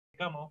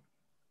Come on.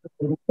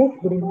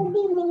 Good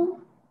evening.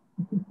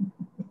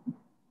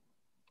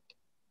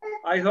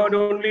 I heard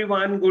only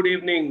one good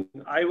evening.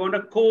 I want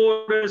a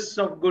chorus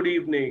of good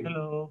evening.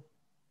 Hello.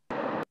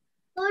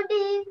 Good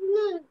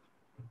evening.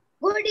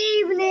 Good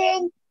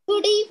evening.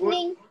 Good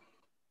evening.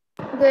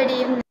 Good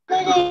evening.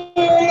 Good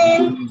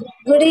evening.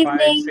 Good 5,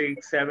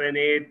 6, 7,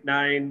 8,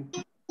 9,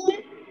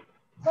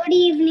 Good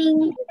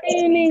evening.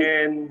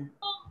 10.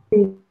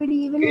 Good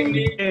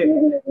evening. Okay,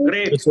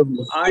 great.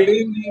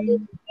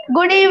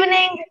 Good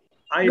evening.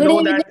 I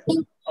know that.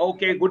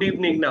 Okay, good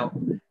evening now.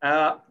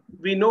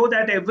 We know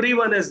that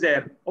everyone is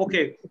there.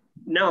 Okay,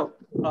 now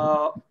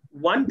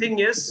one thing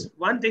is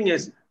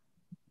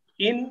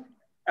in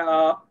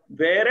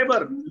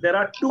wherever there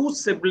are two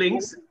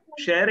siblings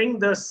sharing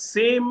the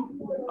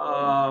same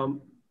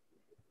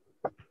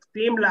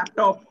same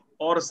laptop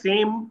or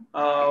same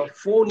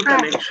phone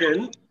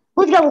connection,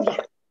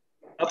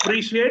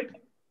 appreciate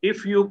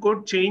if you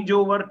could change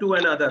over to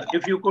another,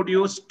 if you could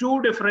use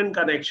two different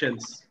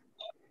connections.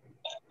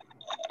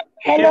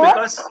 Okay,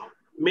 because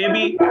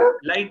maybe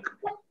like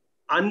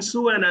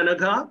Ansu and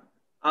Anagha,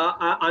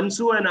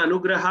 Ansu and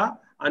Anugraha.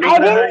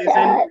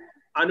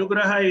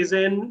 Anugraha is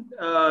in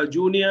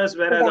juniors,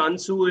 whereas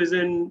Ansu is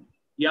in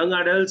young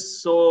adults.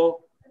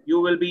 So you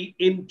will be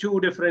in two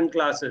different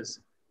classes.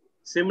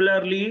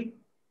 Similarly,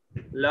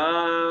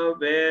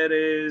 where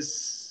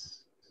is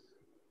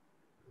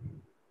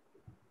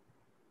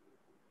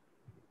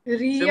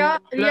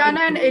Rihanna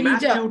and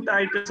Elijah. Matthew,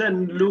 Titus,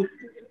 and Luke.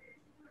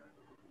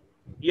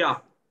 Yeah.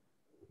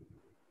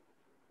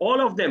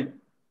 All of them.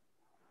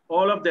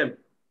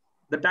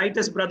 The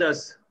Titus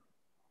brothers.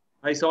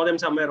 I saw them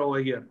somewhere over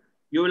here.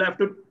 You will have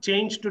to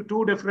change to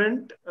two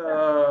different.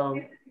 How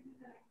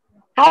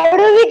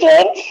do we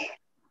change?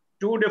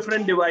 Two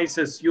different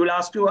devices. You'll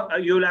have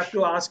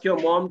to ask your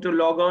mom to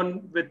log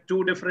on with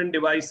two different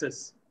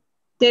devices.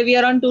 Say we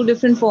are on two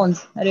different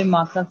phones. अरे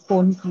माँ का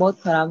phone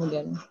बहुत खराब हो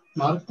गया है.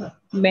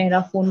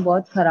 मेरा phone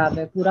बहुत खराब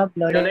है. पूरा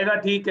blurred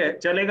है.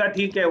 चलेगा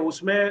ठीक है.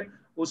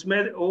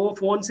 उसमें वो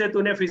फोन से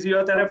तूने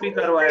फिजियोथेरेपी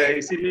करवाया है,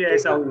 इसीलिए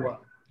ऐसा हुआ.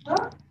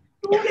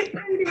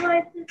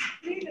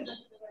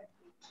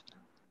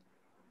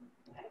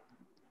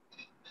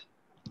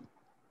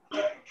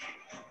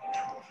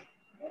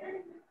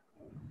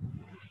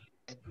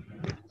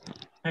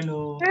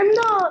 Hello.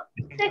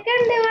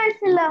 Second device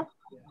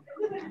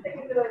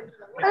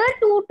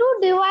two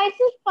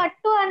devices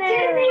pattu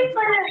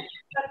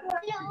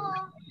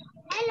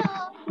Hello.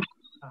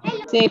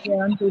 Say we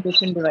are on two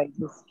different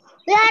devices.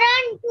 We are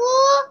on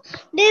two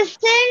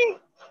different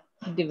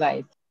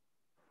Device.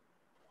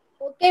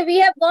 Okay, we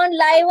have gone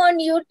live on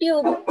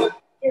YouTube.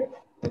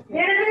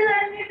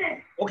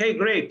 Okay,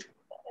 great.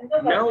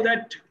 Now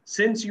that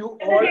since you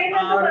all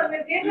are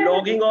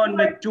logging on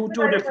with two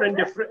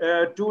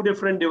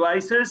different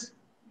devices,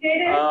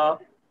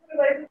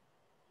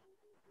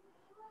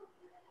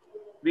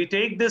 we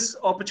take this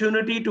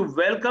opportunity to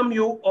welcome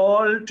you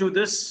all to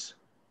this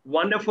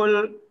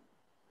wonderful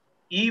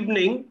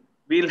evening.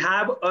 We'll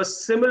have a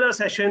similar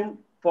session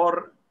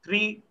for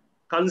 3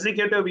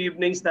 consecutive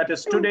evenings, that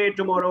is today,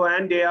 tomorrow,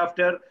 and day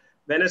after,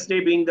 Wednesday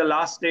being the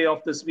last day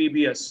of this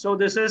VBS. So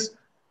this is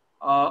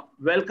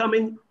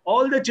welcoming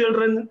all the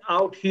children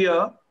out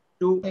here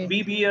to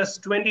VBS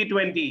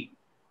 2020.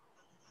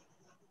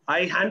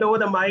 I hand over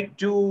the mic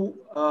to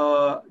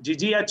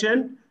Gigi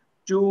Achan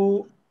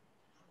to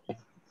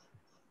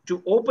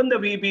open the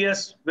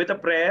VBS with a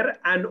prayer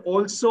and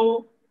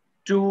also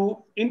to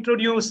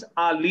introduce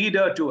our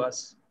leader to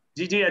us.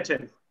 Gigi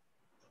Achan.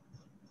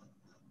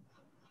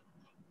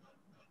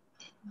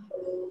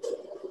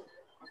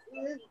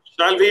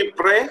 Shall we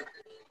pray?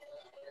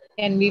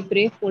 Can we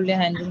pray? Hold your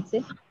hands and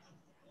say.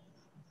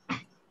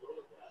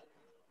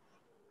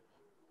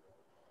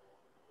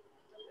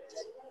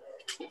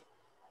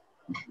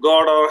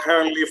 God, our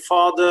Heavenly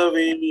Father,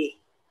 we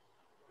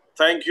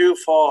thank you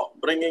for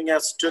bringing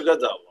us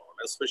together, Lord.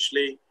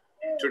 Especially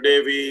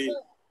today we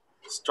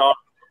started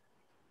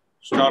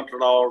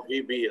our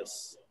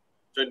VBS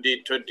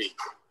 2020.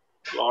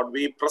 Lord,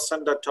 we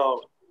present at our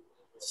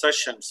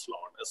sessions,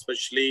 Lord.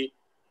 Especially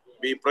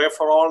we pray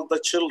for all the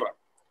children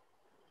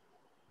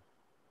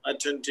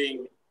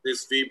attending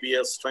this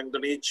VBS,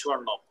 strengthen each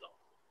one of them.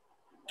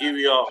 Give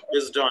your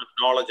wisdom and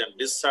knowledge and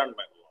discernment,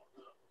 Lord.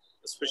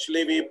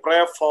 Especially we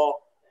pray for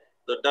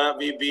the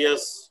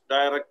VBS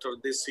director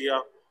this year,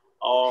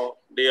 our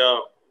dear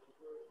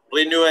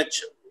Renew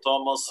H.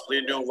 Thomas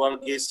Renew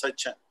Varghese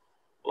Sachin.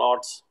 Lord,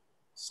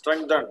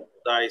 strengthen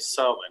thy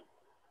servant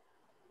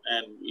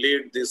and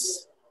lead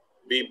this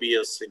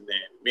VBS in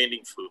a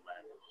meaningful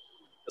manner.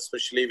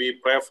 Especially we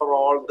pray for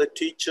all the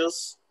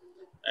teachers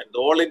and the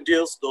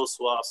volunteers, those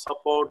who are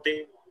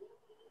supporting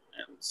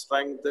and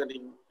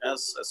strengthening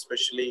us,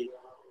 especially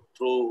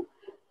through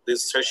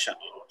this session,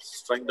 Lord.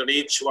 Strengthen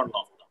each one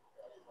of them.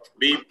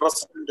 Be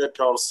present at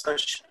our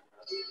session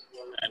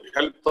and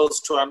help us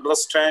to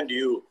understand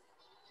you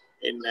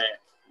in a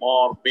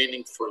more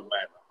meaningful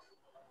manner.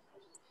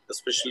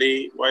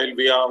 Especially while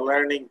we are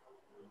learning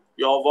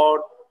your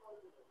word,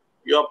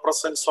 your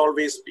presence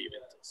always be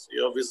with us.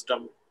 Your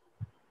wisdom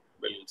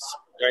will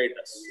guide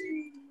us.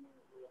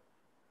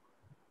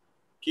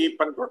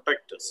 Keep and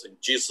protect us. In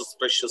Jesus'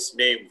 precious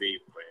name we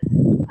pray.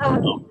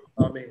 Amen.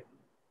 Amen.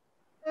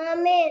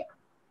 Amen.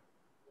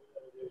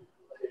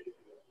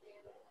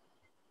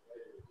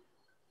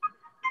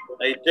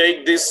 I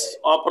take this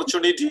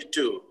opportunity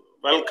to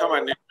welcome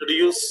and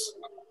introduce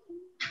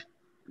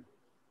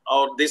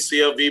our this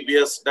year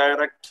VBS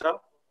Director,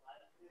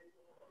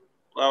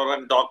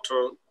 Reverend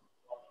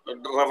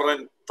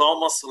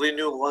Thomas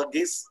Renew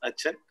Varghese,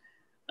 Achan.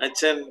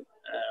 Achan,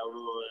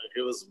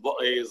 he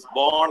is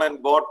born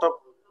and brought up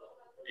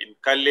in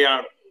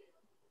Kalyan.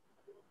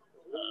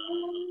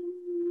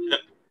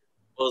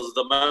 Was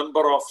the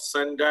member of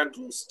St.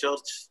 Andrew's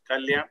Church,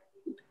 Kalyan.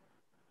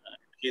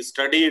 He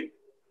studied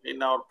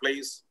in our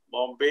place,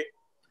 Bombay.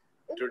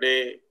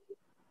 Today,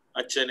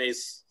 Achan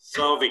is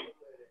serving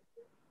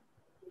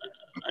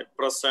at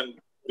present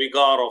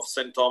vicar of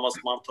St. Thomas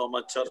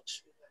Marthoma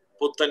Church,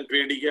 Puthan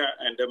Pediga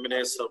and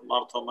Ebenezer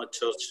Marthoma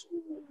Church,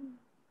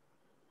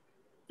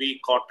 V.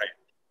 Kottayam.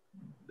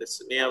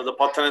 This near the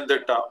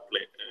Pathanamthitta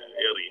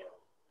area.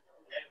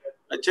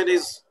 Achan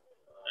is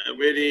a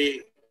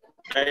very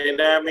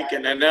dynamic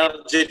and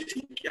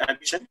energetic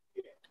Achan,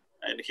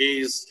 and he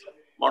is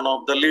one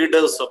of the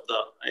leaders of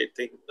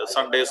the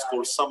Sunday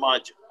School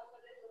Samaj,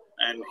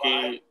 and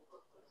he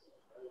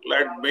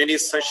led many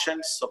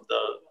sessions of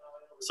the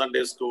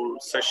Sunday School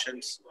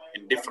sessions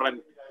in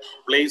different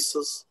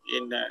places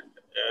in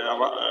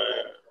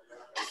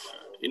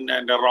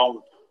and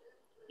around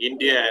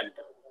India and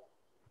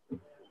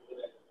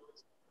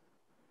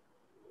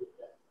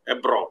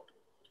abroad.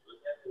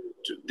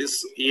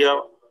 This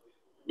year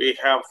we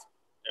have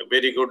a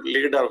very good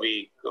leader.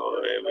 We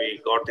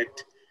got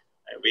it.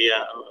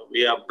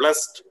 We are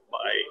blessed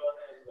by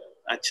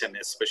Achan,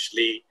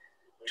 especially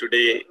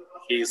today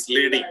he is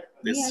leading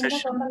this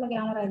session. On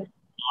behalf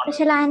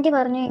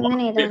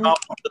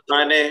of the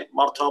Thane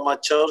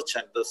Marthoma Church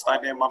and the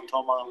Thane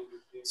Marthoma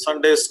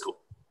Sunday School,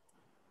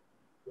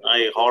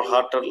 I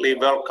wholeheartedly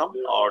welcome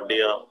our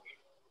dear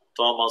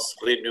Thomas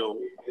Renew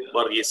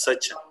Varghese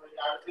Achan.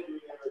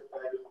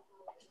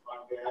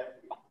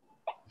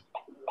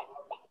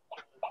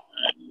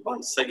 And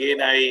once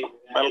again, I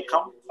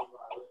welcome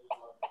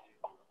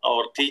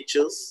our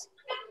teachers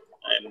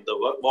and the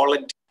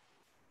volunteers.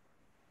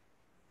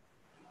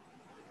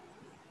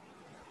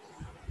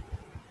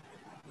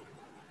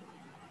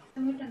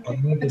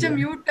 Acha,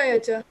 mute hai,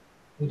 acha.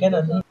 You can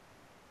unmute.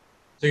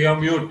 So you are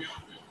mute.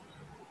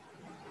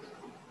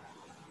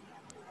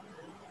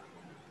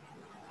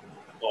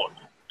 God.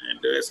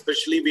 And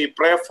especially we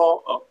pray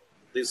for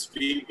this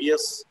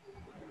VBS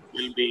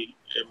will be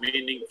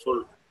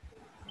meaningful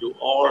to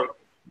all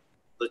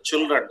the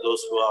children,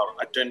 those who are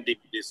attending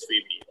this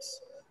VBS.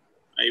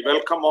 I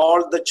welcome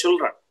all the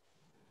children,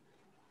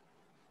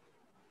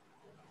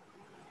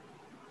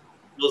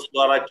 those who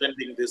are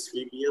attending this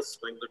VBS,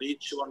 strengthen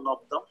each one of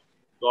them.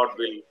 God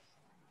will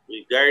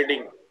be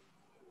guiding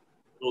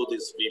through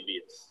this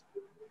VBS.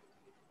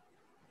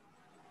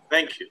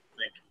 Thank you.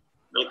 Thank you.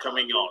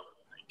 Welcoming all.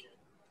 Thank you.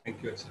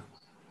 Thank you, Achan.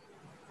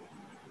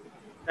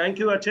 Thank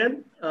you,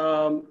 Achan.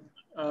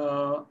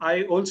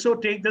 I also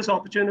take this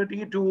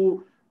opportunity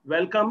to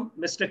welcome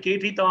Mr.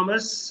 K.T.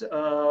 Thomas,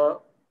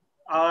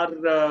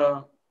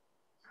 our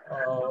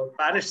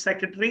parish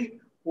secretary,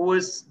 who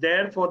is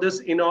there for this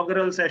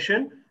inaugural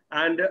session,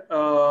 and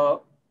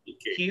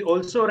he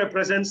also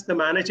represents the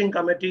managing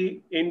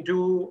committee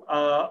into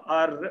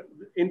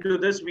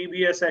this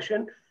VBS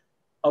session.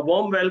 A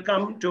warm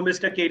welcome to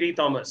Mr. K.T.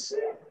 Thomas.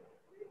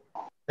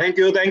 Thank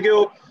you. Thank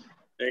you.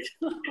 Thank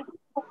you.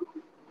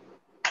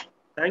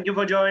 Thank you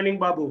for joining,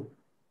 Babu.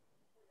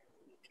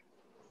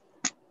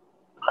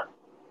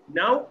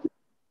 Now,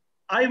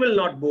 I will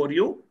not bore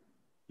you.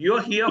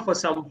 You're here for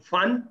some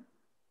fun,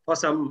 for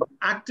some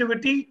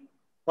activity,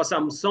 for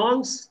some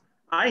songs.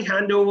 I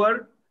hand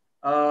over,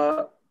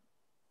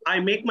 I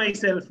make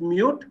myself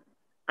mute,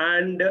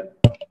 and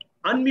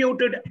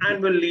unmuted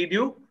and will lead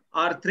you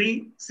are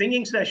 3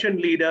 singing session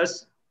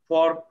leaders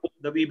for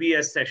the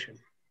VBS session.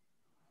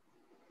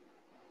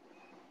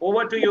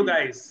 Over to you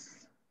guys.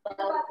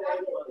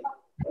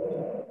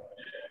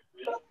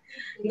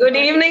 Good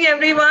evening,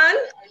 everyone.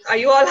 Are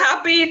you all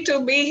happy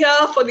to be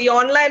here for the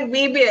online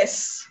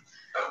VBS?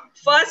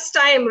 First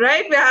time,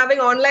 right? We're having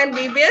online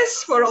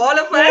VBS for all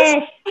of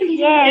us.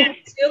 Yes.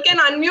 You can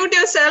unmute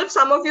yourself.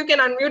 Some of you can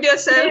unmute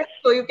yourself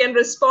so you can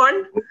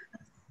respond.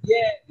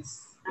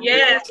 Yes.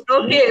 Yes.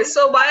 Okay.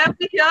 So why are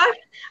we here?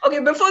 Okay.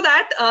 Before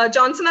that,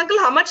 Johnson Uncle,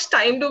 how much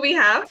time do we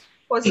have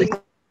for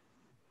singing?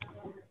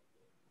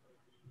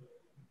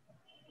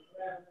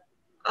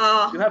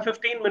 You have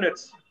 15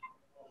 minutes.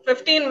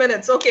 15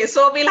 minutes. Okay,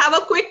 so we'll have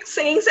a quick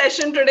singing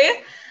session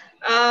today.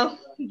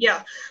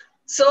 Yeah.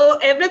 So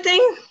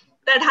everything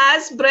that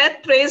has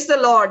breath, praise the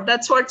Lord.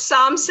 That's what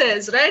Psalm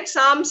says, right?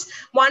 Psalms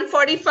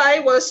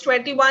 145 verse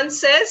 21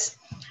 says,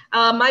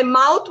 my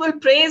mouth will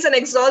praise and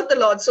exalt the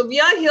Lord. So we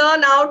are here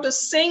now to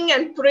sing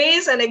and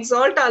praise and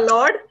exalt our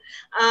Lord.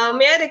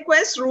 May I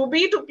request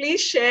Ruby to please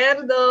share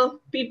the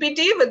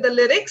PPT with the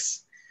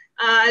lyrics.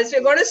 as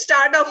we're going to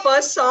start our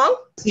first song.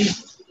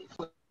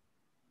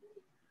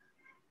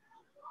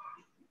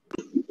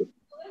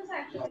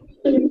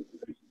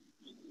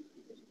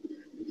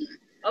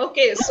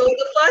 Okay, so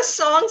the first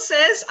song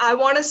says, I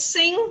want to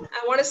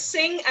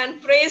sing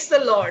and praise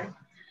the Lord.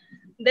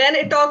 Then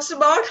it talks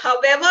about,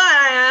 however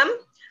I am,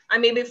 I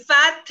may be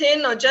fat,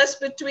 thin, or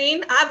just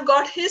between, I've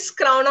got his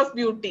crown of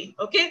beauty.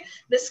 Okay,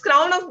 this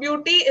crown of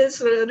beauty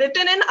is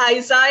written in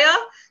Isaiah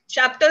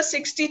chapter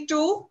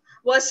 62,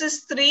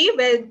 verses 3,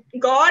 where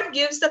God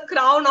gives the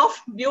crown of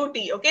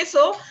beauty. Okay,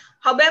 so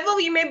however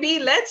we may be,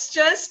 let's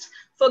just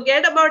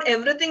forget about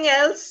everything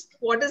else,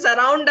 what is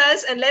around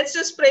us, and let's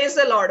just praise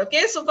the Lord.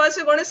 Okay, so first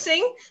we're going to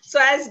sing. So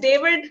as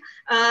David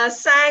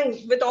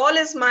sang with all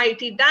his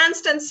might, he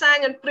danced and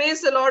sang and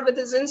praised the Lord with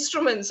his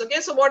instruments. Okay,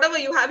 so whatever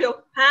you have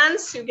your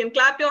hands, you can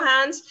clap your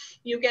hands,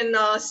 you can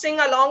sing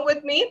along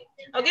with me.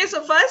 Okay,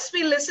 so first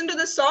we listen to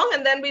the song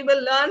and then we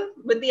will learn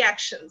with the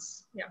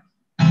actions. Yeah.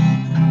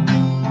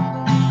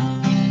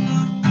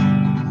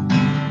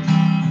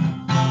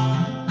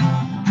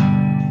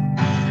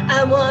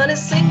 I want to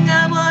sing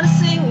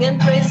and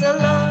praise the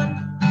Lord.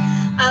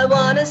 I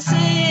want to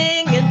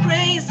sing and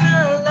praise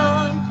the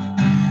Lord.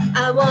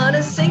 I want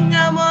to sing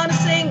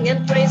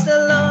and praise the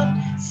Lord.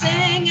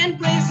 Sing and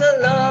praise the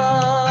Lord.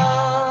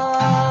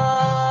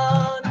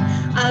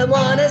 I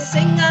want to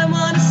sing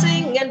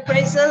and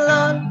praise the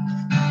Lord.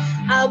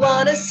 I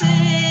want to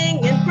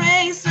sing and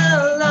praise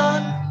the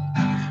Lord.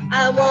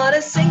 I want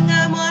to sing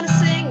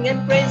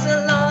and praise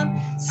the Lord.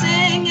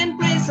 Sing and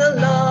praise the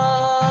Lord.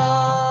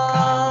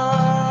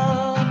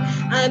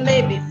 I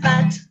may be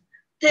fat,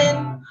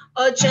 thin,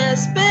 or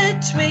just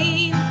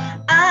between.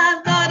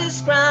 I've got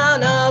his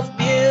crown of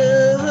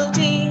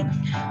beauty.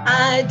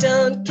 I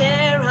don't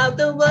care how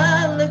the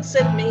world looks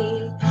at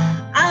me.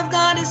 I've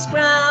got his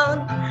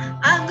crown.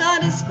 I've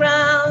got his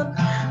crown.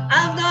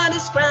 I've got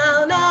his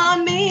crown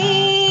on me.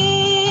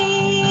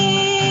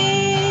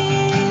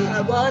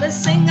 I want to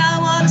sing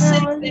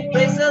and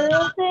praise the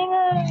Lord.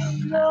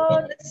 I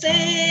want to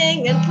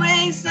sing and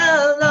praise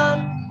the Lord.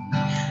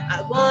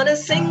 I want to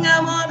sing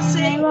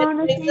and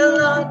praise the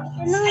Lord.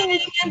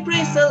 Sing and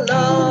praise the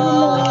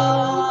Lord.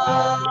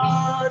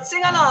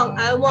 Sing along.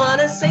 I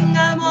want to sing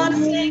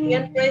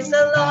and praise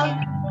the Lord.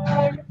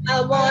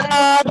 I want to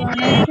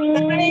sing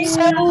and praise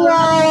the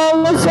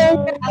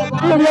Lord. I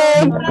want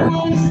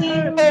to sing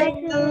and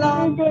praise the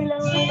Lord.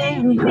 Sing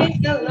and praise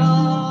the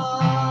Lord.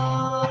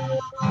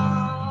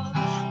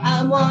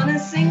 I want to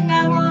sing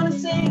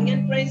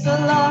and praise the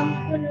Lord.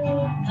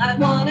 I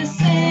want to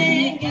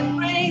sing and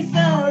praise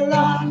the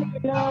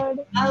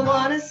Lord. I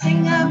want to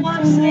sing and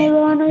praise the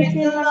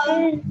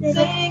Lord.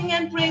 Sing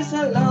and praise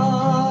the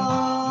Lord.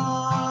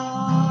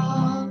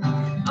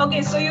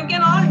 Okay, so you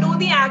can all do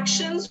the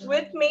actions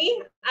with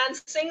me and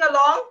sing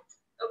along.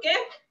 Okay?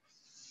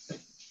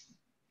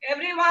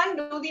 Everyone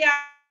do the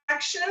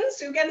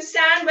actions. You can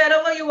stand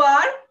wherever you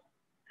are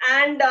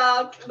and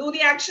do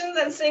the actions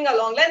and sing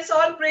along. Let's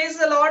all praise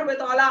the Lord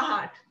with all our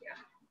heart.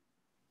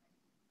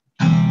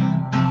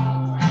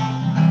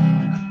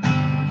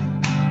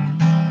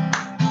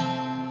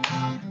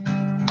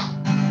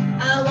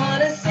 I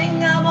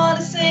want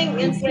to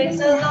sing and praise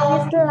the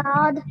Lord.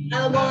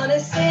 I want to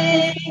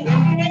sing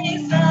and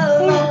praise the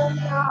Lord.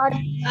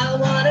 I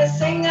want to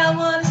sing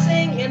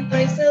and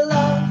praise the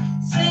Lord.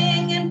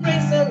 Sing and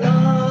praise the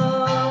Lord.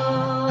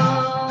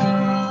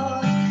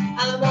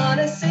 I want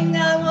to sing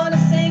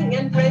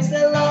and praise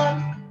the Lord.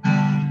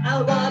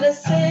 I want to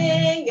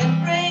sing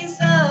and praise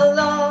the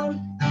Lord.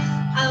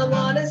 I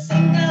want to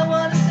sing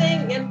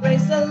and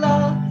praise the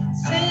Lord.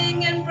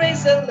 Sing and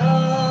praise the Lord.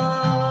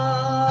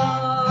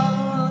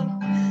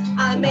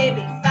 I may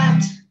be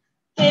fat,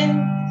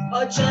 thin,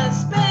 or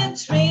just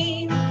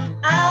between.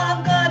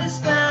 I've got his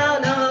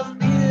crown of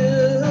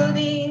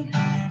beauty.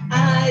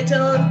 I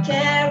don't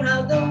care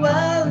how the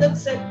world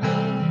looks at me.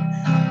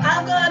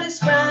 I've got his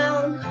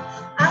crown.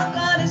 I've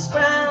got his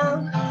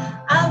crown.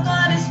 I've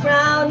got his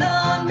crown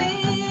on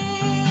me.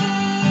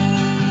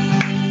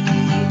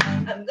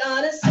 I'm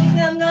gonna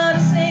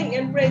sing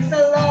and praise the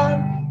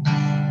Lord.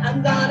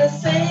 I'm gonna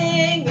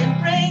sing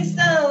and praise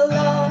the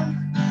Lord.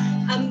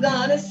 I'm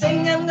gonna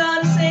sing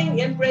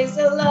and praise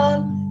the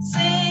Lord.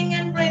 Sing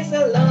and praise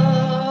the Lord.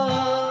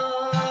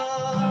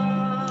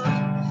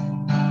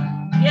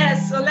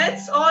 Yes, so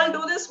let's all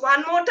do this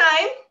one more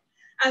time.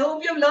 I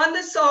hope you've learned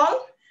this song.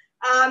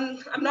 I'm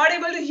not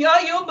able to hear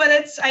you, but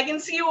I can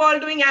see you all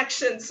doing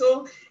action.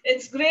 So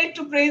it's great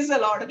to praise the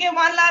Lord. Okay,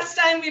 one last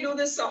time we do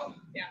this song.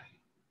 Yeah.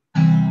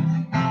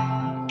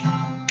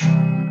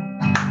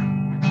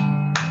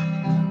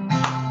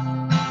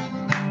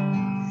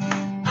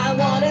 I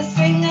want to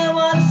sing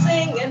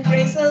and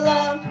praise the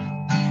Lord.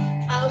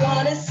 I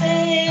want to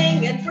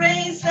sing and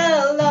praise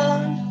the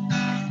Lord.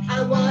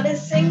 I want to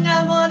sing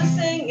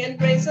and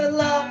praise the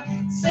Lord.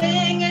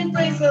 Sing and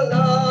praise the Lord.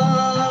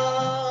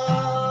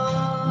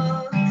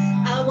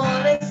 I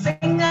want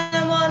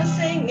to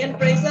sing and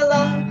praise the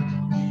Lord.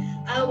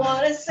 I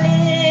want to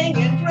sing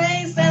and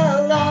praise the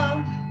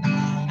Lord.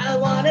 I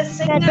want to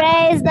sing and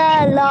praise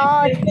the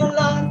Lord.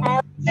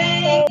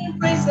 Sing and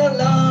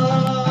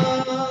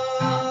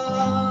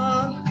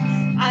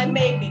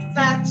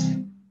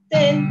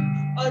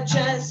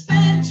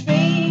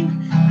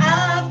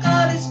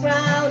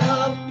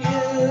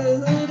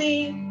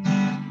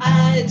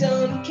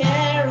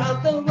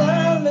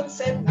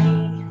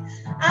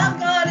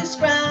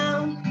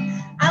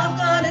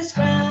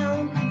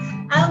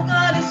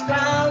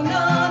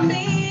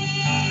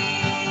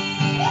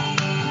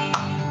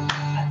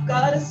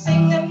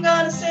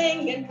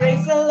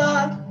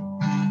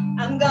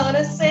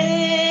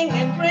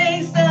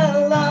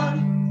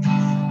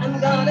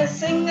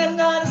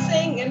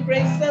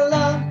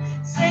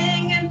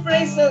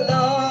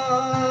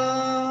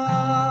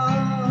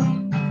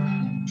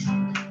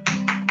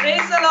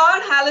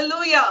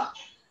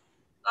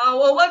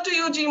to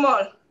you,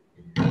 Gmol.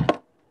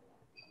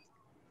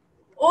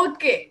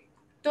 Okay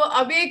तो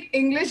अभी एक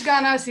English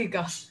गाना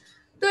सीखा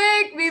तो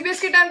एक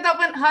VBS के time तो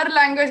अपन हर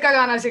language का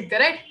गाना सीखते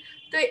राइट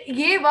तो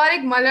ये बार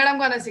एक मलयालम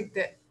गाना सीखते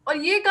हैं और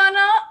ये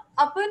गाना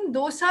अपन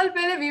 2 साल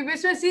पहले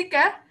वीबीएस में सीखा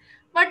है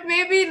बट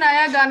मे बी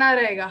नया गाना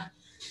रहेगा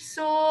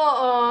सो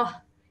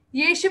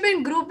യേശുവിൻ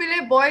ഗ്രൂപ്പിലെ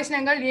बॉयज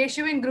ഞങ്ങൾ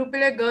യേശുവിൻ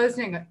ഗ്രൂപ്പിലെ गर्ल्स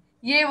ഞങ്ങൾ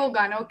ये वो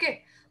गाना ओके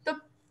तो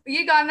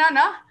ये गाना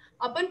ना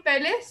अपन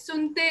पहले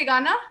सुनते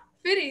गाना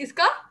फिर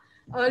इसका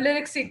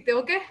लिरिक्स सीखते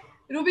okay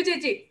Ruby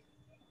चेची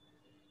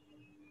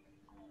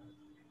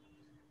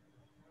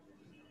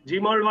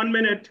Gmol, 1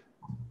 minute.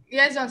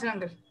 Yes, Johnson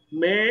uncle.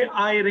 May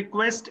I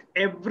request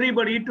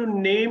everybody to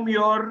name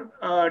your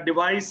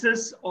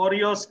devices or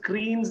your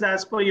screens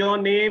as per your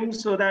name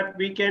so that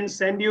we can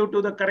send you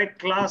to the correct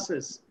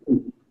classes.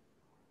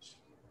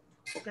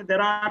 Okay,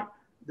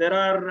 there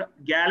are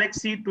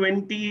Galaxy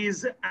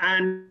 20s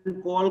and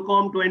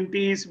Qualcomm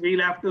 20s.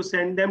 We'll have to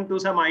send them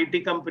to some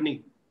IT company.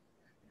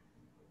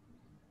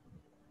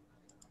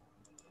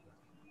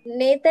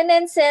 Nathan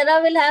and Sarah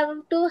will have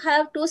to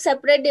have 2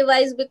 separate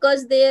devices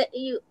because they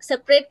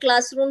separate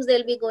classrooms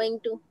they'll be going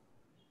to.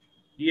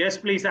 Yes,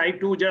 please. I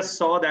too just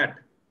saw that.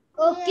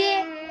 Okay.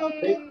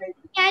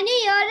 Can you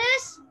hear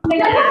us?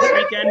 Yes,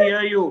 we can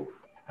hear you.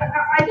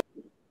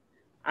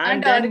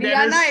 And then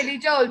Rihanna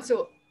Elijah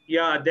also.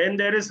 Yeah, then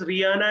there is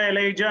Rihanna,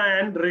 Elijah,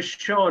 and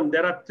Rishon.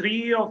 There are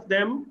 3 of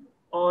them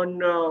on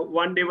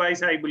one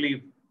device, I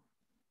believe.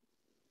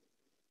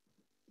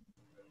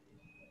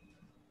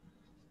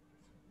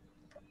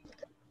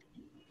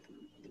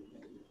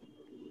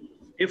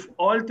 If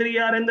all 3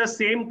 are in the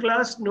same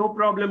class, no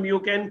problem. You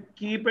can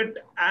keep it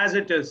as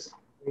it is.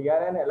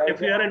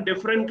 If you are in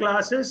different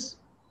classes,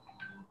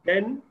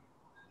 then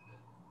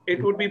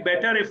it would be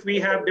better if we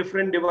have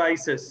different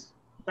devices.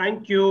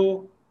 Thank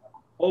you.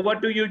 Over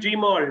to you,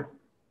 Gmol.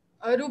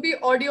 Ruby,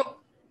 audio.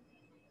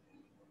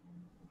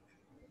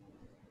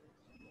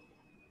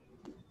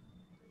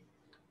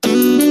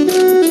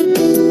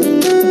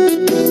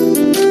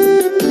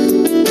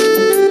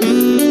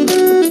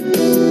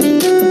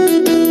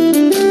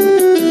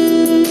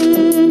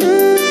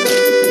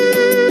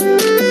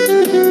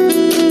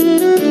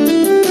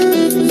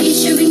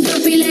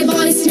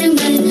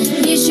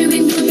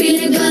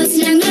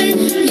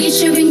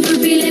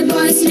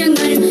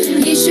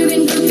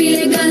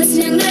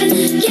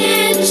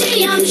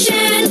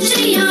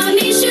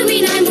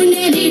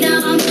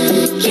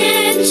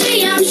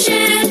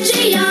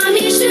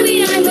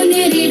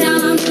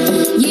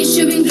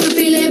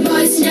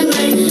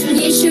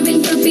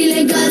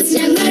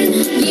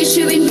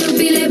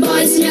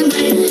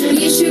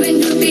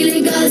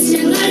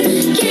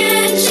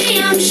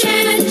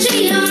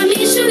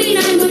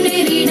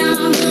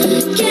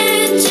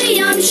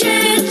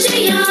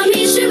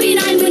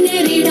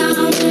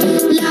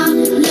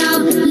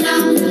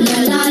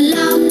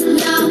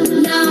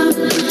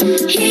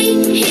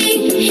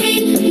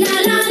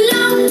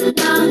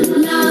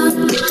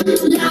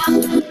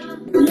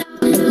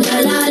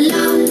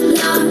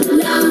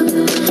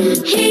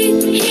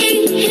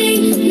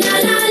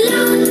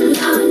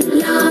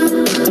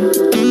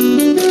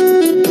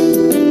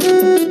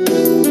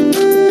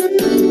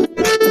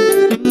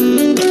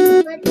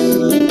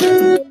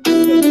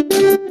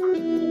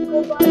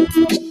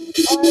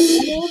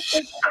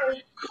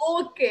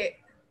 Okay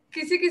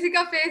किसी किसी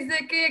का face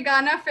देख के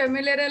गाना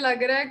familiar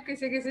लग रहा है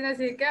किसी किसी ने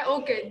सीखा है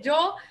ओके जो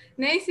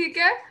नहीं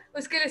सीखा है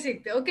उसके लिए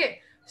सीखते ओके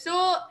सो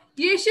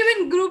യേശുവിൻ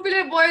ഗ്രൂപ്പിലെ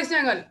ബോയ്സ്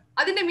ഞങ്ങൾ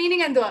അതിന്റെ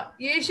മീനിങ് എന്തുവാ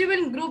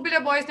യേശുവിൻ ഗ്രൂപ്പിലെ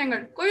ബോയ്സ് ഞങ്ങൾ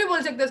कोई भी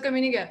बोल सकता है उसका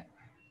मीनिंग है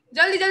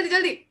जल्दी जल्दी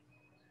जल्दी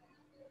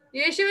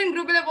യേശുവിൻ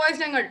ഗ്രൂപ്പിലെ ബോയ്സ്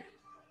ഞങ്ങൾ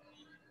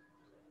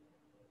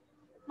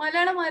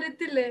മലയാളം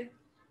അറിയത്തില്ലേ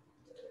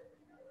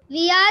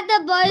We are the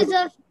boys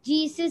of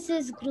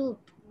Jesus's group.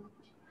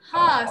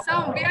 हाँ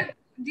some we are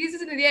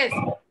Jesus yes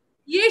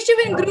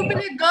യേശുവിൻ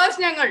ഗ്രൂപ്പിലെ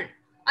ഗേൾസ് ഞങ്ങൾ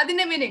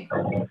അതിന്റെ meaning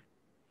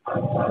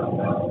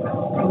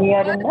We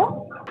are in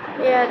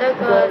the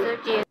girls of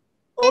Jesus.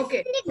 Okay.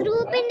 In the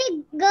group in the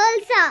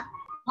girls are.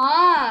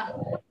 हाँ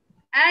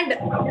and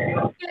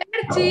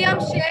share ചെയ്യാം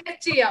share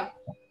ചെയ്യാം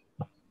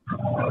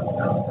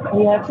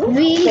we have to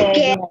We share.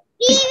 care.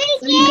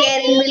 We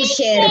care and will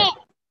share.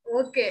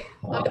 Okay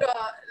our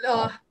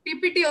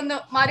PPT ഒന്ന്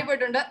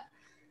മാറിപ്പോയിട്ടുണ്ട്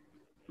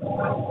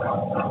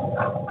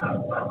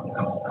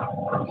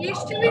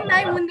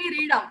യേശുവിനായി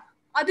മുന്നേറിയിടാം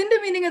അതിന്റെ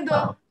meaning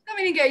എന്തുവാ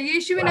meaning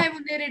യേശുവിനായി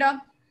മുന്നേറിയിടാം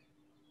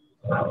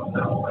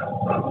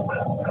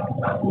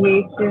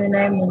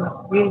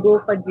We'll go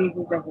for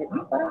Jesus ahead.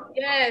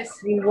 Yes,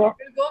 We'll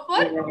go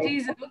for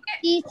Jesus. Okay.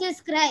 Jesus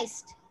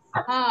Christ.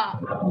 हाँ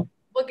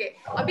okay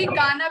अभी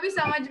गाना भी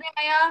समझ में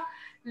आया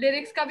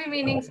लिरिक्स का भी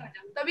मीनिंग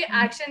समझा तो अभी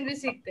एक्शन भी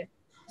सीखते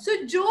सो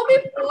जो भी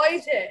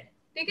बॉयज है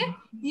ठीक है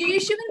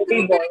यीशुविन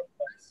ग्रुप में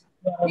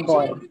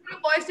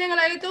बॉयज सिंगल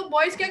आए तो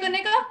बॉयज क्या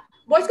करने का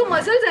बॉयज को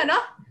मसल्स है ना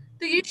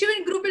तो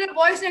यीशुविन ग्रुप में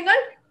बॉयज सिंगल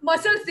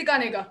मसल्स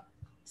दिखाने का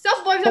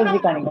सब बॉयज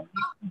दिखाने का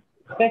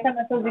कैसा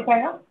मसल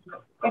दिखाएगा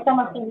कैसा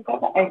मसल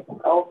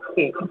दिखाएगा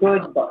ओके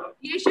गुड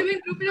यीशुविन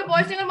ग्रुप में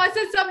बॉयज सिंगल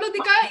मसल्स सब लोग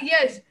दिखाए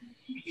यस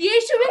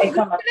यीशुविन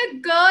ग्रुप में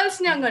गर्ल्स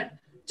ഞങ്ങൾ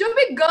जो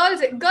भी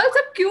गर्ल्स है, गर्ल्स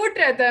सब क्यूट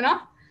रहते हैं ना,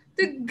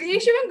 तो ये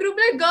शिविंग ग्रुप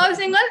में गर्ल्स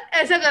सिंगल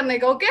ऐसा करने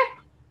का, ओके?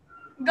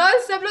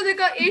 गर्ल्स सब लोग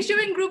देखा, ये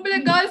शिविंग ग्रुप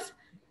में गर्ल्स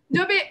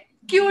जो भी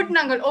क्यूट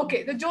नंगल,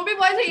 ओके? तो जो भी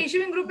बॉयज है ये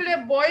शिविंग ग्रुप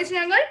में बॉयज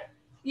नंगल,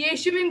 ये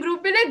शिविंग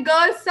ग्रुप में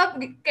गर्ल्स सब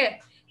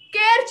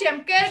केयर चाहिए।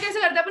 केयर कैसे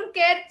करते हैं अपन?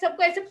 केयर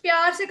सबको ऐसे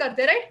प्यार से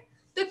करते, राइट?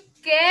 तो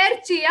केयर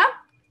चाहिए,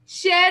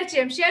 शेयर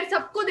चाहिए, शेयर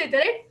सबको देते,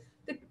 राइट?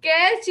 तो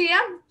केयर चाहिए,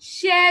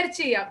 शेयर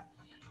चाहिए।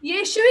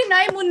 यीशु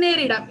नाई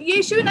मुन्नेरिडम,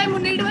 यीशु नाई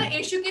मुन्नेरिडम,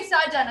 यीशु के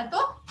साथ जाना, तो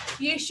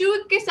यीशु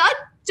के साथ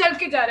चल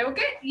के जा रहे,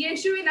 ओके?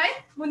 यीशु नाई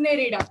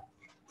मुन्नेरिडम।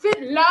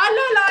 फिर ला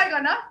ला ला आएगा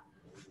ना,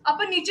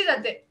 अपन नीचे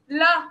जाते,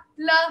 ला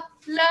ला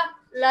ला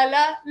ला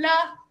ला ला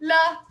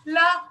ला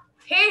ला,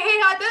 हे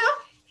आते हो,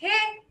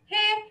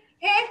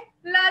 हे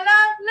ला ला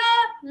ला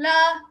ला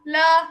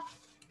ला।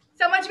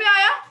 समझ में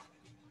आया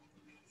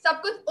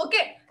सब कुछ?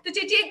 ओके, तो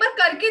चीची एक बार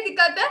करके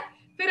दिखाता है,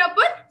 फिर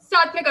अपन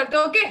साथ में करते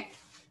हैं, ओके?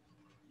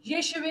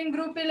 യേശുവിൻ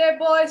ഗ്രൂപ്പിലെ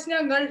ബോയ്സ്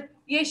ഞങ്ങൾ,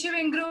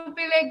 യേശുവിൻ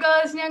ഗ്രൂപ്പിലെ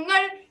ഗേൾസ്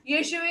ഞങ്ങൾ,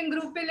 യേശുവിൻ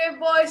ഗ്രൂപ്പിലെ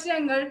ബോയ്സ്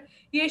ഞങ്ങൾ,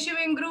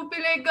 യേശുവിൻ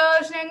ഗ്രൂപ്പിലെ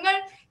ഗേൾസ് ഞങ്ങൾ,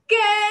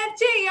 കെയർ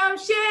ചെയ്യാം,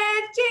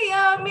 ഷെയർ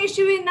ചെയ്യാം,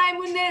 യേശുവിനായി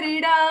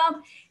മുന്നേറിടാം,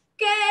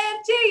 കെയർ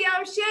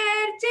ചെയ്യാം,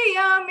 ഷെയർ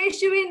ചെയ്യാം,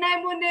 യേശുവിനായി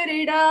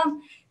മുന്നേറിടാം,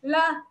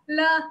 ലാ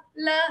ലാ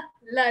ലാ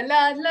ലാ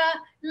ലാ ലാ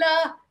ലാ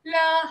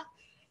ലാ,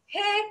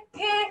 ഹേ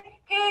ഹേ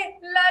ഹേ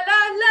ലാ ലാ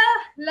ലാ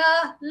ലാ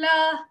ലാ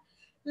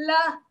ലാ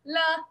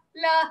ലാ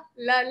ला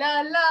ला ला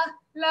ला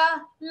ला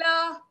ला,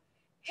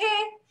 हे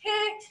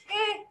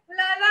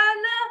ला ला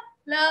ला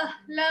ला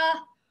ला।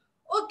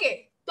 ओके,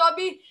 तो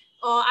अभी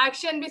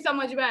एक्शन भी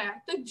समझ में आया।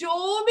 तो जो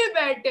भी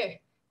बैठे,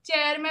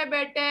 चेयर में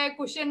बैठे,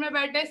 कुशन में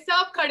बैठे,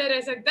 सब खड़े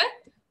रह सकते हैं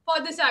फॉर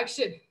दिस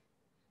एक्शन,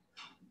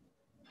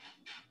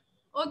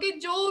 ओके?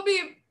 जो भी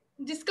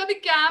जिसका भी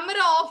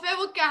कैमरा ऑफ है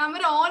वो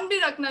कैमरा ऑन भी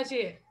रखना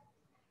चाहिए।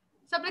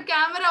 सब लोग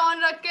कैमरा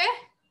ऑन रख के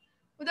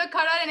उधर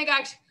खड़ा रहने का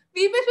एक्शन।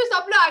 VBS पे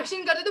सब लोग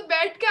एक्शन करते, तो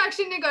बैठ के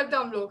एक्शन नहीं करते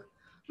हम लोग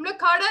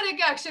खड़ा रह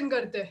के एक्शन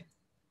करते,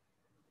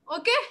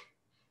 okay?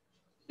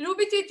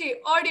 Ruby Chichi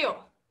audio.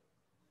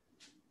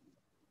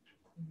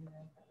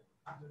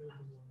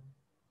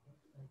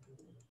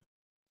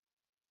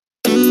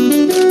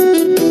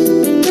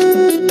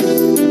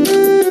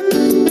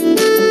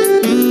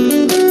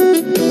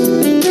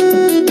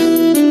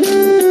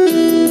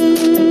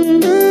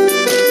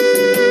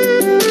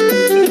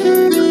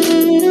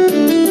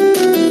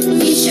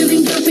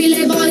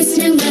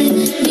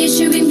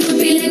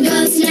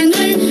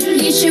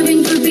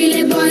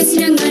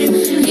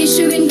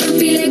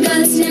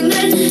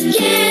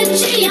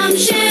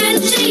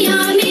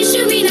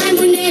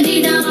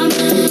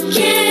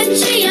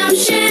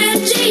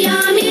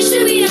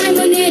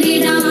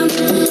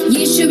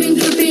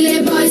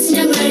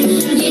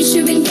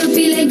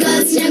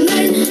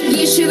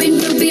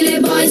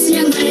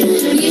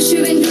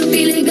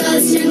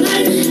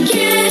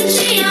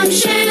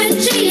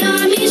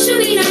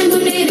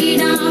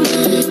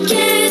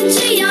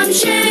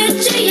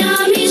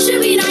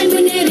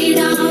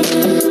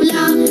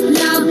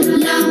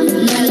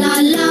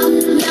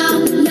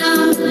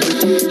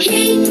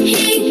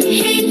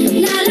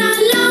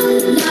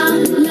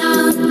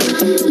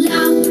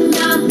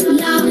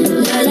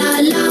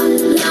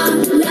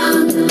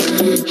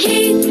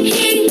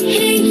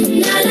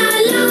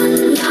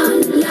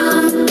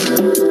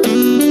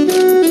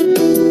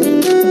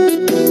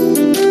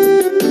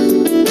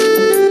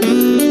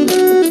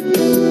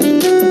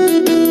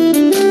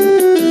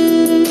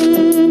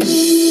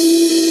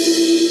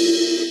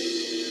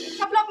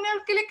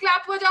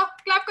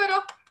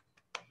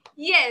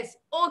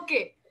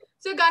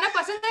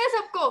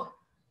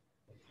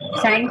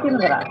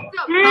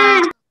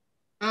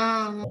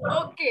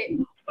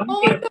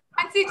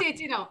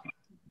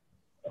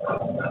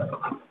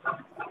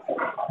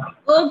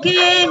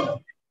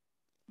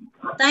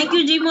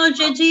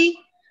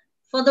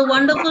 For the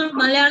wonderful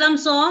Malayalam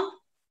song.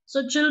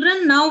 So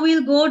children, now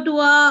we'll go to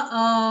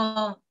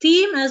our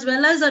theme as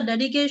well as a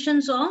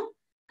dedication song.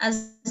 As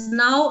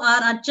now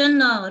our Achan,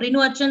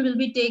 Rinu Achan will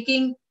be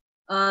taking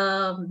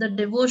the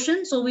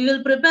devotion. So we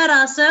will prepare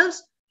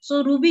ourselves.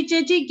 So Ruby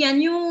Chechi,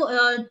 can you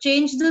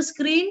change the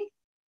screen?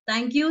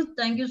 Thank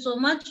you so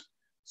much.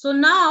 So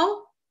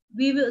now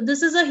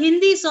this is a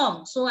Hindi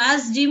song. So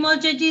as Jimo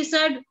Chechi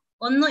said,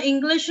 on the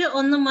English,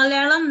 on the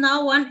Malayalam,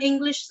 now one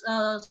English.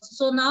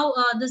 So now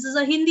this is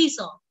a Hindi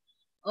song.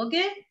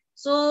 Okay.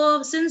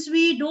 So since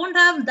we don't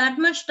have that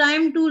much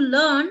time to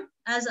learn,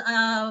 as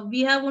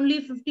we have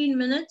only 15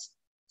 minutes,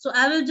 so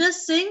I will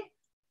just sing.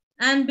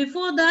 And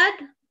before that,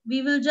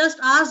 we will just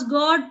ask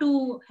God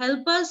to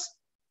help us.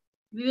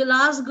 We will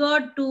ask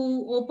God to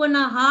open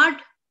our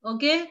heart.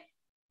 Okay.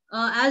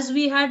 As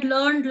we had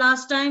learned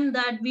last time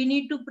that we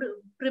need to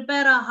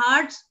prepare our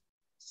hearts.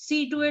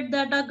 See to it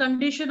that our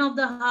condition of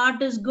the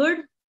heart is good.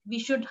 We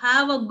should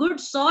have a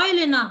good soil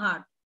in our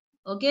heart.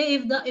 Okay,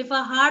 if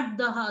our heart,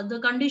 the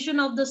condition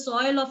of the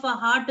soil of our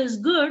heart is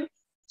good,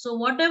 so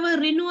whatever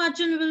Rinu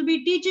Achan will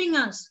be teaching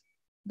us,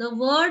 the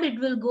word, it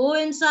will go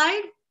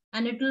inside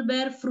and it will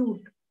bear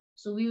fruit.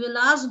 So we will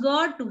ask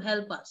God to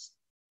help us.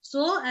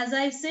 So as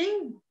I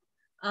sing,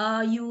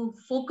 you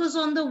focus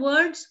on the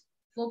words,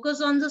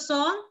 focus on the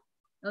song.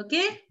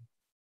 Okay.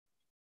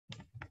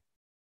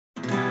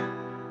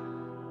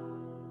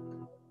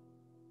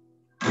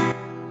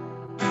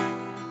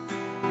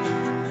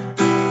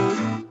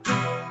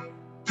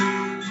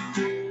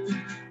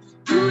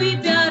 तू ही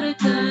प्यार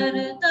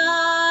करता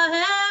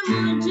है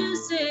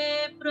मुझसे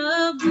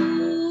प्रभु,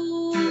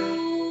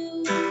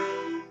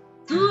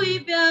 तू ही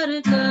प्यार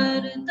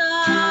करता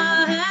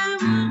है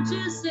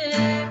मुझसे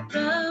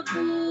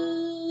प्रभु,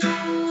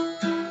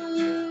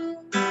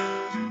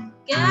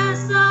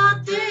 कैसा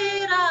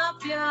तेरा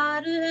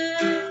प्यार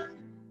है,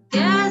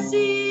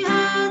 कैसी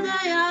है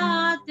दया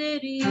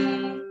तेरी,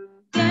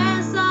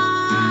 कैसा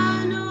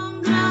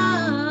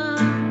अनुग्रह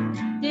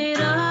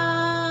तेरा,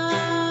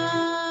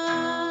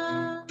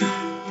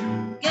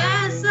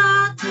 कैसा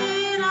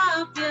तेरा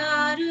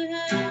प्यार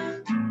है,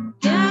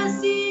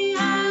 कैसी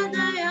है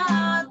दया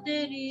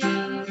तेरी,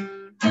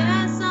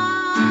 कैसा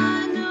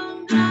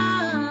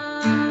अनुग्रह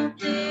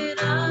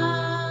तेरा.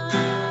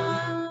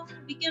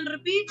 We can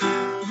repeat.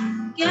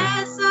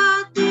 कैसा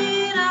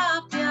तेरा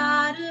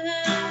प्यार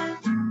है,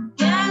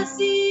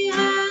 कैसी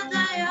है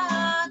दया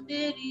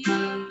तेरी,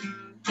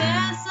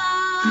 कैसा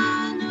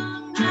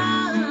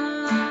अनुग्रह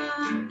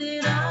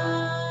तेरा,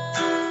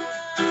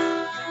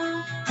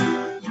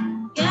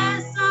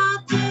 कैसा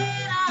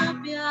तेरा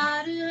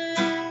प्यार है,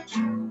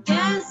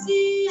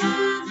 कैसी है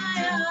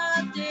दया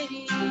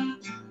तेरी,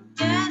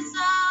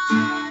 कैसा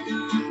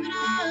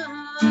अनुग्रह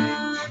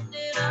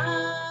तेरा.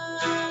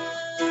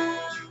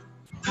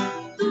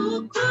 तू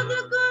खुद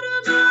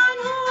कुर्बान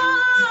हुआ,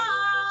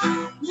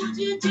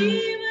 मुझे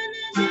जीवन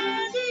दे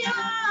दिया,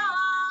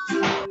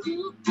 तू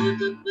खुद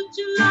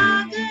कुचला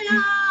गया,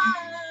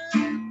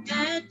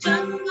 मैं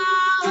चंगा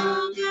हो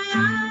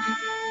गया,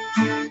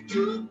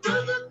 तू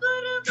खुद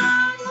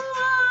कुर्बान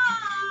हुआ,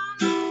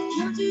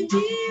 मुझे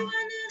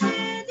जीवन दे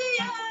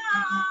दिया,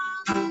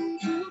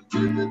 तू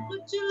खुद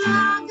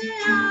कुचला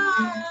गया,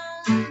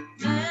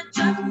 मैं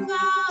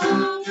चंगा हो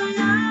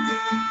गया.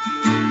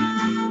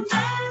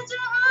 मैं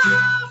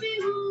जहाँ भी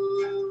हूँ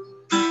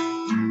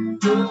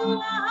तू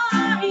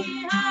वहाँ ही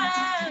है,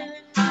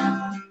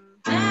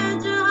 मैं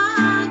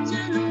जहाँ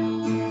चलूँ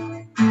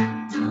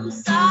तू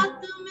साथ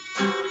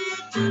मेरे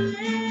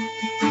चले,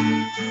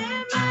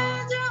 मैं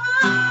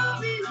जहाँ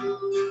भी हूँ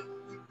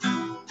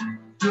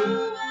तू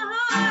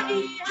वहाँ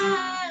ही है,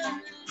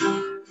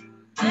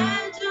 मैं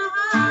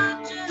जहाँ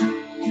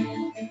चलूँ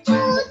तू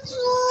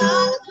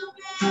साथ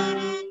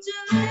मेरे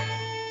चले.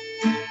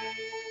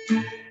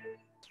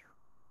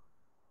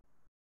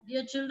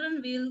 Dear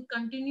children, we will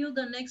continue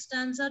the next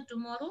stanza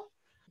tomorrow.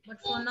 But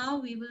for now,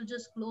 we will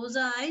just close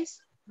our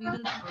eyes. We will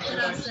prepare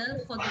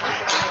ourselves for the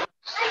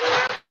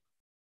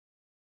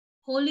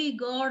Holy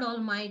God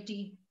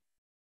Almighty.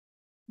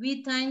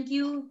 We thank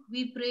you,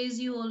 we praise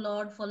you, O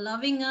Lord, for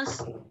loving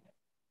us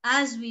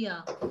as we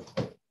are.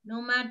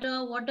 No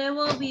matter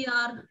whatever we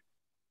are,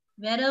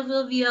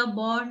 wherever we are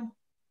born,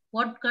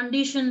 what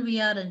condition we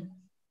are in.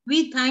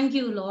 We thank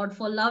you, Lord,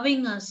 for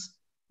loving us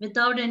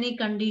without any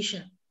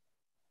condition.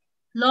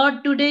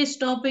 Lord, today's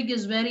topic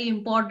is very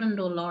important,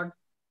 O Lord,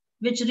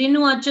 which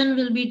Rinu Achan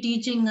will be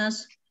teaching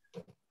us.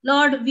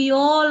 Lord, we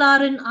all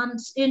are in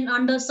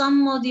under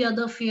some or the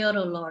other fear,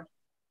 O Lord.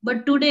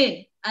 But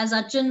today, as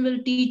Achan will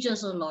teach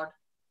us, O Lord,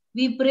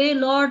 we pray,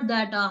 Lord,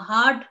 that our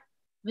heart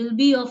will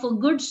be of a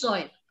good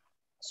soil,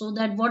 so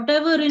that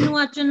whatever Rinu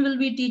Achan will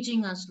be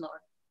teaching us, Lord,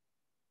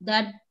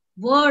 that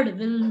word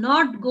will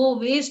not go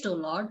waste, O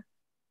Lord,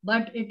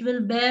 but it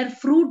will bear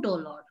fruit, O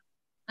Lord.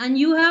 And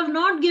you have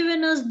not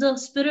given us the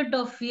spirit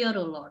of fear,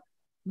 O Lord,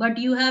 but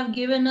you have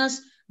given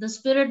us the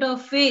spirit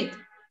of faith,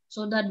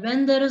 so that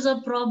when there is a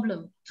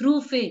problem,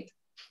 through faith,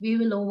 we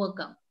will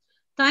overcome.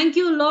 Thank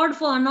you, Lord,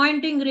 for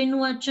anointing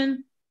Renu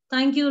Achan.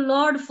 Thank you,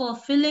 Lord, for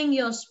filling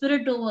your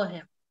spirit over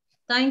him.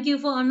 Thank you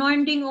for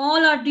anointing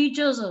all our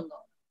teachers, O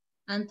Lord.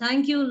 And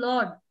thank you,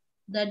 Lord,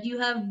 that you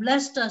have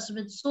blessed us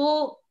with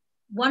so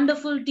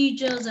wonderful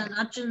teachers and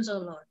Achans, O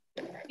Lord.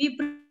 We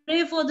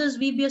pray for this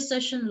VBS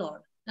session,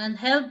 Lord, and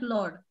help,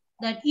 Lord,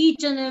 that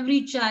each and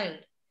every child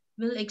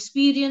will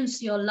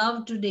experience your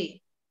love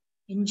today.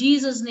 In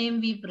Jesus'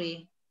 name we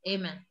pray.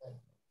 Amen.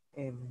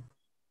 Amen.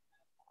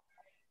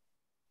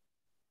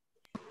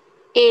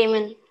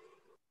 Amen.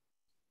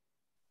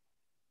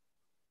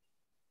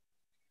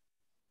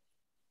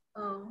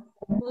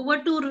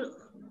 Over to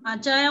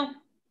Acharya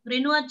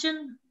Renu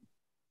Achan.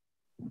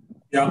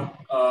 Yeah.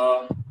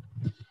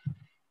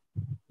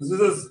 This is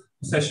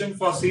a session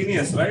for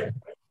seniors, right?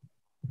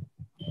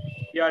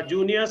 Yeah,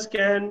 juniors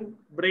can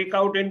break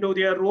out into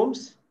their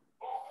rooms.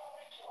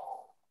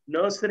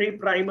 Nursery,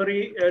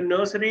 primary,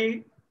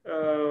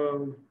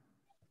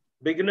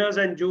 beginners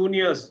and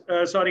juniors,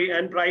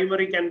 and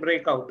primary can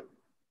break out.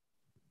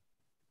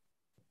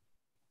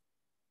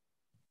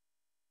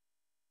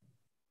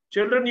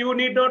 Children, you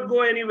need not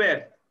go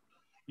anywhere.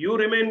 You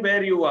remain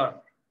where you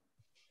are.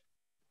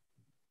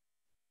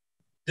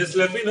 Just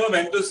let me know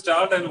when to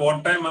start and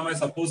what time am I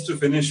supposed to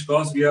finish,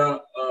 because we are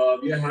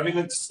having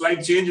a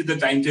slight change in the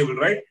timetable,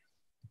 right?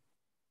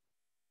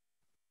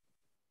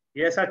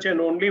 Yes, Achan,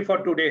 only for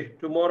today.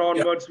 Tomorrow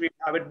onwards, we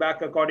have it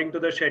back according to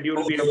the schedule.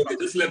 Okay.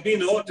 Just let me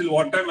know till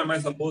what time am I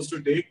supposed to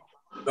take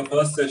the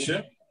first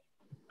session.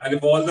 And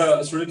if all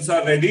the students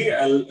are ready,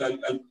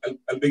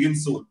 I'll begin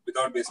soon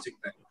without wasting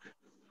time.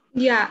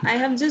 Yeah, I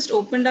have just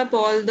opened up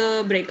all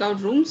the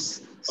breakout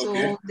rooms. So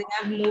they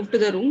have moved to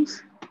the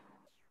rooms.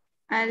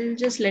 I'll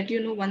just let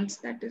you know once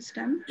that is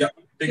done. Yeah,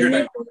 take your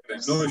time.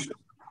 No issue.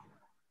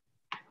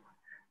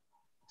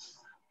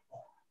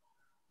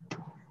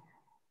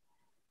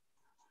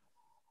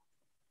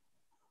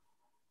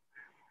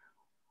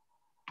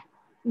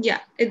 Yeah,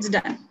 it's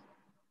done.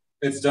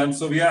 It's done.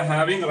 So we are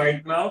having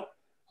right now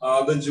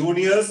the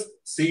juniors,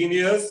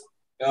 seniors,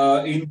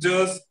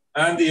 inters,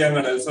 and the young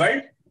adults,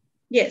 right?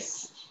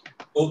 Yes.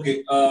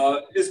 Okay.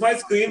 Is my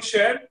screen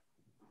shared?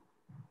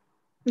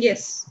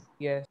 Yes.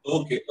 Yes.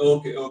 Okay.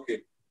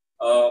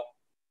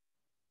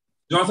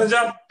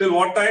 Jonathan, till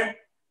what time?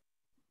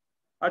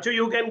 Achu,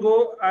 you can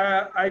go.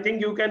 I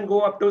think you can go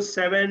up to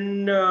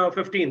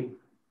 7:15.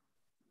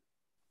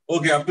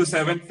 Okay, up to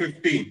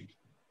 7:15.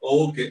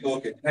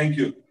 Okay. Thank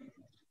you.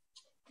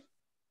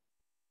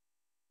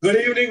 Good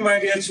evening, my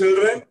dear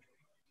children.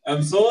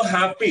 I'm so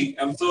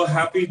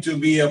happy to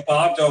be a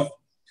part of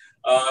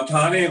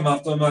Thane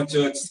Marthoma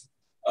Church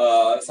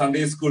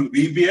Sunday School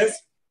VBS,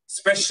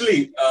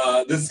 especially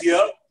this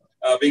year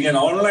being an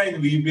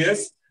online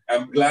VBS.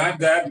 I'm glad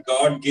that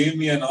God gave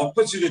me an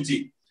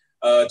opportunity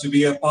to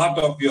be a part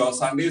of your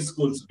Sunday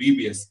School's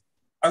VBS.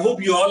 I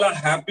hope you all are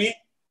happy.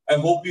 I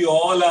hope you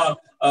all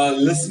are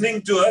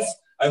listening to us.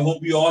 I hope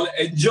you all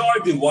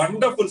enjoyed the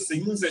wonderful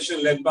singing session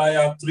led by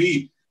our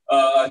three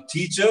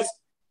teachers,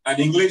 an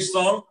English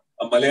song,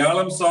 a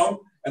Malayalam song,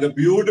 and a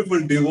beautiful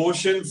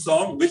devotion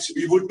song, which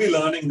we would be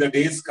learning the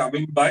days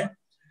coming by.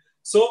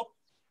 So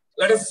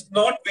let us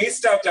not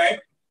waste our time.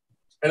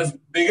 Let us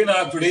begin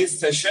our today's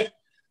session.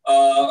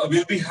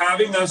 We'll be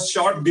having a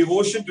short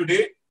devotion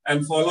today,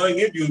 and following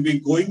it, you'll be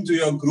going to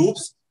your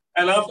groups.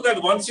 And after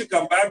that, once you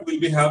come back, we'll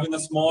be having a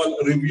small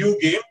review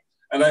game.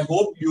 And I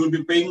hope you will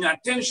be paying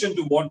attention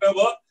to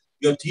whatever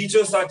your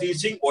teachers are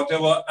teaching,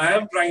 whatever I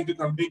am trying to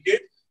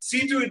communicate.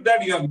 See to it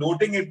that you are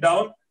noting it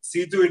down.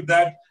 See to it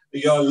that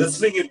you are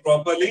listening it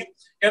properly.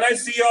 Can I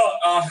see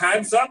your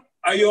hands up?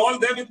 Are you all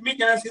there with me?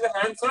 Can I see the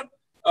hands up?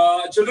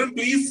 Children,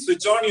 please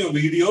switch on your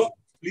video.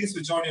 Please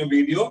switch on your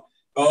video,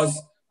 because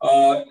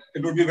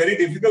it would be very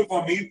difficult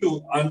for me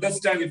to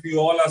understand if you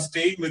all are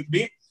staying with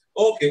me.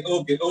 Okay.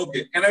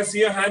 Can I see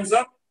your hands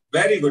up?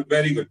 Very good.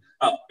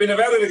 പിന്നെ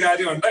വേറൊരു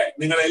കാര്യമുണ്ട്,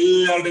 നിങ്ങളുടെ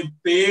എല്ലാവരുടെയും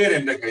പേര്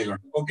എന്റെ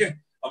കയ്യിലുണ്ട്. Okay,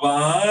 അപ്പൊ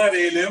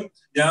ആരേലും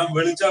ഞാൻ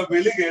വിളിച്ച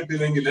വിളി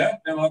കേട്ടില്ലെങ്കിൽ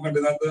ഞാൻ നോക്കട്ടെ,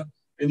 ഇതിനകത്ത്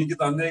എനിക്ക്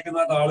തന്നേക്കുന്ന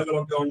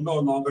ആളുകളൊക്കെ ഉണ്ടോ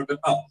എന്ന് നോക്കട്ടെ.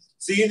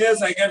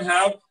 Seniors, I can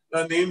have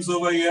the names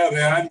over here: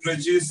 Ryan,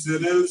 Reggie,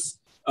 Cyril,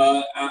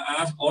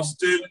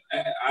 Austin,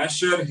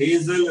 Asher,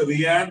 Hazel,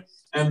 Rian.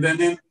 And then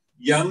in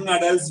young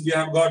adults, we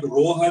have got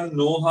Rohan,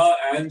 Noha,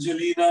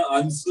 Angelina,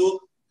 Ansu,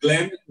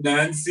 Glenn,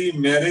 Nancy,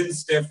 Merin,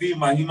 Steffi,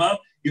 Mahima.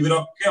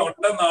 ഇവരൊക്കെ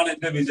ഉണ്ടെന്നാണ്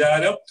എന്റെ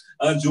വിചാരം.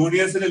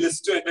 ജൂനിയേഴ്സിന്റെ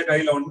list എന്റെ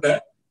കയ്യിലുണ്ട്.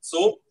 So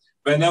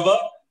whenever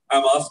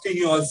I'm asking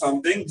you all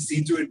something, see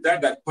to it that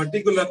that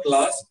particular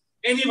class,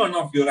 any one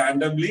of you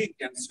randomly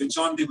can switch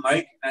on the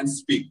mic and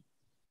speak.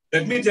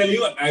 Let me tell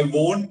you, I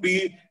won't be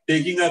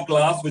taking a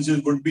class which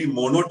would be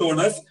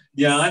monotonous.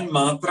 ഞാൻ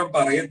മാത്രം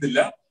പറയത്തില്ല,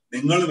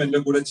 നിങ്ങളും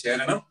എന്റെ കൂടെ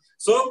ചേരണം.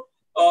 So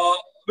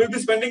we'll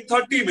be spending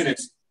 30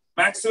 minutes,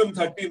 maximum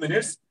 30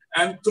 minutes.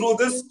 And through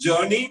this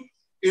journey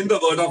in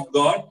the Word of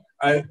God,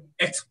 I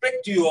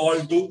expect you all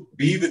to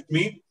be with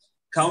me,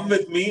 come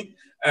with me,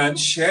 and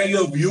share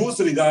your views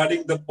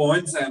regarding the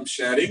points I am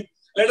sharing.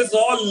 Let us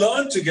all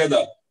learn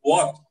together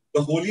what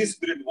the Holy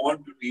Spirit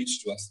wants to teach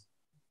to us.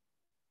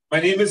 My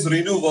name is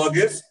Renu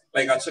Varghese,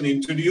 like Achan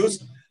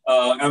introduced.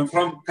 I'm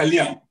from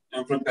Kalyan.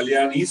 I'm from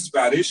Kalyan East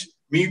Parish.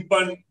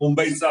 Meetpan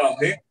Mumbai sa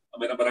hai.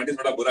 Mera Marathi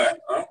thoda bura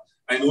hai.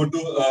 I know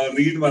to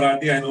read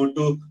Marathi. I know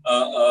to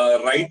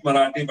write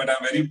Marathi, but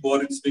I'm very poor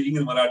in speaking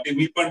in Marathi.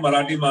 Meetpan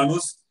Marathi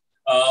manus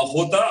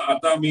होता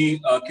आता मी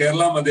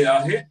केरला मध्ये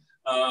आहे,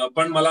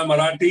 पण मला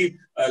मराठी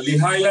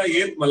लिहायला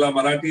येत, मला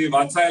मराठी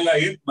वाचायला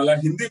येत, मला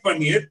हिंदी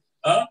पण येत.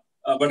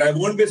 But I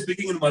won't be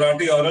speaking in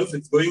Marathi, or else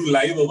it's going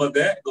live over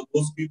there.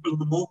 Those people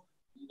who know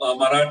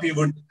Marathi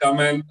would come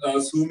and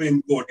sue me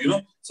in court, you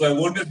know. So I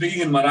won't be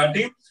speaking in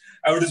Marathi.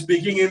 I would be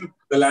speaking in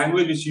the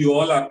language which you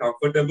all are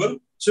comfortable.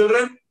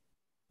 Children,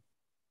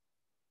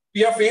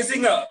 we are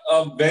facing a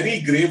very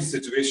grave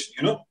situation,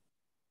 you know.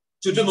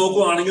 ചുറ്റും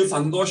നോക്കുവാണെങ്കിൽ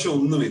സന്തോഷം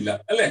ഒന്നുമില്ല,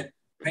 അല്ലെ?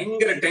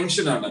 ഭയങ്കര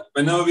ടെൻഷനാണ്.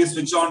 Whenever we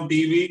switch on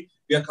TV,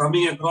 we are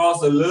coming across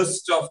a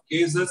list of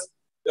cases.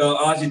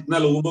 आज इतना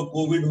लोगों को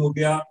कोविड हो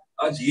गया,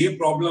 आज ये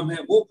प्रॉब्लम है,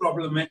 वो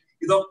प्रॉब्लम है,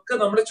 ഇതൊക്കെ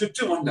നമ്മുടെ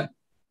ചുറ്റുമുണ്ട്.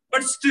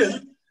 But still,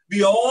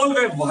 we all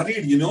were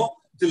worried, you know,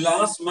 till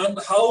last month,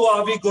 how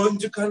are we going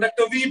to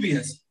conduct a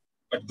VBS?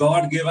 But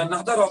God gave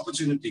another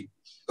opportunity.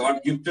 God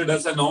gifted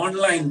us an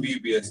online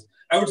VBS.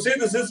 I would say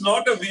this is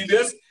not a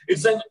VBS,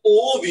 it's an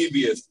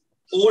OVBS.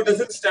 O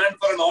doesn't stand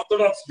for an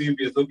Orthodox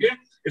VBS, okay?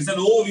 It's an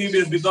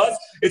OVBS because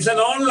it's an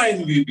online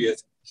VBS.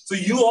 So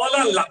you all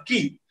are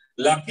lucky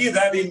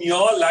that in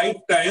your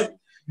lifetime,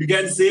 You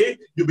can say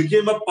you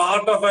became a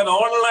part of an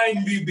online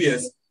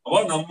VBS.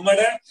 Or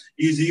നമ്മുടെ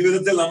ഈ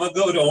ജീവിതത്തിൽ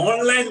നമുക്ക് ഒരു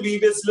online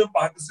VBS-ലും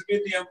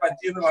participate ചെയ്യാൻ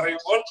പറ്റിയെന്ന്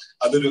പറയുമ്പോൾ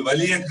അതൊരു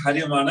വലിയ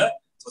കാര്യമാണ്.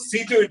 So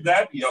see to it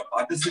that you are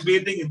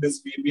participating in this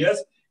VBS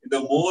in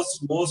the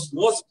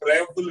most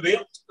prayerful way,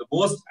 the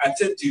most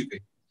attentive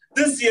way.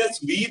 This year's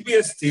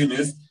VBS theme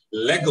is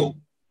Lego.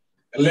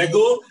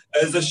 Lego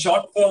is a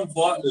short form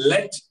for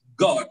Let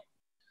God.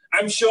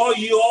 I'm sure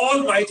you all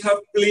might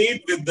have played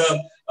with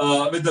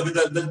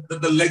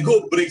the Lego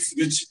bricks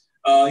which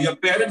your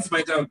parents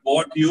might have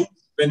bought you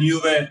when you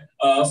were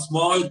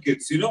small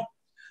kids. You know,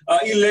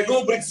 Lego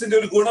bricks in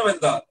your gunam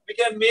enda. We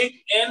can make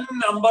n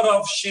number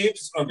of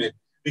shapes from it.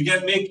 We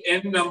can make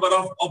n number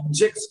of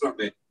objects from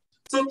it.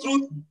 So through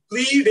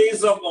 3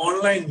 days of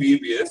online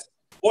VBS,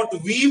 what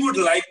we would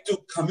like to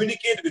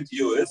communicate with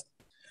you is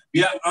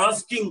we are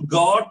asking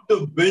God to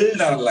build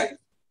our life.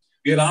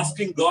 We are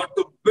asking God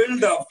to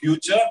build our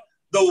future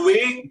the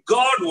way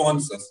God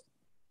wants us,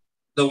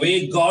 the way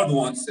God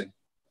wants it.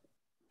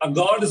 Our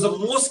God is the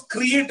most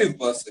creative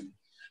person.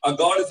 Our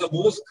God is the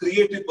most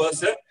creative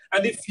person.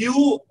 And if you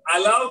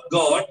allow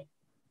God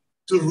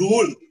to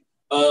rule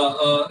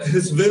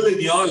His will in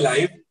your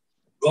life,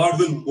 God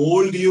will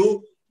mold you,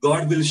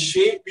 God will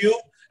shape you,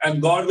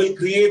 and God will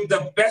create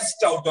the best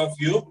out of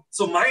you.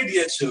 So my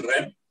dear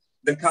children,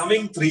 the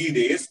coming 3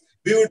 days,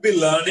 we would be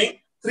learning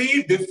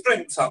 3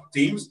 different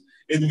sub-themes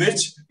in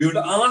which we would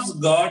ask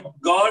God,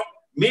 God,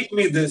 make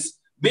me this,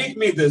 make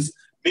me this,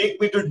 make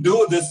me to do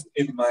this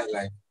in my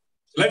life.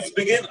 Let's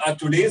begin our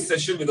today's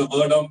session with a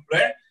word of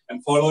prayer,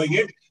 and following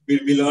it,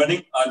 we'll be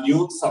learning our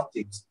new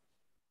sub-themes.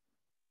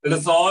 Let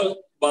us all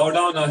bow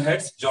down our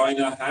heads, join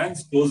our hands,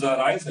 close our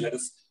eyes, and let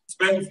us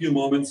spend a few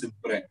moments in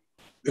prayer.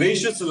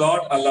 Gracious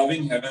Lord, our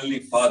loving Heavenly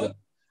Father,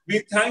 we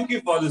thank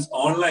you for this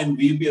online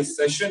VBS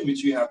session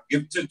which you have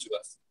gifted to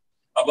us.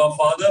 Abba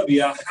Father, we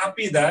are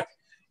happy that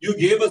you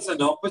gave us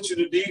an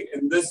opportunity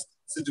in this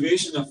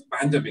situation of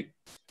pandemic.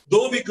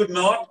 Though we could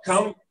not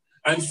come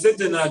and sit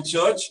in our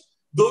church,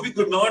 though we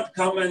could not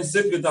come and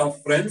sit with our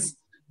friends,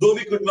 though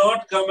we could not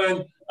come and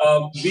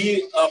be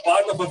a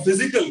part of a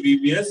physical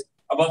VBS,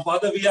 Abba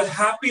Father, we are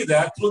happy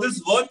that through this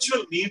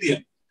virtual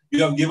medium,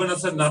 you have given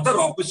us another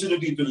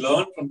opportunity to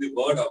learn from the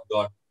Word of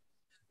God.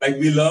 Like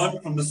we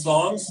learned from the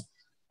songs,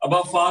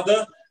 Abba Father,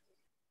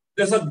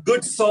 there's a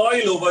good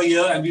soil over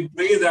here, and we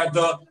pray that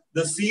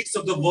the seeds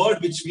of the Word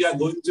which we are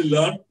going to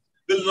learn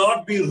will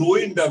not be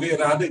ruined away,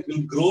 rather it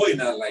will grow in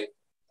our life.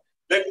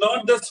 Let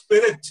not the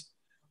spirit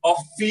of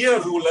fear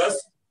rule us,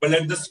 but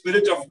let the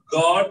Spirit of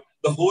God,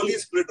 the Holy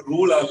Spirit,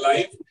 rule our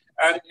life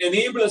and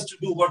enable us to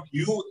do what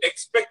you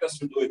expect us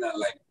to do in our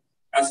life.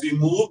 As we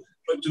move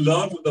to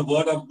learn from the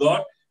Word of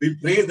God, we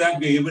pray that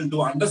we are able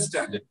to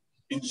understand it.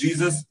 In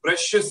Jesus'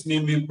 precious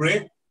name we pray.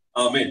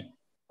 Amen.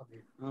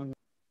 Amen.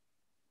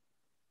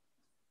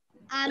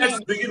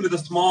 Let's begin with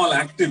a small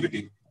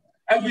activity.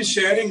 I'll be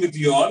sharing with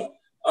you all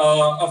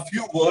a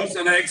few words,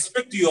 and I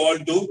expect you all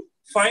to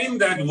find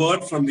that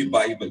word from the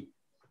Bible.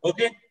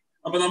 Okay?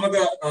 അപ്പോൾ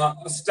നമുക്ക്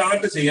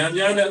start ചെയ്യാം.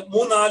 ഞാൻ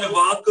 3-4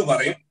 വാക്ക്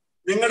പറയും.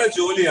 നിങ്ങളുടെ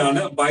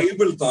ജോലിയാണ്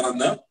Bible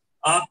തുറന്ന്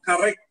ആ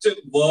correct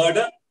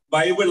word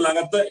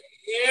ബൈബിളിനകത്ത്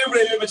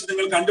എവിടെയെങ്കിലും വെച്ച്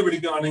നിങ്ങൾ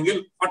കണ്ടുപിടിക്കുകയാണെങ്കിൽ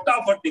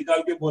ഫട്ടാഫട്ട്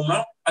നിക്കാൽക്ക് പോലുള്ള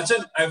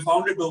അച്ഛൻ I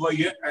found it over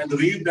here and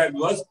read that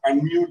verse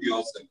unmute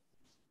yourself.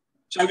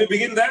 Shall we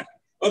begin that?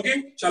 Okay,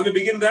 shall we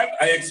begin that?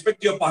 I expect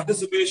your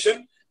participation,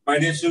 my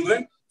dear children.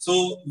 So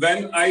when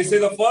I say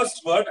the first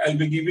word, I'll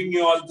be giving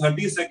you all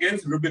 30 seconds.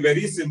 It will be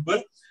very simple.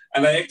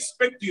 And I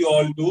expect you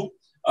all to,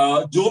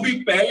 जो भी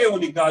पहले वो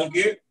निकाल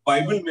के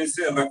Bible में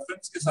से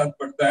reference के साथ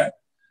पढ़ता है,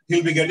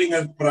 he'll be getting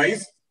a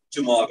prize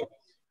tomorrow.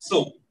 So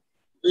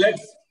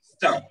let's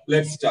start.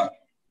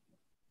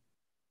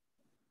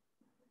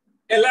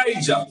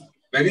 Elijah.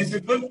 Very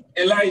simple.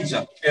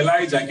 Elijah.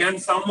 Can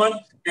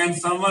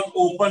someone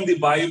open the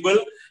Bible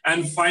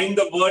and find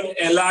the word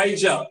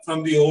Elijah from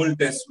the Old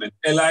Testament?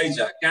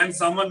 Elijah. Can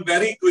someone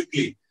very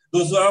quickly?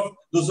 Those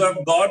who have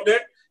got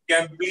it,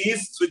 can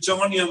please switch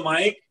on your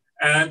mic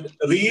and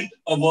read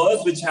a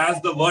verse which has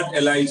the word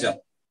Elijah.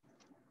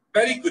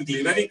 Very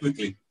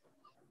quickly.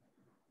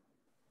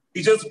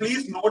 Teachers,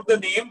 please note the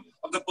name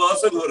of the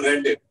person who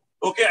read it.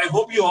 Okay, I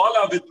hope you all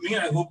are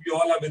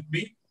with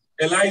me.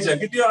 Elijah.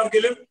 Kitty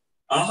Arkelim?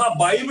 Aha,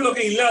 Bible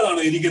okay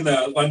illadano irikkunna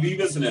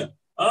VBS-ന്.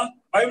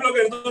 Bible ഒക്കെ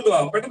എടുത്തോണ്ട് വാ,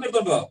 പെട്ടെന്ന്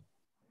എടുത്തോണ്ട് വാ.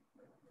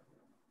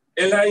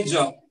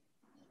 Elijah.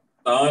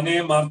 താനെ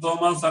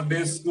Marthoma Sunday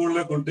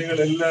സ്കൂളിലെ കുട്ടികൾ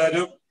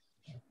എല്ലാവരും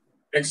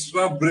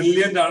extra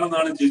brilliant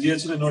ആണെന്നാണ്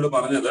ജിജിയച്ചൻ എന്നോട്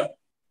പറഞ്ഞത്.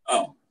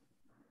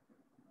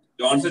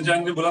 जॉनसन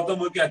चांद ने बोला था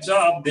मुझे कि अच्छा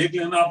आप देख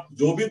लेना, आप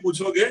जो भी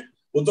पूछोगे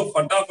वो तो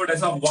फटाफट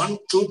ऐसा 1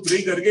 2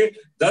 3 करके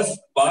 10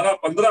 12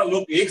 15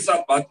 लोग एक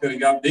साथ बात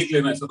करेंगे, आप देख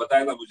लेना, ऐसा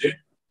बताया था मुझे.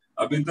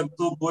 अभी तक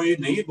तो कोई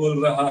नहीं बोल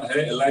रहा है.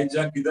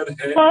 एलाइजा किधर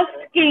है? First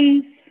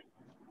Kings.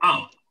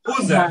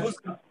 Who's that?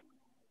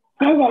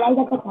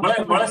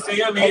 What is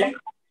your name?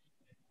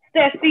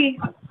 Steffi.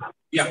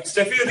 Yeah,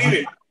 Steffi, read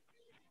it.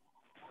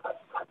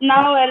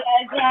 Now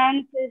Elijah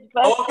and his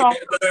Okay,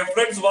 the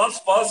reference was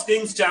 1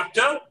 Kings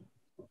chapter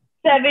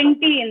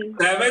 17.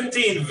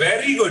 17.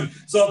 Very good.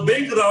 So a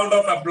big round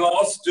of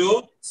applause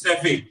to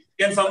Steffi.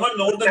 Can someone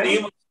know the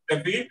name of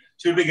Steffi?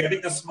 She'll be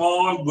getting a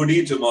small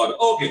goodie tomorrow.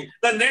 Okay.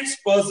 The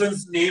next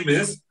person's name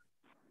is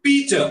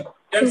Peter.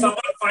 Can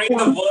someone find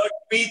the word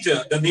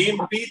Peter, the name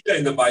Peter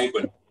in the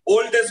Bible?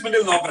 Old Testament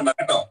will knock under.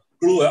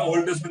 Clue है.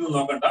 Old Testament will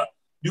knock under.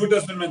 New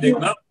Testament में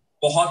देखना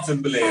बहुत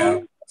simple है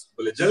यार.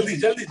 Simple है. जल्दी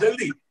जल्दी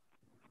जल्दी.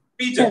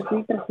 Peter.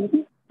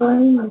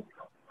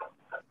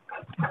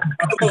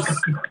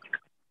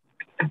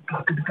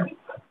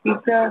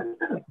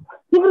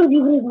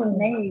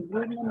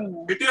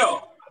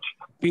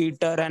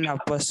 Peter, an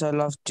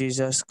apostle of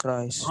Jesus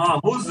Christ.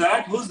 Who's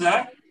that? Who's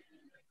that?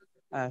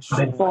 Asher.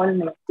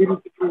 Can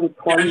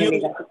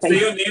you say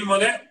your name,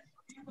 Mone?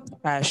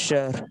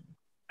 Asher.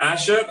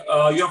 Asher,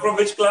 you're from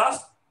which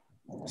class?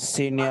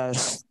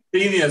 Seniors.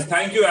 Seniors.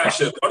 Thank you,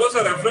 Asher. What was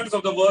the reference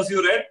of the verse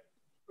you read?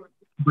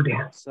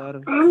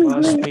 Sir,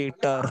 First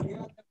Peter.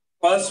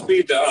 First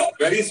Peter.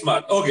 Very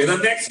smart. Okay, the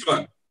next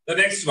one. The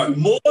next one.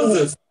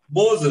 Moses.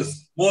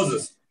 Moses.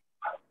 Moses.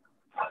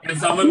 Can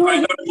someone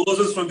find out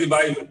Moses from the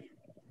Bible?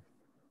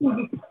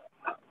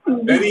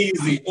 Very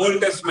easy.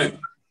 Old Testament.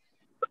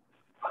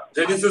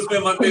 Genesis में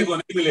मत देखो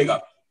नहीं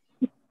मिलेगा.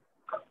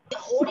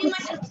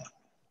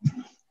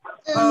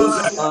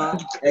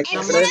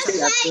 Exodus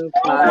chapter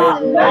 5.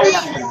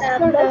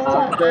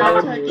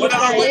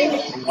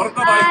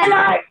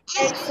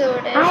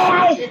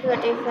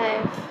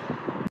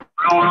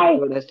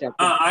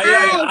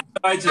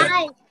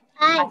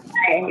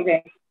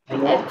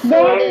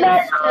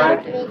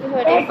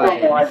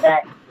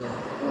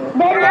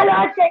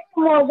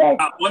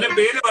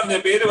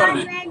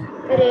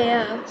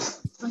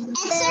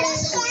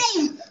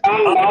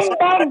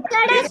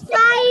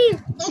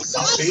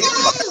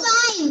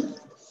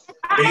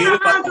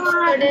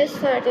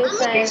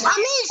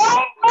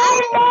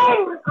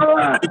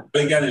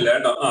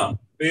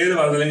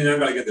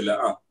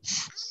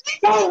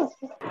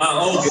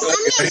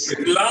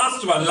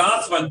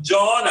 Last one.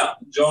 Jonah.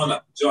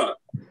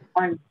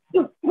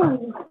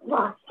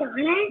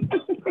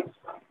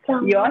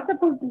 You're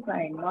supposed to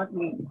find, not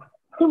me.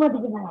 Jonah.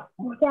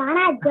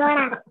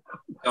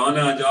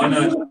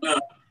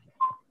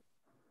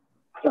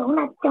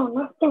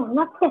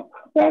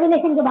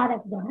 Revelation के बाद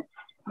ऐसे जाना.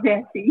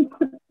 Jesse.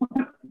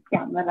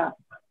 Camera.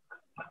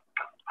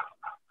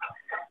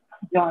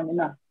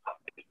 Jonah.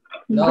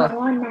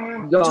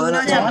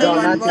 Jonah chapter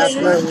 1 verse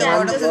 1. The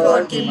word of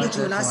God came to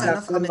Jonah, son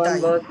of Amittai.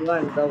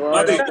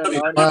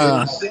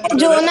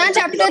 Jonah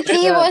chapter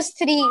 3 verse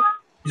 3.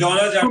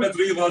 Jonah chapter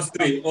 3 verse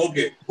 3.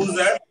 Okay. Who's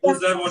that? What's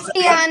the name?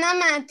 Tiana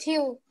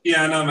Matthew.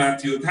 Tiana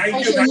Matthew. Thank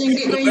you.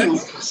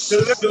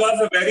 Children, it was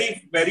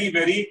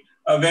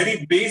a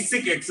very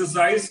basic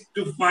exercise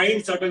to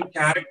find certain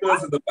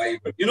characters in the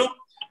Bible. You know,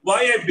 why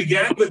I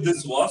began with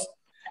this was,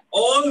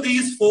 all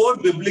these 4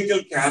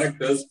 biblical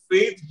characters,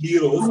 faith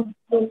heroes,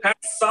 had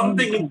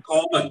something in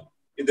common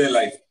in their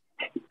life.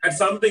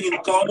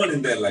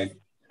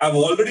 I've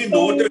already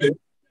noted it.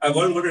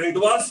 It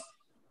was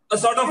a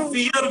sort of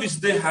fear which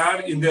they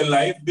had in their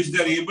life, which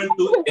they're able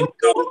to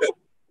encounter.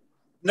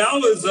 Now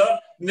is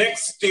the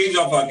next stage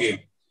of our game.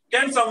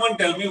 Can someone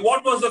tell me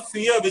what was the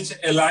fear which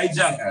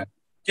Elijah had?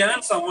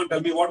 Can someone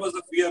tell me what was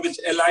the fear which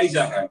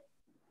Elijah had?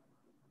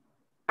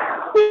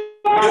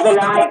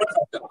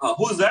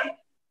 Who's that?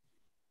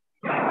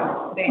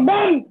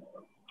 Ben.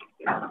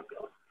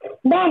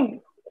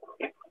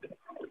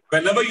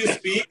 Whenever you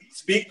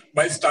speak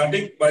by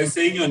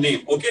saying your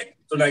name, okay?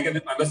 So that I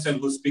can understand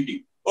who's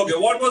speaking. Okay,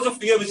 what was the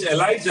fear which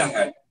Elijah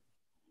had?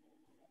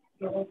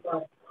 Fear of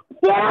God.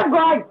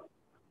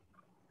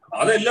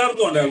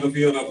 The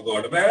fear of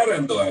God.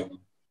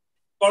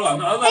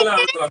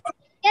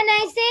 Can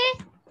I say?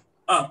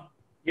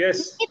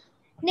 Yes.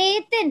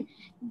 Nathan,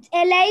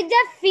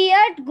 Elijah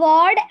feared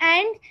God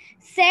and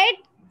said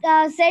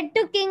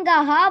to King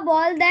Ahab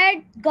all that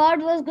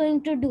God was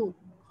going to do.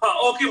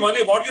 Okay,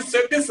 Mani, what you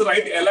said is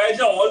right.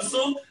 Elijah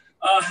also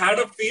had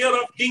a fear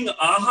of King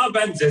Ahab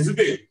and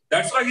Jezebel.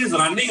 That's why he's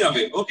running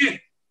away.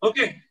 Okay.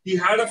 He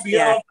had a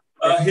fear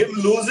of him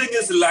losing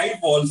his life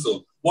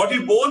also. What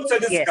you both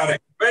said is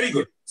correct. Very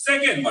good.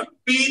 Second one,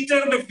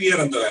 Peter and the fear.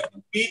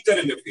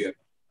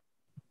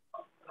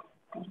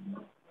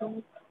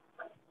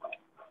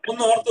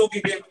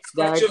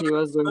 That he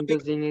was going to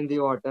sing in the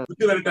water.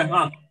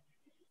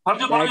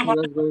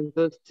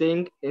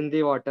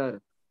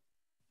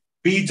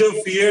 Peter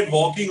feared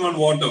walking on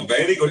water.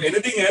 Very good.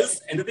 Anything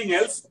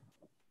else?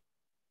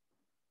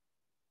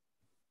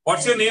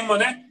 What's your name,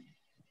 Mane?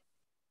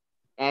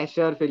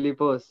 Asher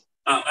Philippos.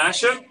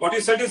 Asher, what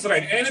you said is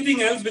right.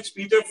 Anything else which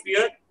Peter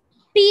feared?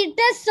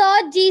 Peter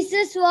saw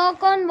Jesus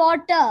walk on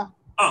water.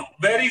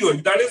 Very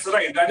good. That is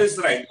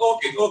right.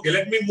 Okay.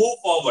 Let me move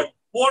forward.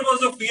 What was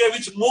the fear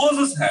which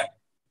Moses had?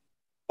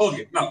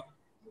 Okay, now.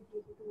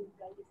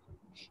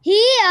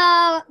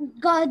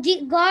 God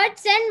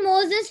sent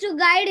Moses to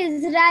guide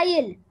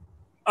Israel.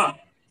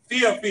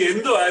 Fear.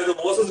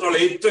 Moses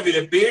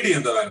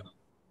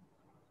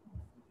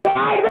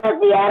The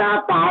fear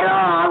of Pharaoh.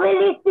 How will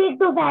he speak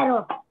to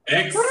Pharaoh?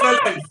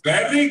 Excellent.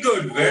 Very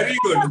good. Very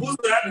good. Who's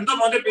that? In the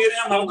Monday Ben.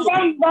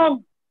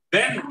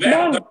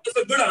 That was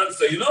a good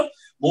answer. You know,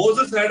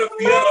 Moses had a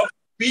fear of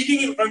speaking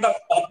in front of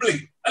public.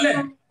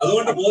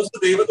 അതുകൊണ്ട് Moses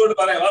ദൈവത്തോട്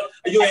പറയാ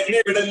അയ്യോ എന്നെ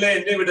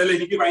വിടല്ലേ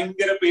എനിക്ക്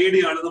ഭയങ്കര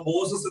പേടിയാണെന്ന്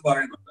Moses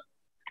പറയുന്നുണ്ട്.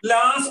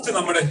 Last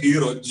നമ്മുടെ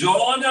ഹീറോ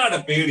ജോനയുടെ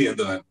പേടി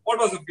എന്തുവാ? What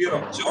was the fear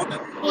of Jonah?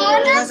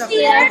 Jonah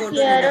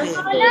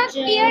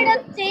feared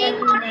of saying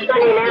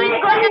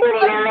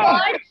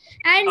God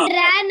and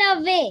ran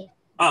away.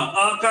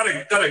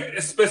 Correct.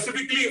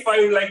 Specifically, if I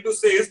would like to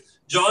say is,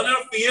 Jonah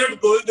feared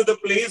going to the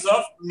place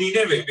of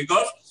Nineveh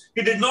because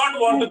he did not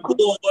want to go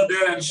over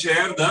there and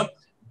share the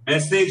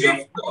message of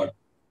God.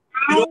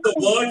 You know, the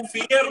word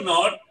fear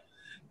not,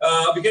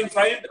 we can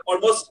find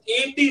almost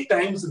 80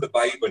 times in the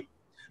Bible.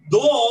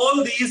 Though all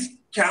these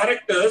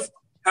characters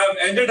have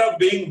ended up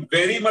being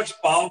very much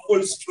powerful,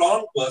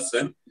 strong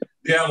person,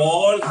 they have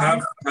all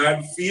have had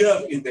fear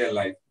in their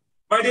life.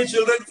 My dear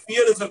children,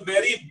 fear is a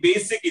very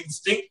basic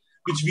instinct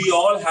which we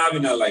all have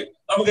in our life.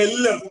 നമുക്ക്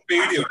എല്ലാവർക്കും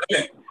പേടിയുണ്ട്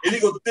അല്ലേ?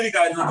 എനിക്ക് ഒത്തിരി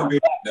കാര്യങ്ങൾക്ക്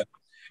പേടിയുണ്ട്.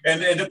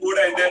 എന്റെ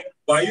കൂടെ എന്റെ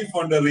വൈഫ്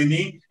ഉണ്ട്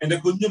റിനി, എന്റെ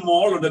കുഞ്ഞു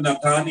മോളുണ്ട്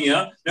നഥാനിയ.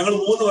 ഞങ്ങൾ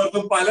 3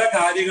 പേർക്കും പല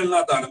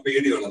കാര്യങ്ങളിനകത്താണ്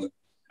പേടിയുള്ളത്.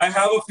 I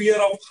have a fear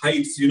of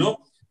heights, you know.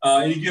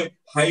 എനിക്ക്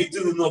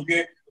ഹൈറ്റിൽ നിന്നൊക്കെ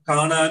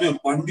കാണാനും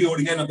വണ്ടി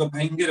ഓടിക്കാനും ഒക്കെ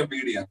ഭയങ്കര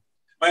പേടിയാണ്.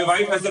 My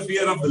wife has a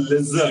fear of a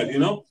lizard,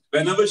 you know.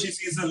 Whenever she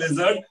sees a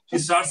lizard, she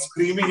starts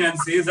screaming and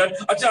says that,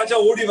 അച്ഛാ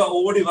ഓടി വാ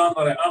എന്ന്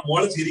പറയാം. ആ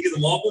മോള് ചിരിക്കുന്നു,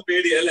 മോക്കും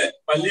പേടിയല്ലേ,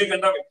 പല്ലിയെ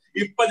കണ്ടാ.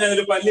 ഇപ്പൊ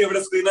ഞാനൊരു പല്ലി എവിടെ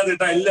സ്ക്രീനകത്ത്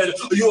ഇട്ടാ എല്ലാവരും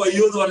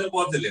അയ്യോ എന്ന് പറഞ്ഞ്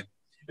പോകത്തില്ലേ.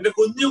 എന്റെ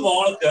കുഞ്ഞു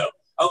മോൾക്ക്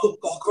അവർക്ക്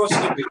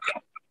കോക്രോച്ചിനെ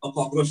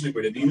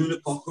പേടിയാണ്. നീനുവിന്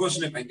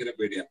കോക്രോച്ചിനെ ഭയങ്കര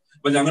പേടിയാണ്.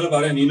 അപ്പൊ ഞങ്ങൾ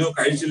പറയാം നീനു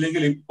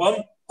കഴിച്ചില്ലെങ്കിൽ ഇപ്പം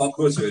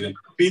കോക്രോച്ച് വരും.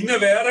 പിന്നെ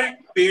വേറെ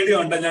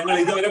പേടിയുണ്ട്, ഞങ്ങൾ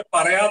ഇതുവരെ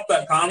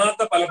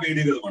കാണാത്ത പല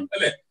പേടികളുമുണ്ട്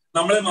അല്ലെ.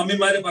 നമ്മളെ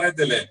മമ്മിമാര്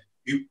പറയത്തില്ലേ,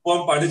 ഇപ്പം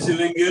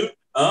പഠിച്ചില്ലെങ്കിൽ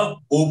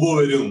ബോബു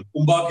വരും,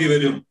 ഉമ്പാക്കി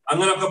വരും,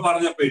 അങ്ങനൊക്കെ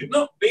പറഞ്ഞ പേടി.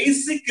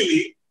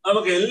 ബേസിക്കലി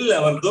നമുക്ക്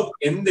എല്ലാവർക്കും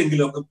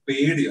എന്തെങ്കിലുമൊക്കെ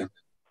പേടിയുണ്ട്.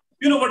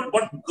 You know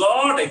what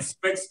God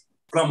expects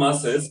from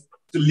us is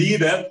to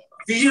lead a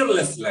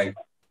fearless life.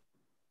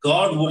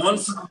 God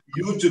wants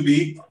you to be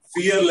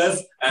fearless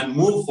and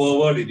move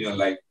forward in your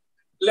life.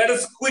 Let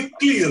us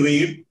quickly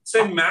read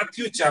St.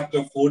 Matthew chapter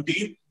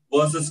 14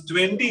 verses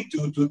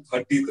 22 to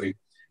 33.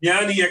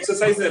 ഞാൻ ഈ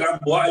exercise തരാൻ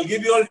പോവാ. I'll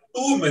give you all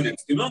 2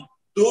 minutes,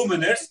 2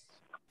 minutes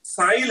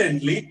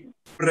silently,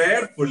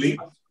 prayerfully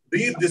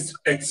read this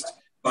text.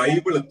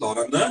 Bible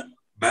തുറന്ന്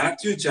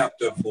Matthew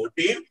chapter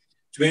 14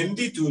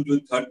 22 to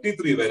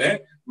 33 വരെ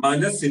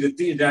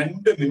മനസ്സിരുത്തി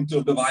 2 minute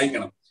കൊണ്ട്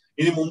വായിക്കണം.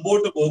 ഇനി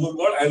മുമ്പോട്ട്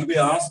പോകുമ്പോൾ I will be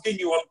asking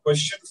you all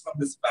questions from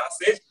this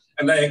passage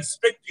and I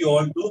expect you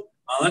all to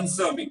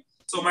answer me.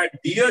 So my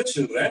dear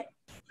children,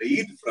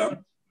 read from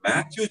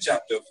Matthew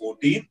chapter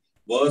 14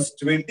 verse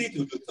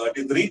 22 to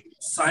 33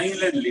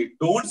 silently.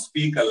 Don't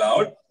speak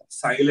aloud.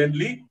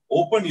 Silently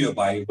open your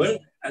Bible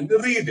and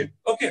read it.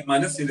 Okay,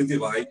 മനസ്സിരുത്തി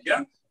വായിക്കുക.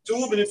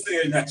 2 minutes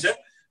കഴിഞ്ഞ അച്ഛൻ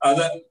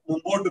അത്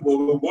മുമ്പോട്ട്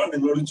പോകുമ്പോൾ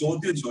നിങ്ങളോട്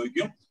ചോദ്യം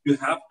ചോദിക്കും. You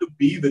have to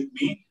be with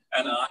me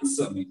and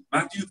answer me.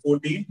 Matthew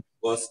 14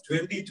 verse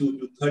 22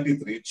 to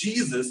 33.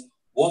 Jesus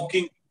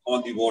walking on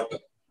the water.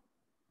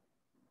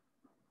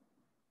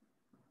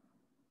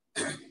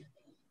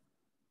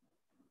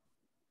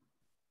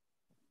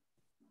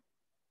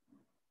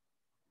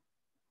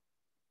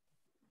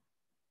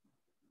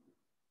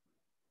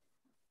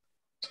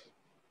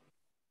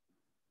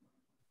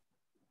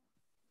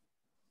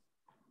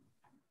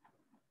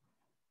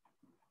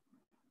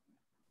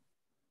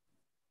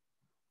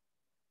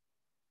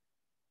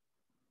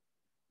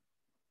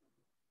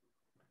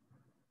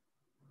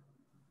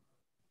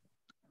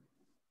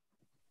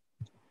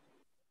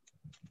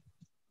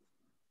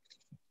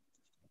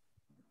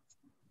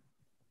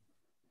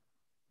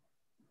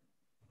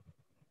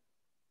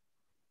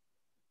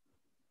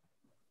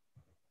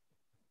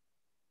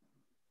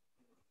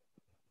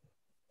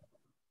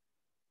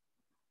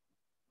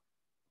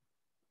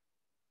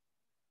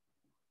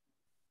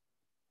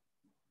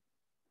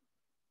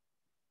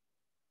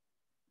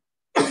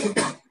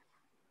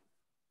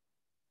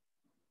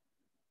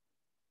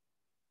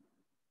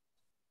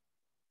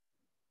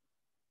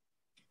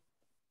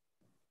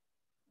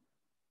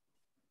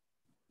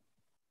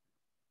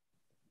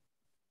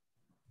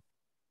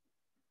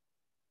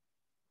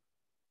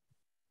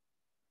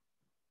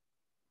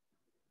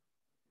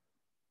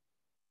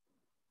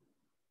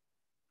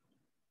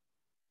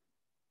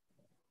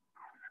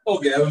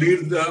 Okay, I'll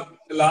read the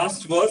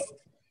last verse.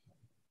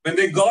 When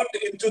they got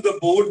into the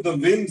boat, the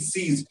wind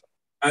ceased,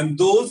 and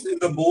those in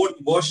the boat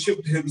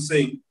worshipped him,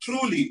 saying,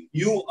 "Truly,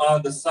 you are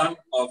the Son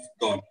of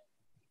God."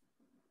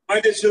 My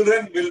dear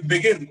children, we'll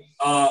begin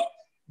our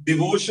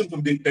devotion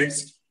from the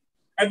text.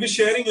 I'll be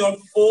sharing your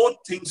 4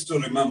 things to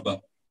remember.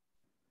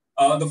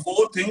 The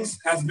 4 things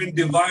has been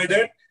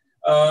divided,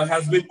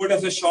 has been put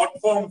as a short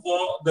form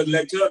for the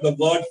letter, the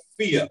word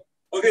fear.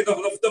 Okay,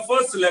 the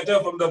first letter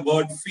from the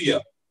word fear,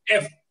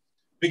 F.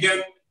 We can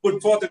put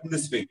forth it in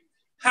this way.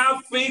 Have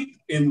faith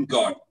in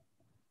God.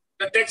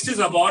 The text is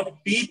about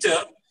Peter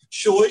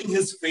showing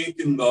his faith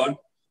in God,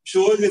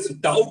 showing his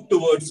doubt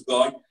towards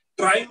God,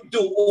 trying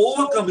to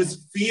overcome his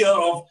fear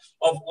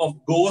of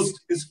ghosts,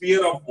 his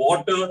fear of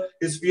water,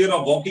 his fear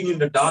of walking in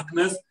the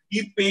darkness.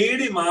 He paid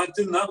him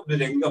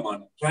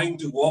trying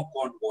to walk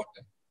on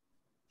water.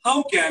 How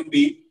can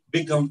we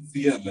become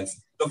fearless?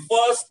 The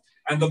first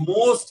and the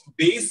most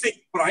basic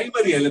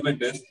primary element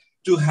is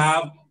to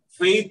have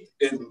faith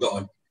in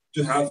God.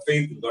 To have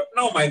faith in God.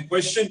 Now, my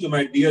question to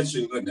my dear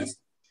children is,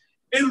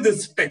 in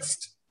this text,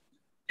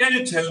 can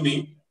you tell me,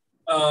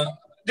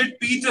 did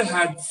Peter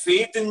have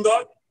faith in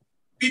God?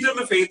 Peter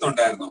had faith on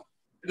Diana.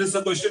 It is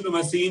a question to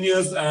my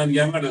seniors and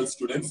young adult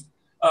students.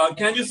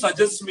 Can you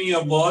suggest me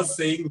a verse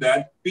saying that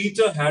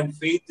Peter had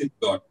faith in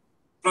God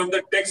from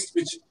the text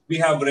which we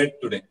have read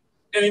today?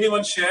 Can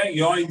anyone share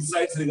your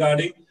insights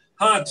regarding,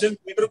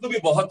 Peter ko bhi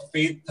bahut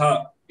faith tha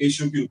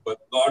Yeshu ke upar,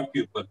 God ke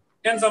upar.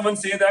 Can someone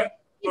say that?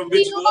 From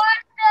which verse?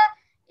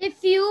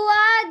 If you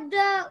are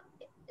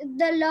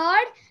the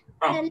Lord,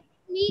 let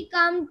me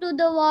come to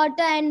the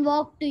water and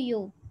walk to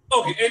you.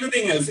 Okay,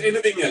 anything else?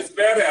 Anything else?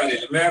 Where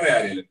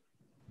are you?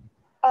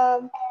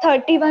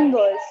 31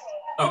 verse.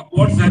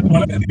 What's that?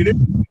 Read it.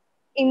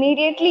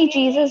 Immediately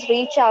Jesus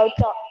reached out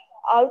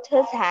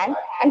his hand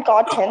and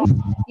caught him.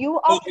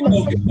 Okay.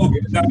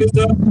 That is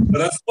the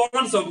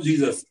response of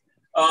Jesus.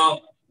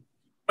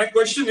 My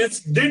question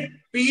is, did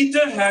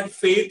Peter have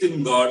faith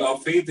in God or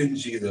faith in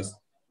Jesus?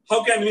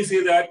 How can we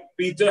say that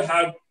Peter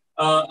had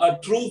a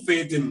true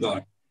faith in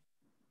God?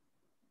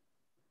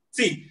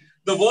 See,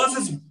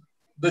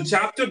 the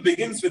chapter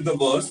begins with the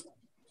verse,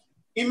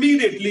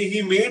 immediately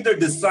he made the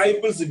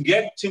disciples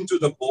get into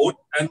the boat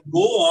and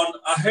go on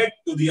ahead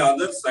to the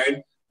other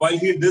side while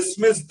he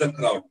dismissed the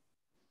crowd.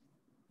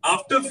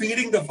 After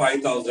feeding the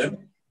 5,000,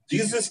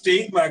 Jesus is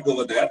staying back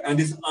over there and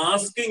is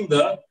asking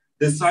the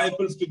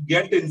disciples to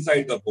get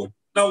inside the boat.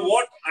 Now,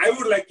 what I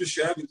would like to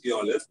share with you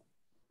all is,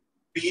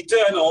 Peter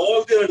and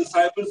all the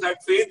disciples had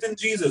faith in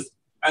Jesus.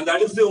 And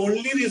that is the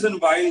only reason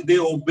why they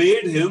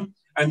obeyed him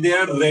and they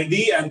are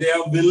ready and they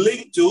are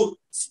willing to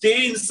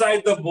stay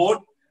inside the boat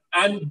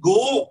and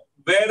go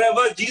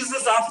wherever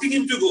Jesus is asking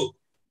him to go.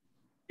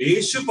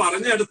 യേശു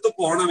പറഞ്ഞെടുത്ത്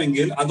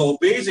പോകണമെങ്കിൽ അത്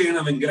obey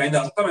ചെയ്യണമെങ്കിൽ അതിന്റെ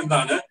അർത്ഥം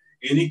എന്താണ്?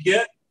 എനിക്ക്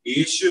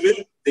യേശുവിൽ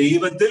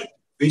ദൈവത്തിൽ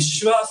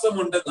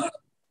വിശ്വാസമുണ്ടെന്നാണ്.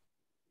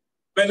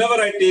 Whenever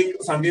I take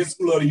Sunday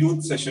school or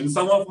youth session,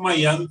 some of my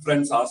young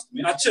friends ask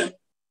me, "Achan,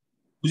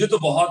 मुझे तो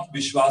बहुत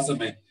विश्वास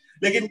है,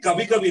 लेकिन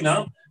कभी-कभी ना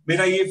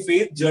मेरा ये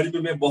faith journey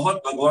में मैं बहुत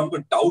भगवान को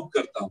doubt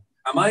करता हूँ.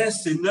 Am I a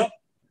sinner?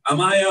 Am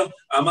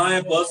I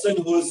a person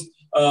who is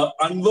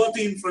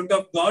unworthy in front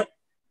of God?"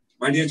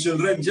 My dear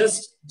children,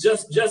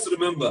 just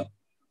remember,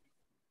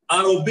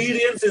 our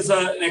obedience is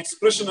an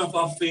expression of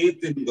our faith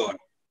in God.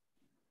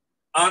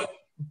 Our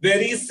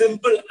very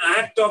simple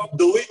act of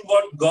doing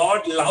what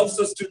God loves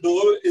us to do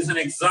is an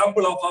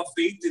example of our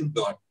faith in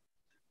God.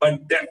 But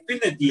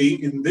definitely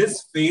in this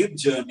faith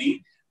journey,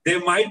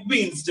 there might be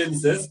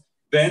instances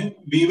when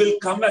we will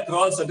come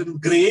across certain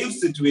grave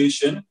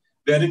situation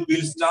wherein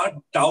we'll start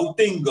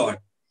doubting God,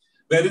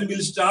 wherein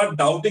we'll start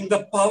doubting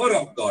the power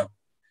of God.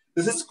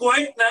 This is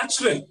quite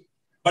natural,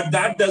 but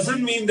that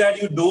doesn't mean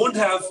that you don't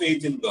have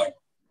faith in God.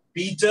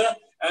 Peter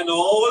and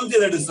all the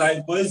other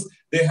disciples,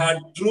 they had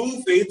true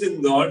faith in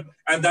God,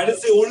 and that is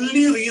the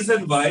only reason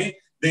why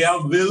they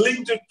are willing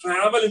to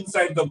travel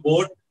inside the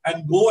boat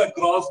and go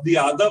across the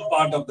other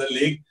part of the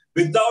lake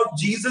without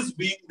Jesus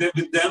being there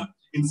with them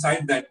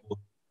inside that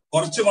boat.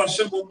 കുറച്ച്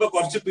വർഷം മുമ്പ്,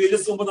 കുറച്ച്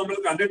pages മുമ്പ് നമ്മൾ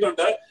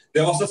കണ്ടിട്ടുണ്ട്,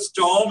 there was a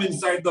storm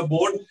inside the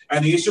boat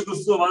and Yeshu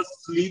Christu was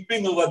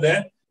sleeping over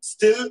there.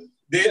 Still,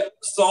 they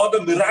saw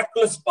the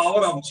miraculous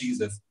power of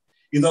Jesus.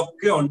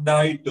 ഇതൊക്കെ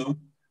ഉണ്ടായിട്ടും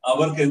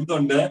അവർക്ക്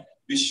എന്തുണ്ട്?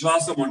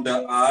 വിശ്വാസമുണ്ട്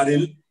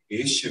ആരിൽ?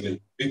 യേശുവിൽ.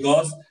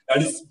 Because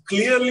that is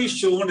clearly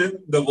shown in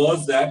the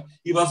verse that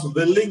he was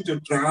willing to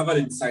travel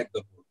inside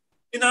the boat.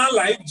 In our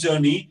life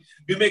journey,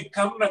 we may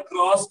come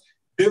across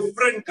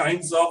different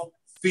kinds of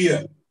fear.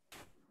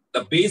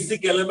 The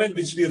basic element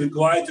which we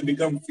require to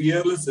become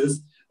fearless is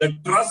the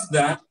trust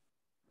that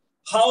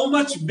how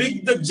much big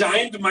the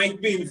giant might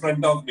be in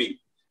front of me,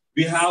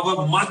 we have a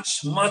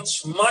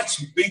much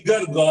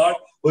bigger God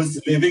who is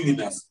living in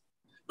us.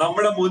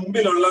 നമ്മുടെ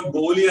മുൻപിലുള്ള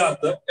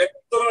ഗോലിയാത്ത്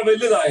എത്ര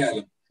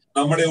വലുതായാലും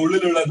നമ്മുടെ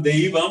ഉള്ളിലുള്ള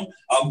ദൈവം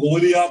ആ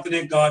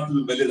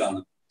ഗോലിയാത്തിനെക്കാട്ടിലും വലുതാണ്.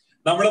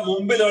 നമ്മുടെ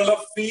മുമ്പിലുള്ള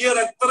ഫിയർ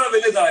എത്ര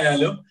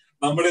വലുതായാലും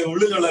നമ്മുടെ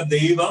ഉള്ളിലുള്ള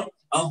ദൈവം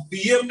ആ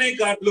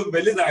ഫിയറിനെക്കാട്ടിലും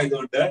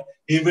വലുതായതുകൊണ്ട്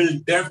he will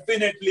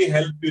definitely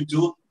help you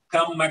to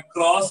come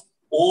across,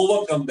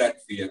 overcome that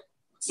fear.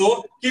 So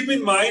keep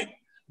in mind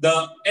the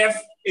F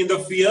in the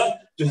fear,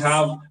 to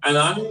have an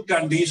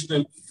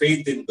unconditional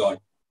faith in God.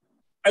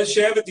 I'll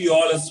share with you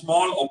all a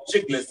small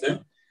object lesson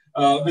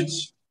which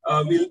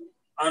will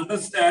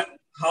understand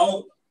how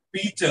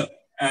Peter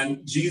and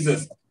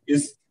Jesus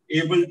is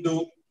able to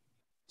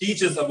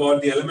teach us about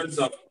the elements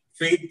of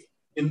faith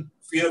in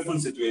fearful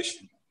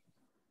situation.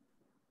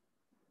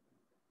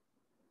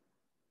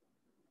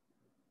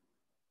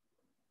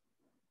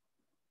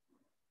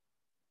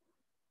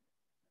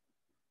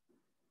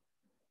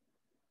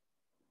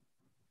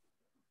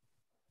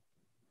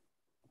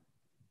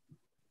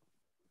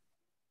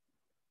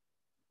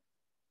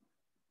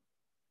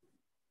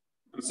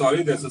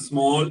 sorry, there's a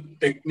small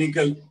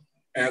technical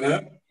error.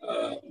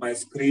 My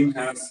screen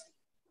has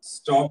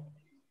stopped.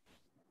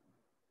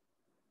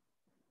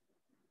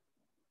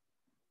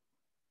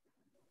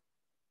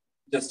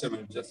 Just a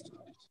minute, just a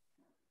minute.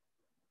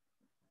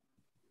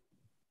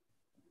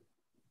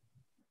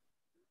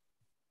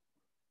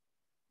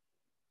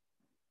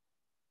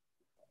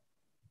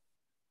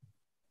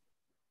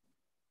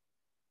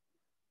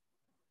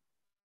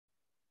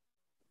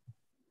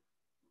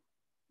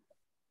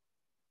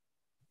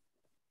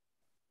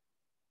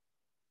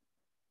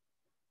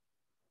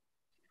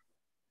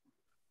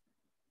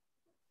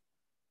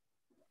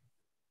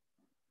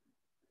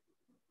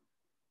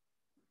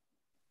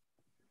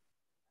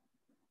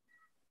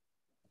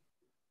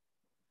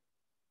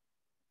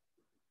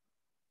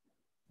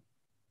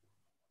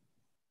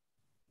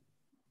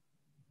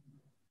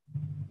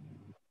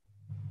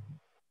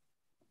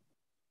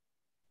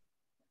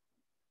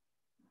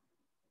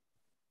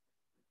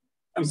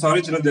 I'm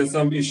sorry, children, there's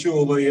some issue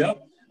over here.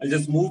 I'll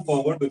just move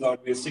forward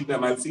without wasting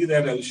time. I'll see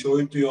that. I'll show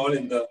it to you all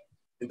in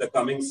the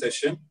coming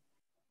session.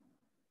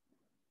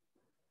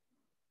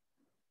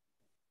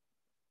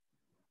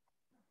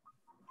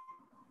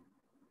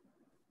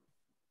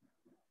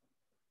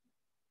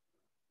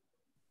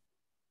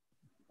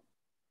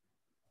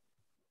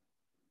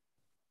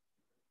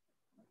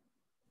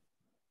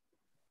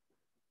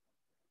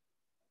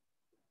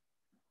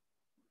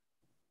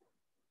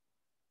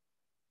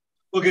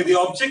 Okay, the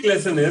object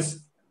lesson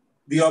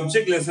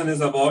is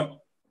about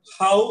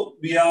how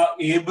we are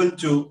able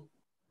to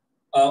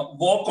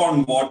walk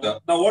on water.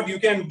 Now, what you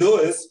can do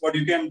is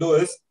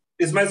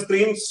my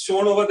screen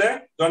shown over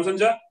there, John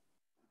Sanja?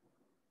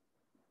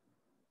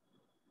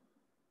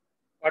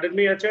 Pardon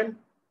me, Achan?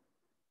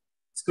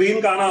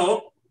 Screen kana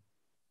ho?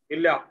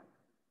 Illa.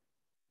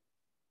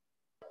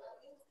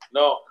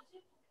 No.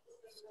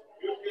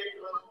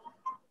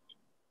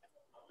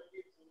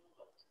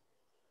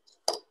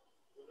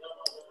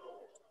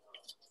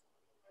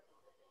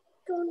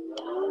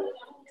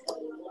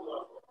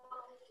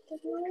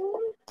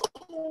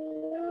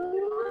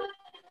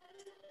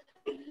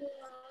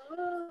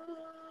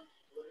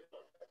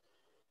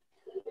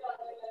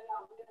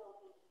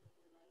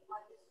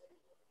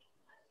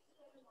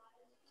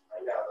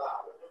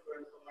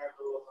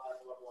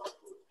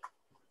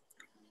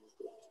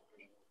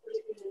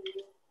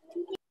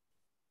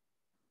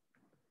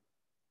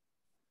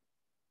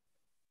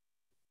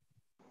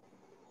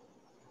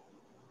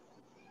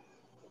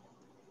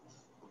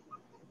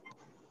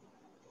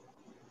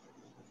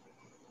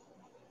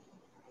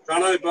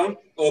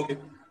 Okay.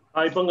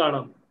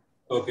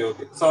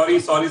 Okay. Sorry,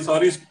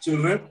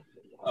 children.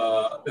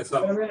 There's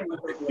some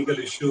technical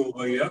issue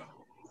over here.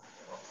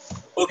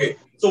 Okay.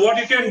 So what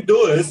you can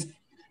do is,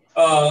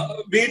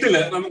 a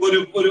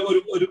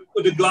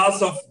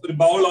glass of a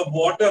bowl of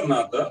water.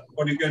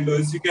 What you can do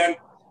is you can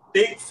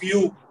take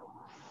few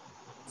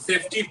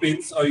safety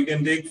pins, or you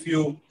can take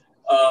few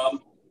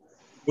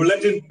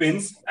bulletin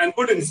pins and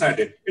put inside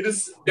it. It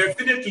is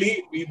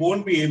definitely, we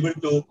won't be able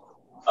to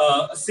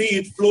see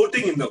it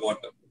floating in the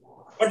water.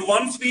 But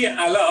once we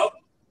allow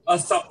a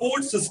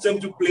support system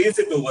to place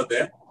it over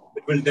there,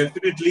 it will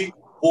definitely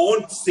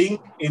won't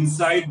sink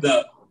inside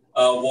the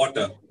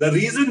water. The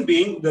reason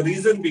being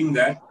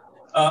that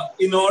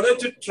in order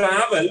to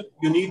travel,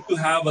 you need to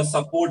have a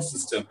support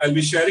system. I'll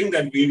be sharing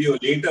that video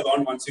later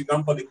on once you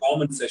come for the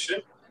common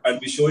session. I'll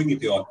be showing it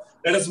to you all.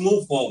 Let us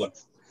move forward.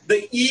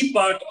 The E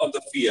part of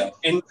the fear,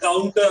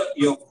 encounter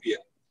your fear.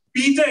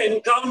 Peter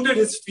encountered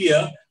his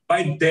fear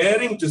by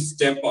daring to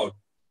step out.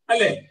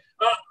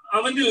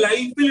 അവന്റെ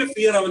ലൈഫിലെ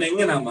fear അവൻ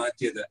എങ്ങനെയാ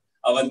മാറ്റിയത്?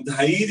 അവൻ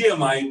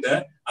ധൈര്യമായിട്ട്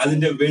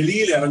അതിന്റെ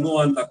വെളിയിൽ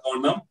ഇറങ്ങുവാൻ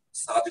തക്കവണ്ണം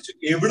സാധിച്ചു.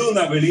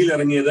 എവിടുന്നാ വെളിയിൽ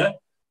ഇറങ്ങിയത്?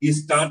 He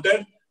started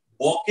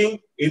walking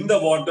in the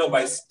water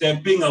by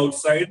stepping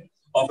outside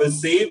of a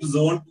safe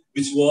zone,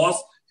 which was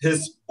his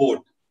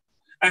boat.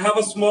 I have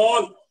a small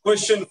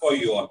question for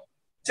you all.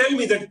 Tell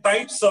me the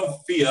types of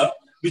fear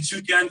which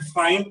you can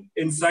find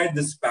inside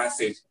this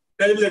passage.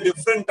 Tell me the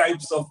different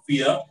types of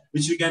fear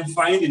which you can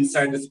find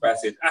inside this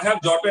passage. I have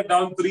jotted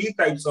down 3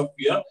 types of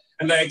fear,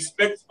 and I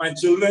expect my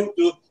children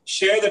to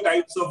share the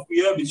types of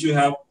fear which you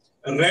have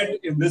read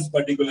in this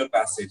particular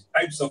passage.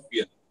 Types of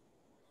fear.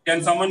 Can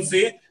someone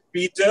say,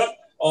 Peter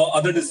or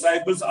other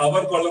disciples,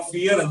 our call of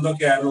fear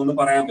എന്തൊക്കെയായിരുന്നു എന്ന്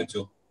പറയാൻ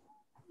പറ്റുമോ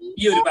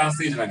ഈ ഒരു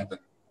പാസേജിനകത്ത്?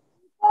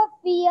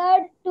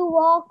 Feared to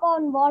walk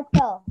on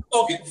water.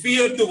 Okay,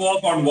 fear to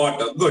walk on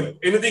water. Good.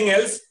 Anything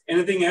else?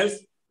 Anything else?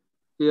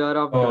 Fear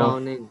of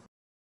drowning.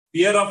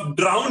 Fear of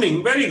drowning.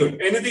 Very good.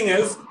 Anything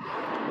else?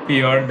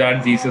 Fear that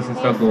Jesus is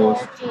a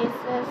ghost.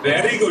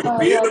 Very good.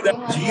 Fear that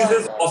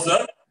Jesus was a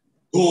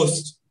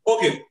ghost.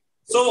 Okay.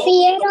 So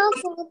Fear of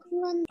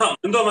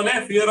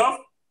fear of.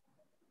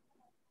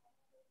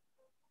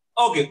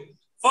 Okay.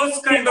 First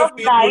kind of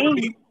fear would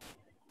be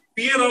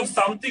fear of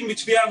something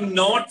which we have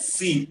not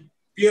seen.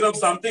 Fear of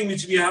something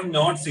which we have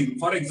not seen.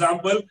 For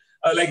example,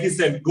 like he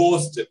said,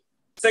 ghost.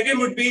 Second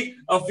would be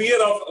a fear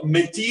of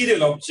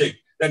material object.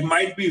 That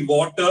might be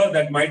water,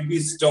 that might be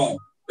storm.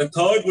 The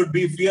third would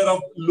be fear of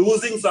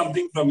losing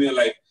something from your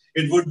life.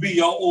 It would be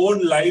your own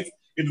life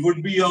It would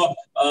be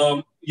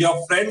your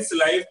friend's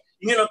life.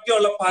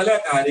 ഇങ്ങനെയൊക്കെയുള്ള പല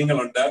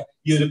കാര്യങ്ങളുണ്ട്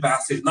ഈ ഒരു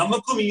passage.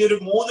 നമുക്കും ഈ ഒരു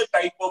 3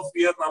 type of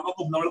fear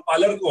നമുക്കും നമ്മൾ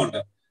പലർക്കും ഉണ്ട്.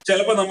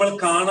 ചിലപ്പോൾ നമ്മൾ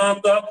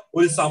കാണാത്ത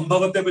ഒരു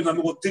സംഭവത്തെ പറ്റി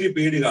നമുക്ക് ഒത്തിരി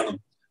പേടി കാണും.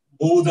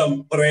 ഭൂതം,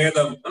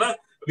 പ്രേതം,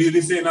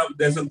 we say now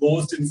there's a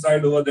ghost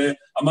inside over there.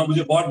 Amma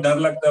mujhe bahut dar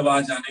lagta hai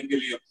wahan jaane ke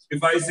liye.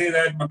 If I say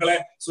that makale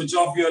switch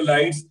off your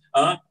lights,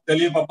 tell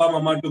your papa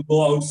mama to go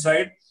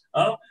outside,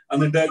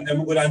 എന്നിട്ട്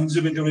നമുക്ക് ഒരു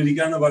 5 minute ഇവിടെ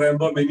ഇരിക്കാന്ന്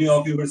പറയുമ്പോൾ many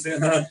of you will say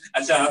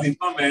അച്ഛാ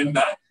അതിപ്പം വേണ്ട,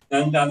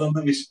 ഞങ്ങൾക്ക്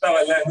അതൊന്നും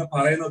ഇഷ്ടമല്ല എന്ന്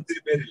പറയുന്ന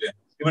ഒത്തിരി പേരില്ലേ.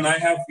 Even I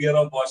have fear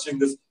of watching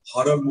this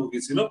horror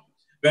movies,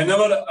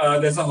 whenever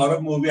there's a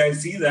horror movie, I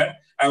see that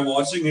I'm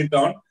watching it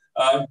on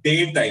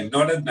daytime,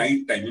 not at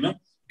night time.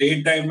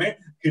 Daytime में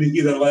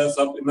खिड़की दरवाजा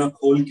सब इतना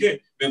खोल के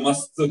मैं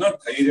मस्त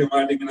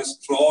धैर्यമായിട്ട് ഇങ്ങനെ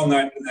സ്ട്രോങ്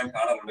ആയിട്ട് ഞാൻ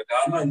കാണാറുണ്ട്.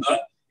 കാരണം എന്താ,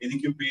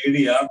 എനിക്ക്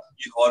പേടിയാ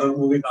ഈ ഹൊറർ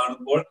മൂവി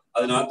കാണുമ്പോൾ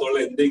അതിനകത്തുള്ള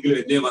എന്തെങ്കിലും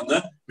എന്നെ വന്ന്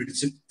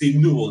പിടിച്ച്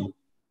തിന്നുപോകുന്നു.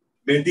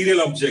 Material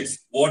objects,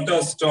 water,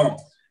 storm,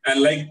 and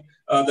like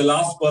the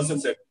last person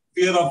said,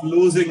 fear of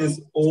losing his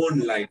own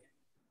life.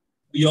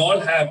 We all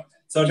have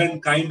certain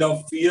kind of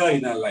fear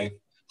in our life.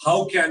 How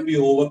can we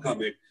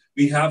overcome it?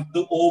 We have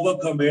to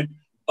overcome it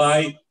by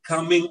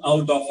coming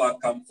out of our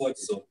comfort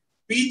zone.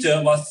 Peter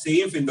was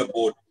safe in the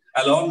boat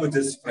along with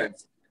his friends,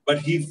 but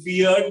he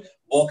feared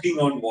walking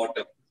on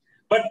water.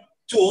 But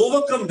to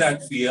overcome that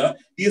fear,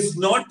 he is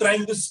not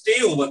trying to stay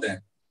over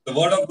there. The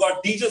word of God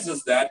teaches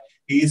us that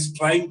he is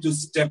trying to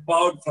step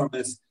out from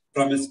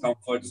his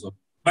comfort zone.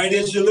 My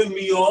dear children,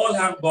 we all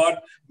have got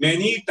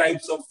many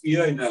types of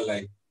fear in our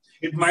life.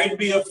 It might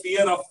be a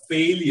fear of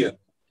failure.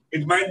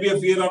 It might be a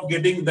fear of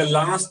getting the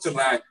last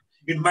rank.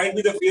 It might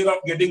be the fear of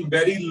getting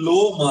very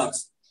low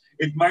marks.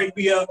 It might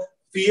be a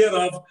fear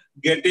of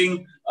getting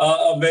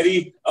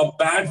a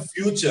bad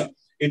future.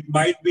 It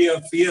might be a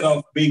fear of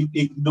being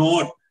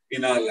ignored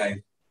in our life.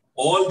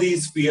 All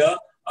these fear,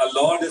 our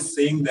Lord is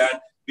saying that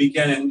we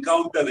can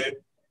encounter it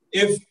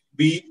if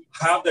we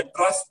have the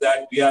trust that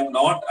we are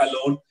not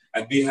alone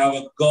and we have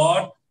a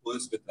God who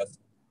is with us.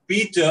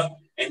 Peter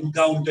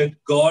encountered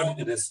God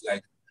in his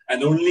life, and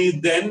only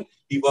then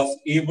he was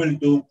able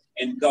to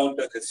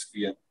encounter his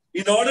fear.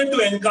 In order to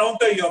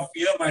encounter your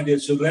fear, my dear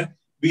children,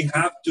 we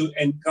have to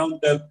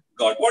encounter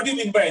God. What do you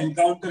mean by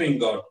encountering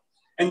God?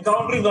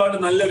 Encountering God,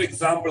 another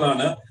example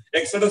ആണ്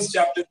Exodus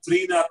chapter 3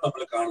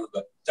 നമ്മൾ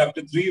കാണുന്നത്.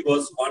 Chapter 3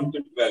 verse 1 to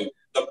 12.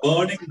 The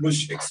burning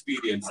bush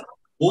experience.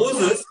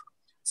 Moses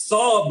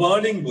saw a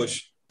burning bush.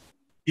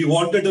 He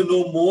wanted to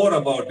know more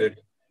about it.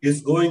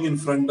 He's going in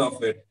front of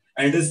it.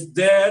 And it is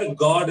there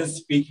God is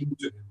speaking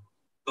to him.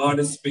 God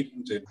is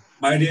speaking to him.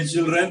 My dear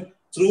children,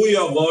 through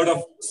your word of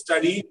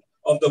study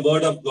of the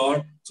word of God,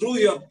 through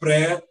your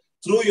prayer,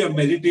 through your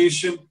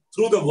meditation,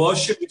 through the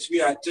worship which we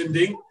are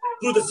attending,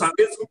 through the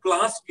Sunday school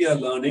class we are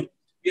learning,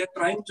 we are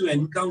trying to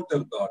encounter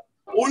God.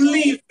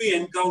 Only if we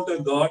encounter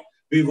God,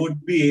 we would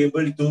be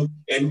able to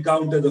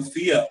encounter the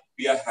fear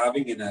we are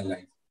having in our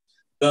life.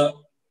 The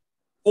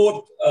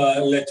fourth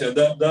letter,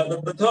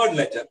 the third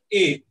letter,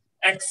 A,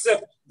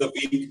 accept the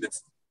weakness.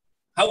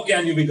 How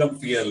can you become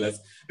fearless?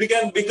 We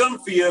can become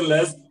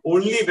fearless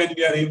only when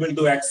we are able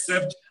to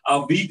accept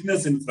our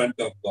weakness in front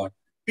of God.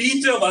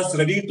 Peter was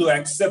ready to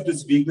accept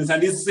his weakness,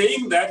 and he's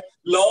saying that,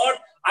 Lord,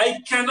 I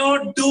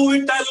cannot do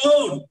it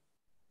alone.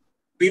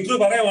 Peter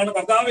പറയാണ്,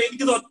 കർത്താവേ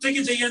എനിക്കിത്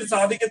ഒറ്റയ്ക്ക് ചെയ്യാൻ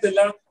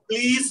സാധിക്കത്തില്ല.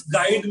 Please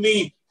guide me.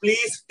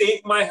 Please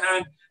take my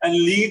hand and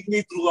lead me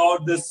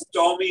throughout this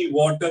stormy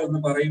water എന്ന്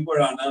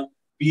പറയുമ്പോഴാണ്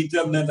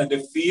പീറ്ററിന് തന്റെ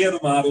fear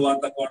മാറുവാൻ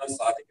തക്കോണം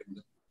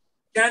സാധിക്കുന്നത്.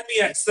 Can we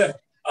accept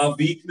our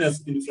weakness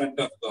in front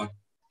of God?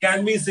 Can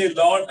we say,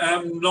 Lord, I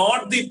am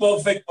not the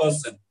perfect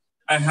person.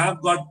 I have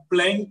got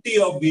plenty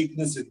of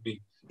weakness in me.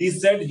 He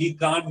said he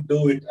can't do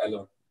it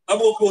alone.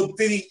 നമുക്ക്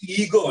ഒത്തിരി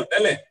ego ഉണ്ട്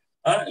അല്ലെ?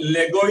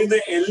 ലെഗോയിന്ന്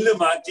എല്ല്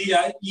മാറ്റി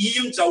ആ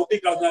ഈയും ചവിട്ടി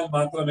കളഞ്ഞാൽ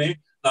മാത്രമേ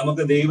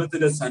നമുക്ക്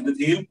ദൈവത്തിന്റെ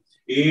സന്നിധിയിൽ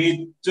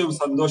ഏറ്റവും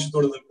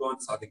സന്തോഷത്തോടെ നിൽക്കുവാൻ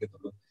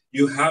സാധിക്കത്തുള്ളൂ.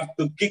 You have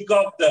to kick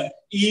off the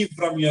E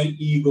from your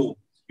ego.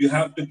 You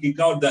have to kick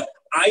out the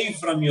I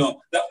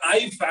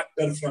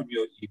factor from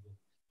your ego.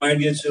 My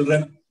dear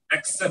children,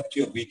 accept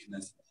your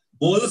weakness.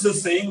 Moses is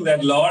saying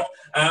that, Lord,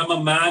 I am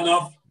a man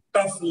of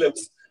tough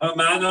lips.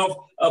 I'm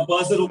a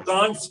person who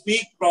can't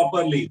speak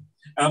properly.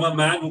 I'm a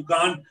man who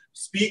can't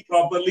speak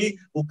properly,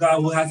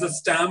 who has a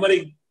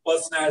stammering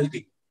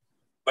personality.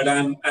 But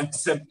I'm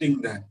accepting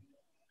that.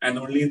 And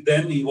only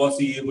then he was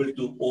able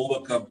to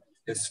overcome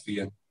his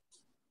fear.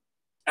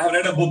 I've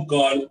read a book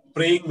called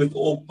Praying with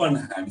Open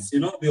Hands.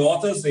 The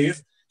author says,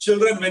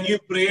 children, when you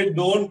pray,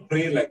 don't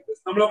pray like this.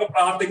 നമ്മളൊക്കെ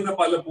പ്രാർത്ഥിക്കുന്ന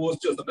പല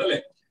posters ഉണ്ട് അല്ലെ?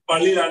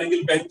 പള്ളിയിലാണെങ്കിൽ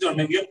bench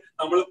ഉണ്ടെങ്കിൽ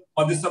നമ്മൾ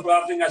മധ്യസ്ഥ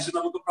പ്രാർത്ഥന അച്ഛൻ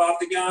നമുക്ക്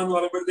പ്രാർത്ഥിക്കാന്ന്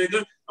പറയുമ്പോഴത്തേക്ക്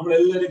നമ്മൾ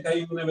എല്ലാവരും കൈ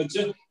ഇങ്ങനെ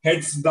വെച്ച്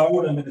ഹെഡ്സ്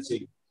ഡൗൺ അങ്ങനെ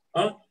ചെയ്യും.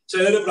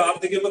 ചിലര്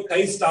പ്രാർത്ഥിക്കുമ്പോൾ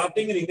കൈ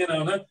സ്റ്റാർട്ടിങ്ങിൽ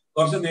ഇങ്ങനെയാണ്,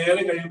 കുറച്ച്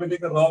നേരം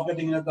കഴിയുമ്പോഴത്തേക്ക്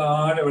റോക്കറ്റ് ഇങ്ങനെ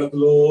താഴെ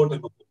വെള്ളത്തിലോട്ട്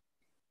പോകും.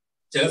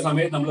 ചില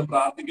സമയത്ത് നമ്മൾ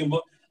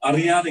പ്രാർത്ഥിക്കുമ്പോൾ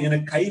അറിയാതെ ഇങ്ങനെ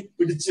കൈ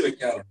പിടിച്ചു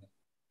വെക്കാറുണ്ട്.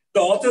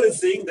 The author is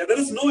saying that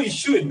there is no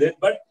issue in it,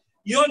 but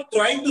you are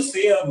trying to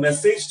say a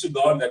message to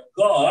God that,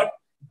 God,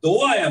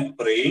 though I am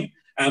praying,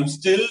 I am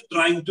still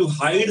trying to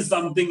hide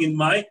something in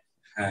my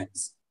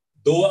hands.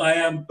 Though I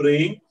am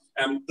praying,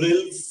 I'm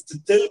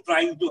still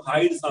trying to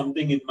hide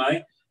something in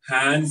my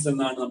hands.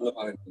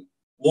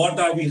 What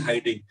are we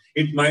hiding?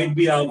 It might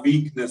be our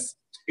weakness.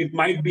 It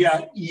might be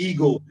our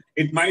ego.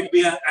 It might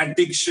be our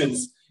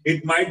addictions.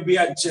 It might be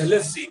our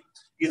jealousy.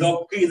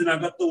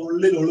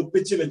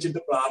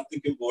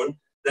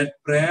 That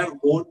prayer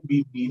won't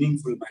be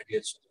meaningful, my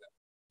dear children.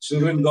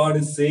 Children, God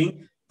is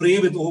saying, pray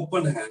with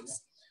open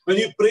hands. When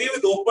you pray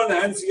with open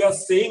hands, you are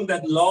saying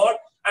that, Lord,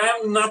 I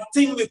am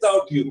nothing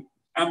without you.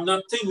 I'm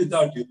nothing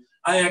without you.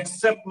 I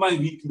accept my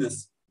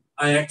weakness.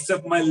 I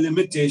accept my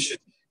limitation.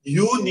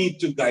 You need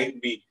to guide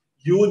me.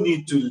 You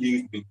need to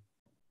lead me.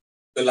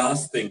 The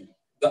last thing,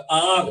 the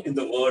R in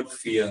the word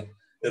fear.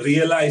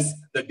 Realize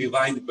the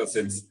divine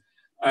presence.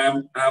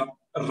 I have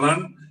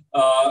run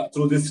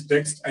through this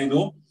text. I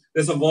know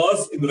there's a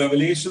verse in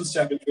Revelation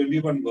chapter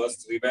 21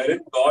 verse 3 wherein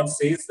God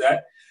says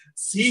that,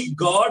 see,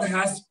 God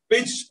has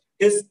pitched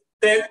his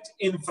tent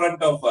in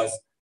front of us.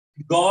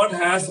 God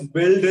has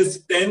built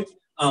his tent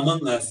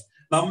among us.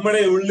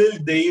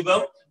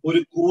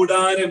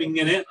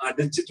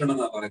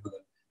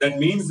 That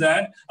means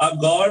that our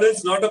God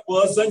is not a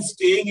person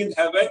staying in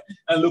heaven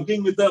and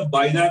looking with a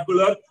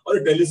binocular or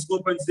a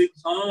telescope and saying,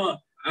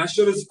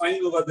 Asher is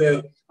fine over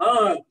there.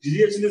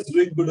 GHN is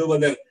doing good over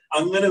there.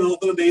 A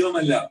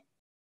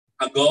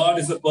God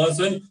is a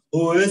person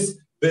who is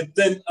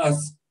within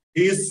us.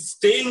 He is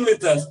staying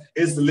with us.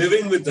 He is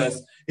living with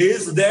us. He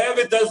is there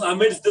with us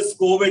amidst this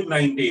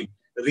COVID-19.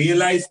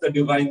 Realize the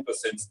divine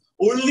presence.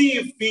 Only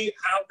if we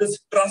have this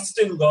trust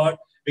in God,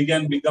 we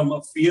can become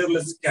a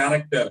fearless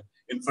character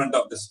in front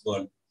of this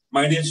world.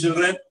 My dear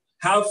children,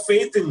 have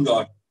faith in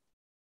God.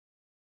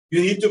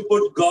 You need to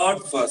put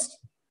God first.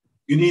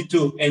 You need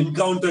to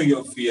encounter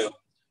your fear.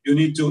 You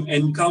need to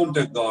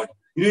encounter God.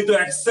 You need to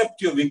accept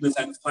your weakness.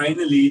 And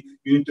finally,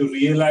 you need to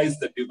realize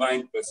the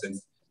divine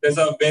presence. There's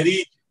a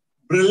very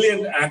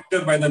brilliant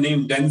actor by the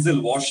name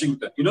Denzel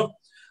Washington. You know,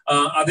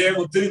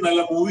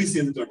 movies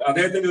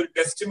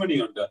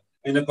testimony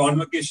in a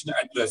convocation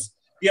address.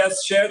 He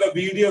has shared a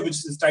video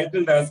which is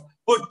titled as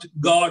Put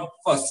God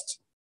First.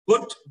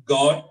 Put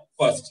God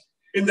first.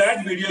 In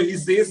that video, he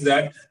says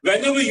that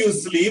whenever you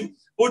sleep,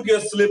 put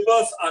your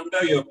slippers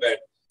under your bed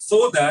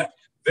so that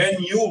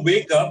when you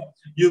wake up,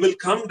 you will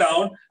come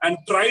down and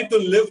try to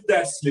lift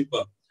that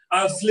slipper.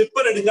 A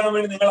slipper,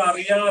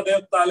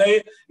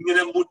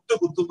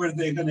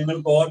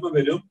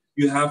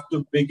 you have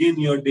to begin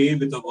your day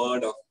with a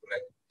word of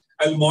prayer.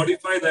 I'll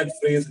modify that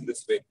phrase in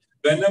this way.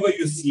 Whenever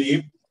you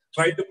sleep,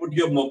 try to put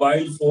your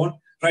mobile phone,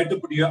 try to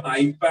put your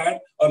iPad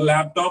or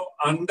laptop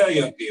under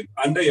your game,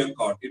 under your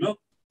cot, you know.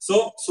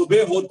 So,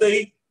 subah hote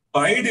hi,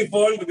 by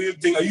default, we'll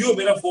think, "Ayyo,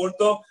 mera phone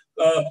to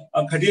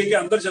khadiye ke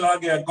andar chala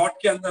gaya, cot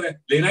ke andar hai,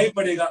 lena hi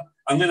padega."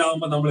 Angane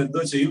aavumbo nammal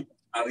endho cheyum,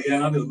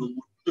 ariyade onnu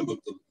muttu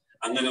guttum.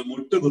 Angane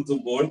muttu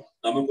guttumbol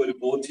namakku oru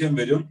bodhyam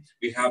varum.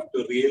 We have to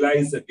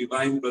realize the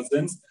divine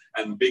presence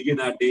and begin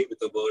our day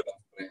with a word of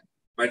prayer.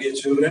 My dear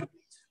children,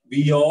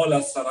 we all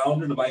are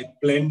surrounded by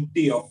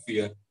plenty of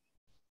fear.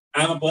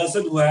 I'm a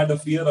person who had a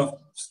fear of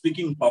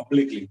speaking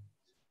publicly.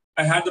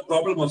 I had the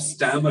problem of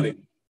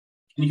stammering.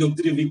 In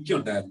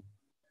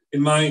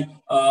my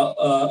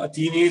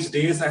teenage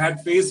days, I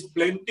had faced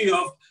plenty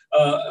of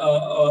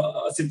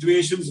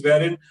situations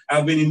wherein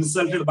I've been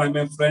insulted by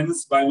my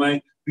friends, by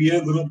my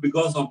peer group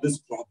because of this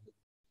problem.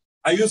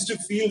 I used to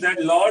feel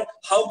that, Lord,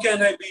 how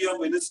can I be your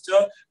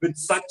minister with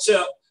such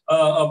a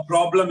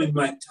problem in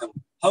my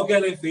tongue? How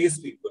can I face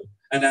people?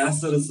 And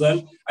as a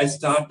result, I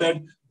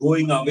started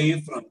going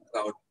away from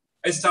crowd.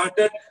 I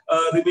started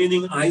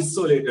remaining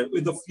isolated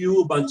with a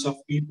few bunch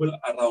of people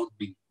around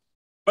me.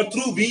 But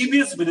through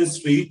VBS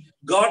ministry,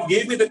 God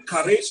gave me the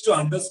courage to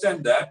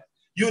understand that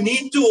you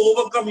need to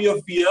overcome your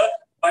fear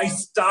by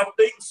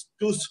starting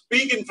to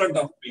speak in front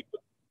of people.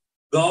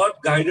 God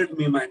guided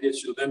me, my dear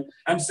children.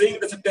 I'm saying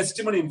it as a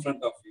testimony in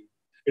front of you.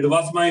 It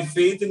was my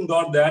faith in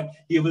God that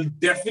He will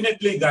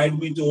definitely guide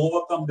me to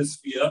overcome this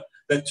fear,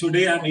 that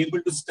today I'm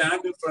able to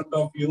stand in front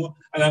of you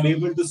and I'm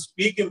able to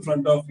speak in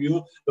front of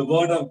you the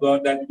word of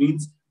God. That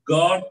means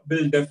God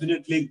will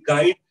definitely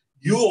guide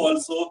you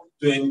also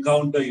to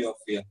encounter your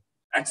fear.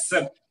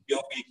 Accept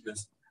your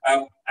weakness.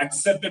 I've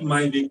accepted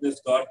my weakness,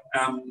 God.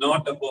 I'm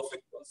not a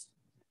perfect person.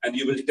 And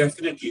you will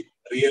definitely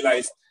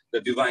realize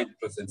the divine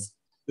presence.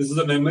 This is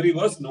a memory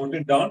verse. Note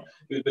it down.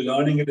 We'll be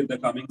learning it in the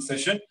coming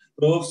session.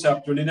 Proverbs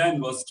chapter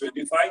 29, verse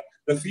 25.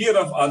 The fear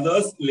of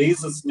others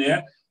lays a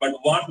snare, but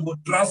one who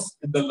trusts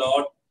in the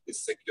Lord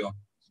is secure.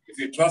 If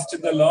you trust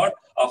in the Lord,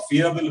 our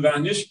fear will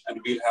vanish and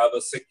we'll have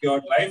a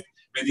secured life.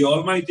 May the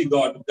Almighty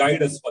God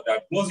guide us for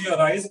that. Close your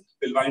eyes.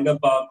 We'll wind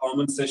up our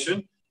common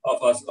session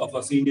of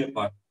our senior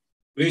part.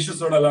 Gracious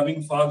Lord, our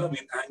loving Father, we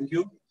thank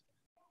you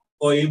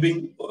for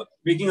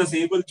making us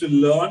able to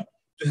learn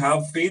to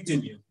have faith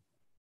in you,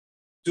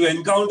 to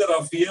encounter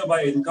our fear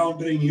by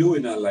encountering you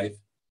in our life,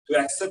 to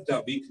accept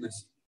our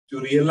weakness,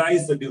 to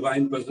realize the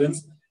divine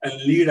presence and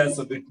lead as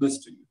a witness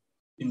to you.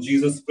 In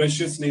Jesus'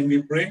 precious name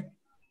we pray.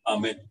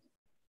 Amen.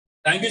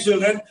 Thank you,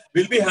 children.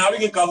 We'll be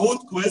having a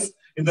Kahoot quiz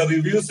in the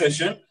review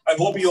session. I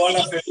hope you all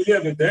are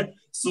familiar with it.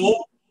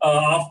 So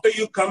after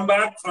you come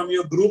back from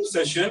your group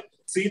session,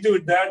 see to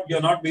it that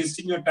you're not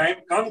wasting your time.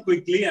 Come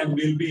quickly and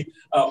we'll be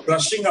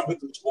brushing up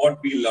with what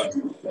we learned.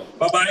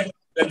 Bye-bye.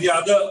 Let the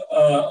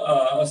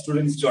other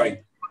students join.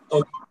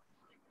 Okay.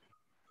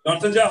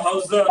 Nortanja,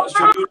 how's the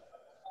schedule?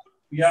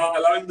 We are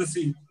allowing the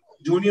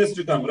juniors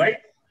to come, right?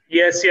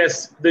 Yes,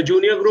 yes. The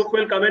junior group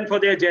will come in for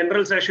their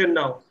general session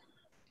now.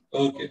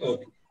 Okay,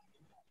 okay.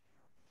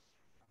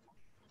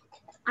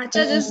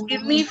 Acha, just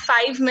give me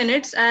 5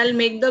 minutes. I'll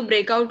make the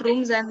breakout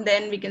rooms and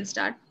then we can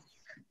start.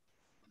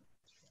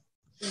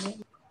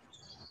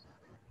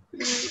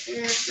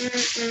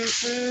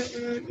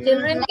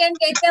 Children can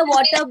take a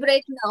water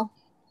break now.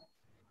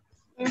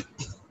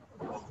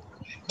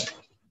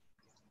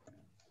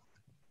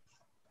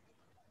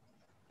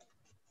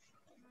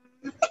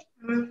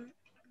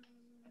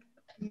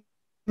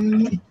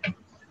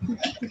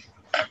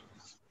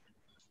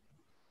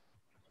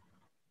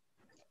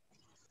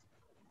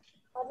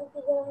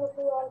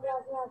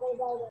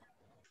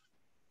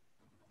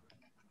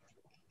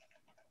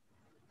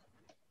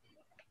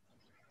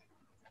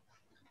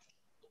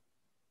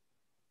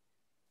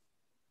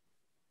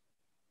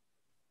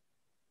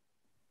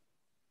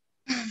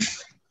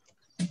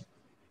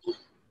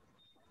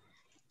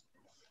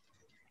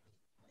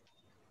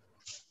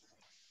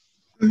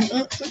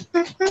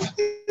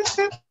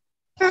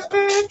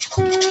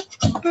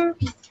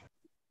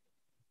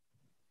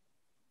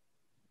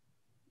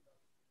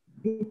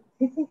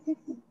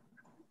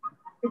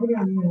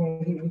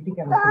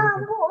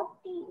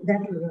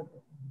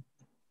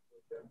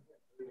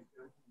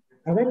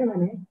 അതല്ലേ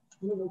മോനെ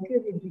ഒന്ന് നോക്കി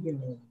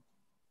ഇരിപ്പിക്കുന്നു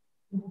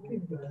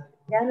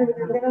ഞാൻ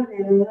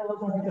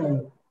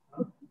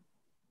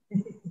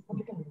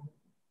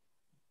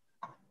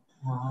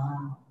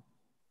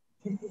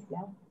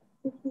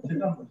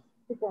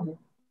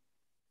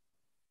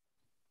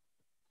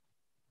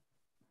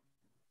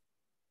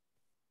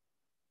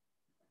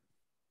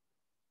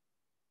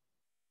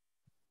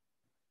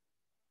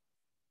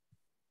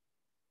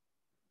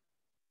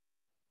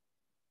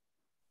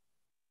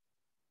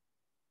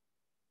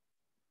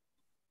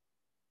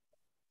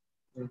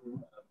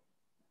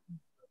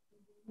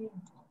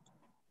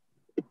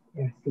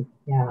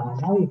Yeah,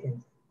 now you can.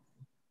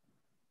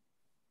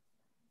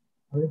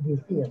 How did you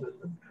feel?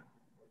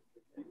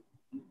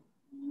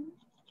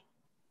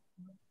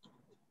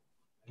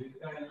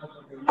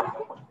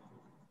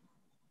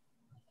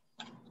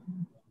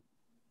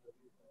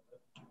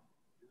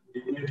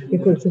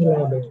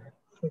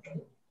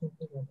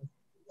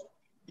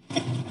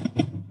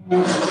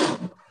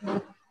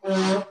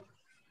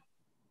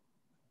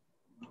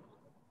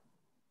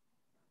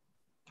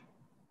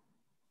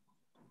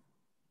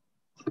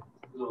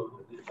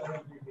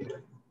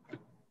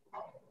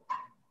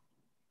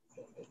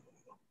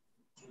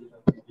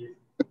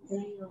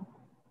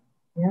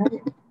 Yeah.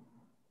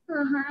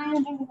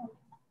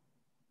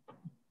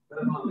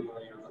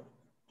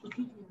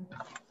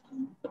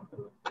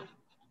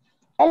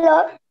 Hello.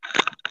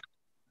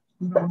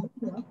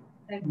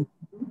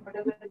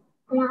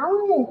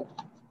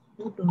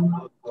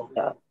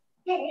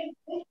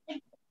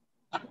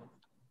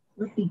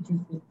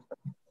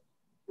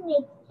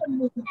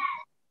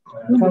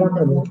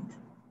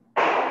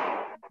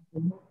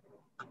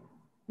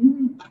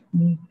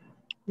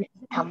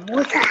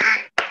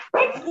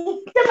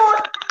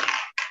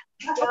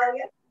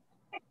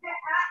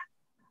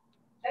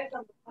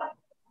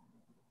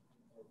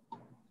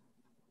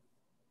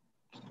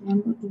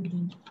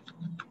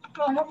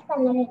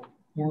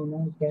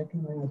 Now,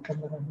 getting my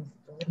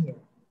story.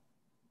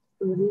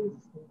 Stories.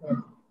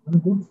 I'm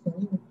good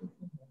story.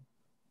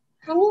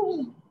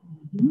 Honey.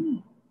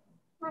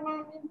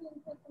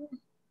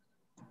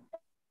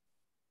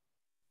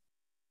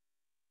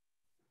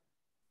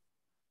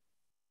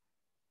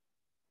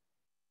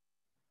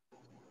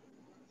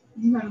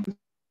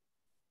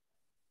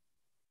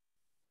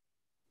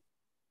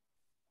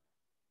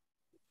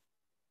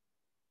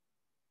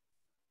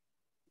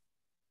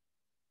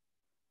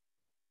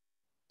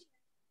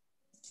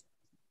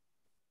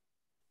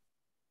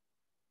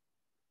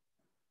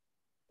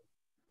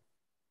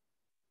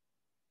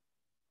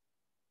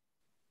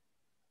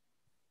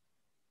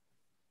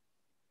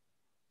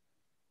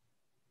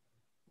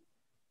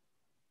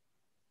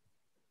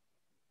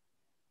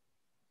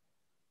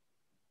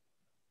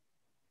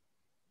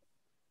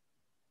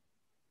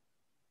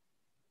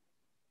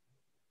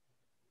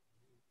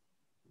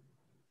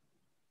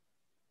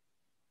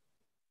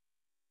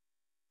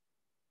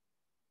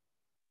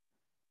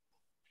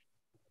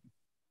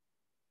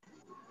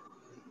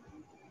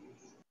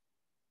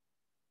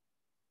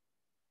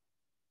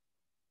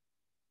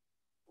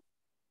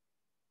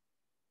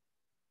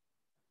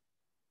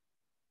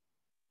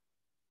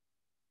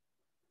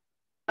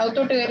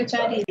 അകത്തോട്ട് കയറി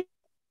ചാരി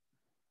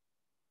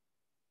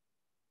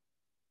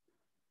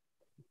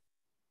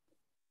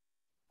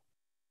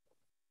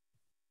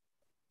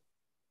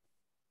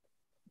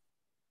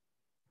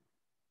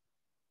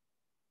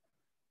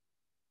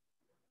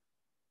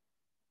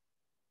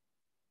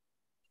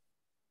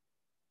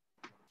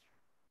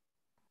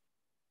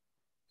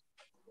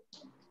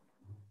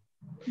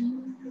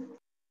Can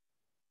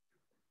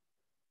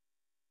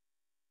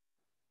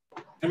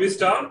we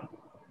start?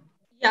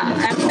 Yeah,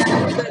 I'm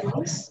done with the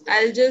rooms.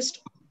 I'll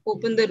just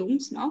open the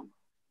rooms now.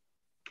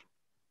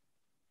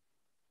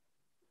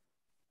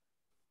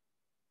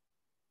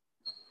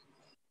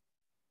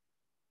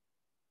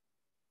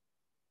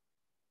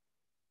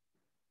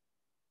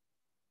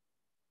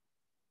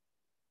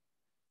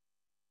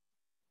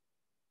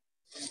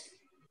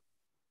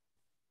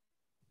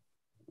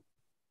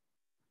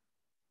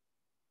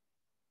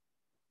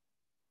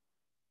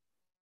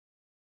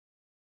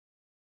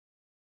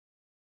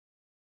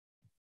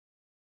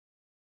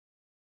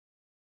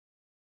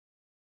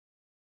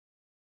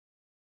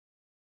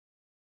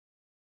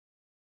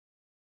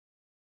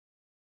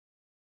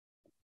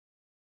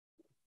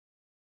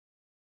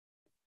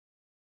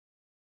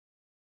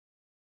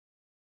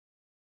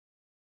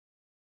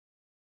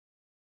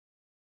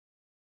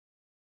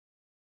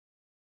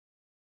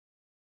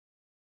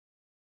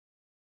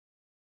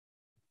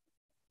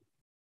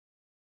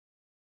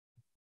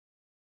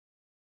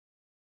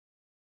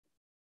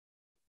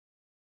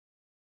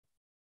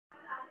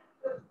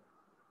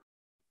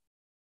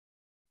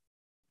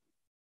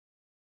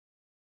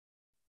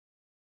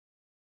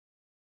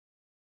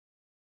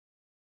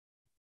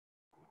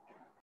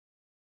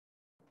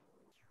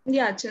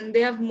 Yeah, Chan,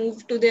 they have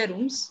moved to their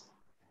rooms.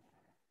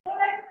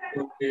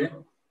 Okay.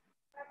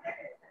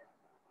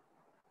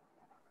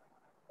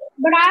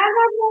 But I have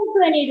not moved to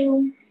any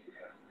room.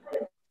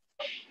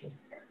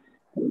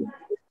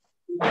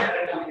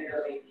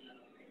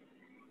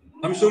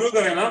 हम शुरू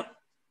करें ना?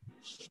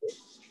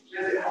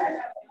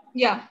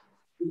 Yeah.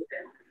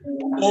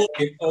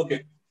 Okay, okay.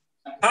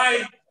 Hi.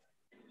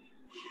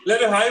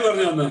 എല്ലാരും hi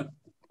പറഞ്ഞു വന്ന്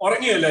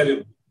ഉറങ്ങിയോ എല്ലാരും?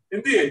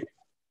 എന്തിയെ?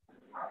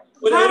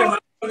 ഒരു ഹായ്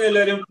പറഞ്ഞു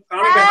എല്ലാരും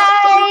കാണട്ടെ.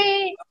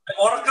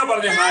 ഉറക്ക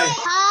പറഞ്ഞേ hi.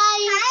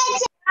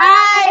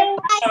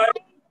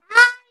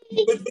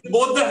 With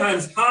both the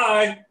hands.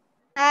 Hi.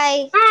 Hi.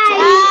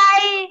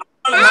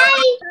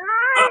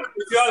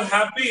 If you are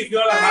happy, if you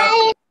are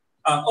happy.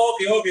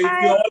 Okay, okay. If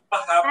you all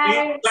are happy,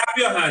 clap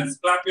your hands.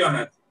 Clap your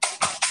hands.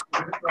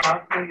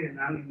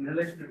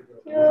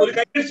 ഒരു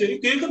കൈയടിച്ച്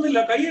കേൾക്കുന്നില്ല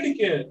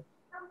കൈയടിക്ക്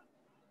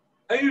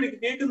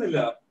കേൾക്കുന്നില്ല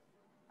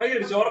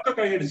കൈയടിച്ച് ഉറക്ക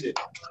കൈയടിച്ച്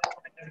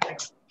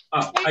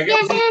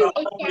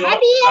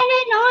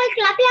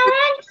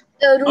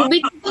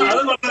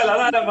അത് പറഞ്ഞല്ല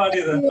അതാരാ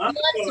പാടിയത്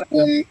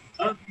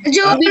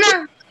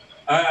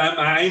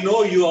I know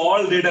you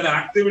all did an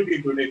activity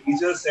today.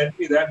 Teacher said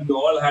me that you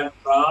all had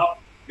craft,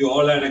 you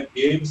all had a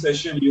game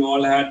session, you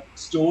all had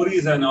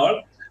stories and all.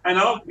 And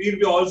now we'll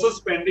be also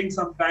spending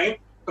some time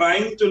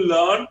trying to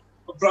learn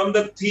from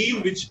the theme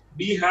which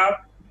we have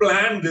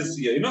planned this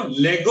year. You know,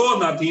 Lego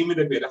na theme in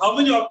the period. How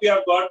many of you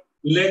have got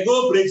Lego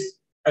bricks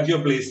at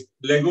your place?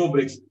 Lego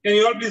bricks. Can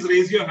you all please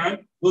raise your hand?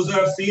 Those who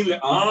have seen,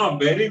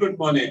 very good,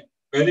 Mone.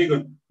 Very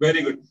good,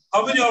 very good.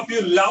 How many of you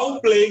love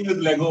playing with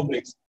Lego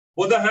bricks?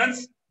 Both the hands?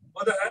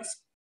 Both the hands?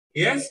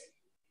 Yes?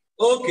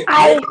 Okay.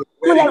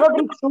 Lego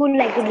bricks,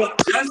 Lego bricks.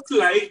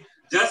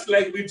 Just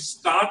like we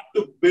start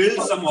to build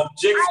some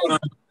objects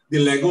from the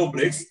Lego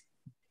bricks,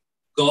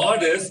 God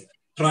is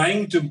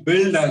trying to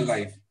build our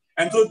life.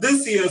 And through this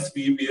year's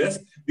VBS,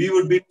 we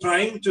would be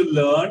trying to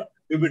learn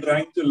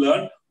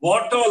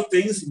what all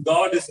things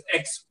God is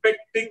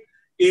expecting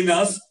in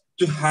us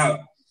to have,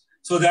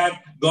 so that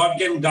God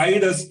can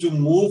guide us to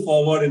move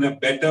forward in a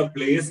better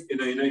place,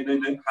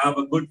 have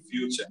a good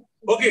future.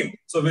 Okay,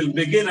 so we'll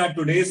begin our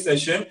today's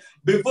session.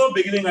 Before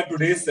beginning our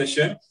today's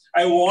session,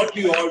 I want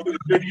you all to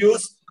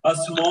introduce a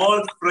small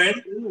friend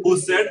who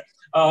said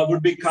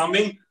would be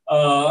coming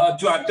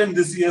to attend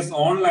this year's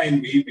online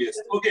VBS.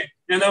 Okay,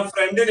 and our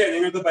friend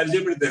നിങ്ങൾക്ക്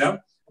പരിചയപ്പെടുത്തരാം.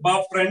 അപ്പൊ ആ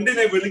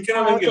ഫ്രണ്ടിനെ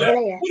വിളിക്കണമെങ്കിൽ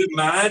ഒരു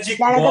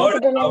magic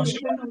word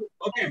ആവശ്യമാണ്.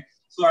 Okay,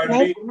 so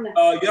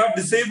you have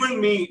disabled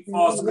me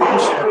for screen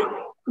sharing.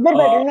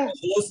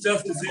 Host has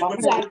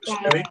disabled screen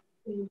sharing.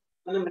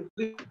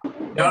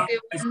 Yeah,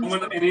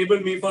 someone enable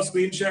me for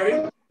screen sharing?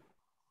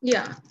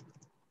 Yeah.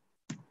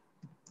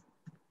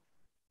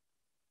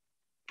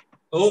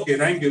 Okay,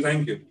 thank you.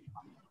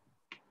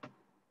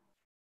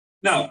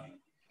 Now,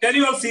 can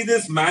you all see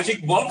this magic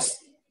box?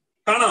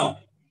 Kana?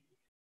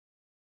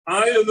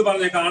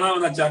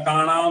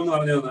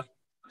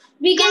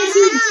 We can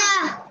see.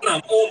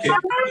 Okay.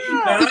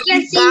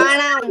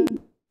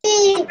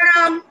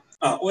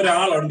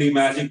 ഒരാളുണ്ട് ഈ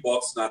magic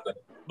ബോക്സിനകത്ത്.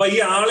 അപ്പൊ ഈ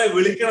ആളെ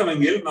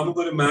വിളിക്കണമെങ്കിൽ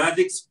നമുക്കൊരു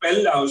magic spell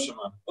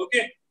ആവശ്യമാണ്.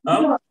 Okay,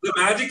 the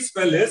magic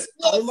spell is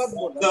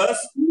focus,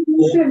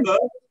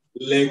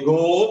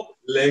 Lego.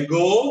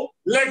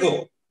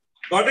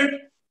 Got it?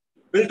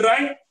 We'll try.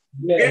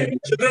 Okay,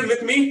 children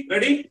with me.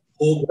 Ready?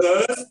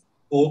 Focus,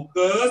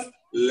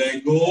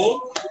 Lego.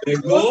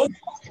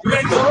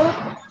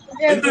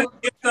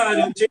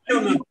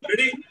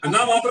 Ready?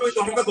 എന്നാ മാത്രമേ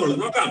തുറക്കത്തുള്ളൂ.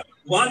 നോക്കാം.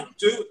 1,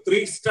 2,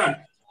 3, start.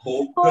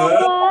 Focus,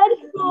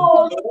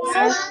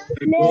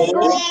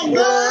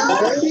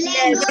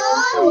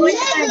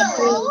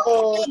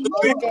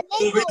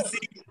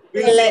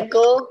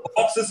 Lego.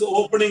 Box is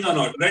opening or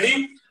not. Ready?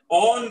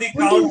 On the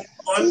count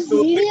 1,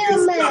 2, 3,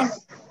 start.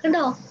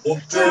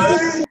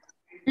 Focus,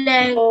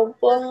 And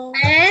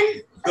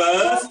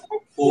focus,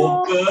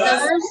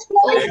 focus,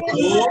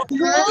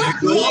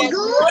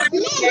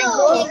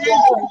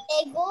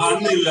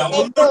 വന്നില്ല.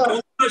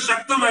 ഒന്ന്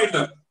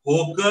ശക്തമായിട്ട്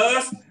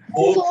focus,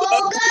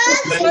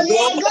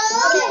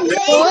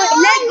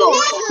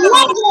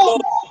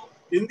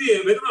 എന്ത്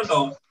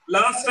വരുന്നുണ്ടോ?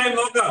 Last time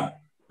നോക്കാം.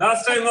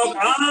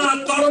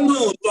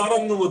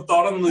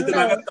 തുറന്നു.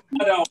 ഇതിനകത്ത്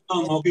ആരാ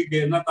ഉള്ളത് നോക്കിക്കേ.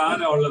 എന്നിട്ട്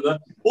ആരാ ഉള്ളത്?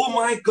 Oh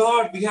my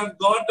God, we have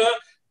got A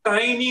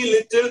tiny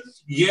little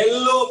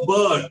yellow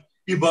bird.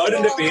 ഈ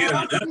ബേർഡിന്റെ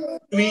പേരാണ്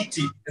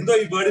ട്വീറ്റി. എന്തോ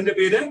ഈ ബേർഡിന്റെ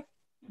പേര്?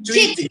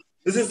 Tweety.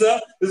 This is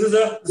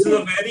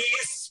a very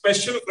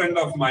special friend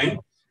of mine.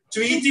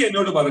 Tweety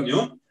എന്നോട് പറഞ്ഞു,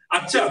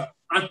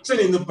 അച്ഛൻ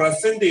ഇന്ന്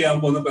പ്രസന്റ് ചെയ്യാൻ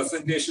പോകുന്ന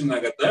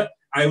പ്രസന്റേഷനകത്ത്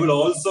I will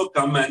also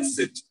come and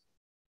sit.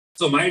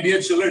 So my dear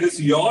children, it is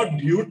your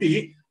duty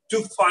to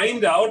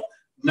find out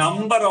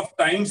number of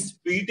times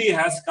Tweety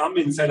has come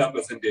inside our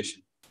presentation.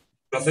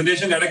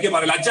 Presentation ഇടയ്ക്ക്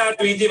പറയില്ല, അച്ഛാ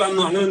Tweety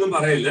വന്നു, അങ്ങനെയൊന്നും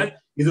പറയില്ല.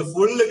 ഇത്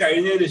ഫുള്ള്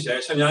കഴിഞ്ഞതിന്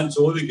ശേഷം ഞാൻ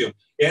ചോദിക്കും,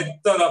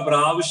 എത്ര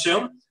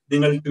പ്രാവശ്യം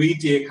നിങ്ങൾ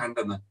ട്വീറ്റിയെ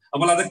കണ്ടെന്ന്.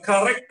 അപ്പോൾ അത്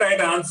കറക്റ്റ്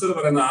ആയിട്ട് ആൻസർ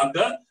പറയുന്ന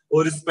ആൾക്ക്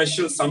ഒരു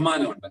സ്പെഷ്യൽ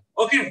സമ്മാനമുണ്ട്.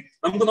 ഓക്കെ,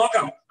 നമുക്ക്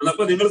നോക്കാം.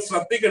 അപ്പൊ നിങ്ങൾ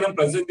ശ്രദ്ധിക്കണം,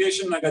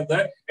 പ്രസന്റേഷനകത്ത്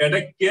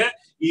ഇടയ്ക്ക്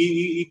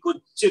ഈ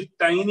കൊച്ചു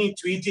ടൈനി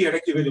ട്വീറ്റി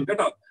ഇടയ്ക്ക് വരും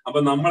കേട്ടോ. അപ്പൊ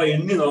നമ്മൾ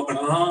എണ്ണി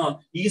നോക്കണം,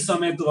 ഈ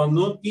സമയത്ത്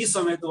വന്നു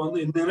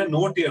എന്നിങ്ങനെ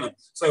നോട്ട് ചെയ്യണം.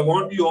 So I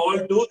want you all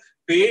to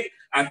pay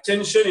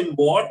attention in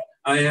what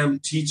I am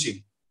teaching.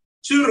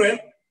 Children,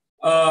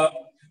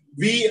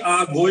 we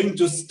are going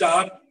to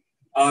start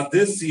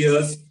this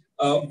year's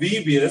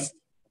VBS.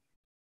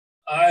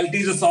 I'll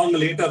teach a song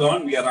later on.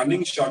 We are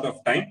running short of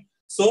time.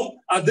 So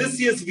this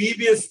year's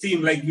VBS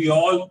theme, like we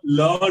all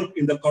learned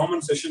in the common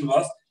session,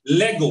 was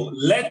Lego,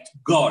 let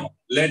God.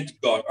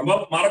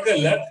 About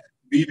Marakalla,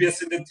 VBS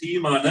in the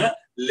theme ana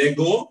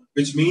Lego,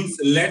 which means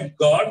let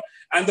God.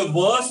 And the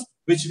verse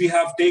which we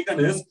have taken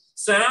is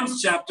Psalms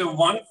chapter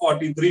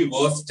 143,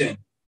 verse 10.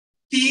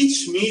 Teach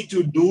me to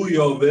do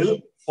your will,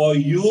 for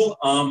you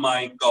are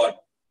my God.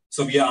 So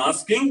we are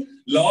asking,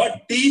 Lord,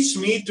 teach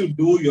me to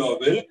do your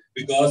will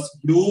because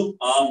you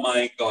are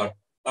my God.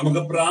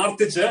 നമുക്ക്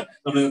പ്രാർത്ഥിച്ച്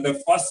നമ്മുടെ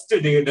first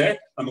ഡേയുടെ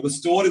നമുക്ക്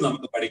story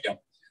നമുക്ക് പഠിക്കാം.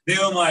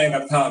 ദൈവമായ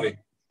കർത്താവേ,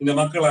 നിന്റെ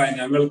മക്കളായ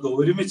ഞങ്ങൾക്ക്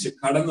ഒരുമിച്ച്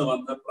കടന്നു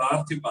വന്ന്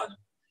പ്രാർത്ഥിപ്പാനും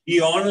ഈ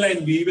ഓൺലൈൻ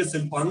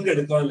VBSൽ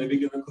പങ്കെടുക്കാൻ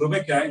ലഭിക്കുന്ന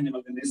കൃപയ്ക്കായി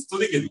ഞങ്ങൾ നിന്നെ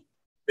സ്തുതിക്കുന്നു.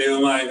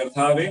 ദൈവമായ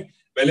കർത്താവേ,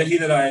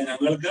 ബലഹീനരായ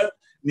ഞങ്ങൾക്ക്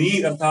നീ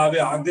കർത്താവെ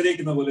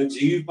ആഗ്രഹിക്കുന്ന പോലെ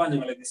ജീവിപ്പാൻ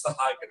ഞങ്ങളെ നീ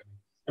സഹായിക്കണമേ.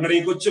 ഞങ്ങളുടെ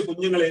ഈ കൊച്ചു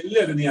കുഞ്ഞുങ്ങളെ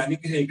എല്ലാവരും നീ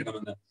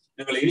അനുഗ്രഹിക്കണമെന്ന്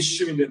ഞങ്ങൾ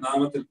യേശുവിന്റെ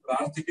നാമത്തിൽ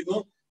പ്രാർത്ഥിക്കുന്നു.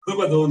 കൃപ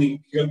തോന്നി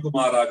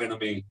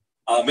കേൾക്കുമാറാകണമേ.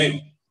 ആമേൻ.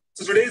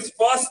 So today's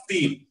first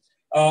theme,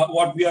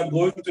 what we are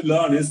going to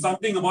learn is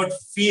something about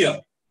fear.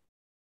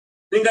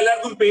 നിങ്ങൾക്ക്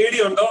എല്ലാവർക്കും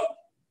പേടിയുണ്ടോ?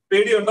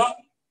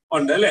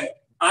 ഉണ്ട് അല്ലെ?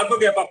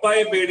 ആർക്കൊക്കെ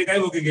പപ്പായെ പേടി? കൈ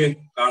നോക്കിക്കേ.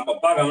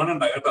 പപ്പ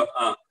കാണണ്ട കേട്ടോ.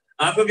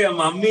 ആർക്കൊക്കെ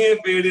മമ്മിയെ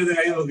പേടിയത്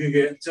കൈ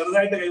നോക്കിക്കേ.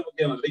 ചെറുതായിട്ട് കൈ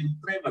നോക്കിയാൽ മതി.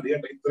 ഇത്രയും മതി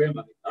കേട്ടോ, ഇത്രയും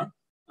മതി.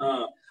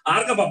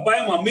 ആർക്കാ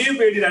പപ്പായും മമ്മിയും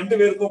പേടി?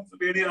 രണ്ടുപേർക്കും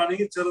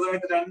പേടിയാണെങ്കിൽ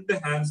ചെറുതായിട്ട് 2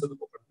 ഹാൻഡ്സ് ഒന്ന്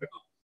പൊക്കണം കേട്ടോ.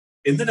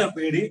 എന്തിനാ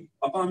പേടി?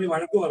 പപ്പ മമ്മി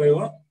വഴക്ക്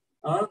പറയുമോ?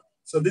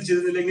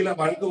 ശ്രദ്ധിച്ചിരുന്നില്ലെങ്കിൽ ആ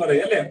വഴക്ക്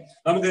പറയും അല്ലെ?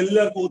 നമുക്ക്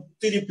എല്ലാവർക്കും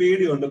ഒത്തിരി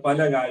പേടിയുണ്ട് പല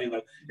കാര്യങ്ങൾ.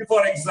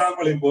 ഫോർ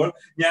എക്സാമ്പിൾ, ഇപ്പോൾ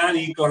ഞാൻ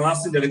ഈ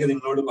ക്ലാസിന്റെ ഇടയ്ക്ക്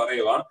നിങ്ങളോട്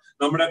പറയുക,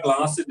 നമ്മുടെ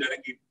ക്ലാസിന്റെ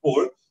ഇടയ്ക്ക്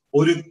ഇപ്പോൾ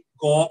ഒരു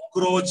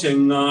കോക്രോച്ച്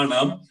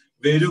എങ്ങാണം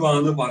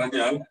വരുവാന്ന്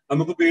പറഞ്ഞാൽ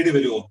നമുക്ക് പേടി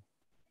വരുമോ?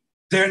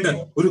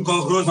 ഒരു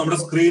കോക്രോച്ച് നമ്മുടെ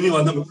സ്ക്രീനിൽ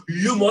വന്നപ്പോൾ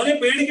അയ്യോ മോനെ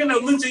പേടിക്കണ്ട,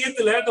 ഒന്നും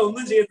ചെയ്യത്തില്ല കേട്ടോ,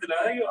 ഒന്നും ചെയ്യത്തില്ല,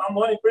 അയ്യോ ആ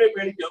മോൻ ഇപ്പോഴേ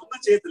പേടിക്കുക, ഒന്നും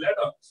ചെയ്യത്തില്ല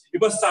കേട്ടോ.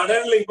 ഇപ്പൊ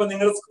സഡൻലി ഇപ്പൊ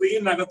നിങ്ങളുടെ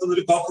സ്ക്രീനിനകത്തുനിന്ന്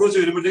ഒരു കോക്രോച്ച്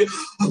വരുമ്പോഴത്തേക്ക്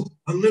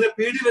അങ്ങനെ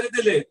പേടി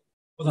വരത്തില്ലേ?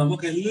 അപ്പൊ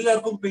നമുക്ക്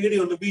എല്ലാവർക്കും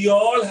പേടിയുണ്ട്. We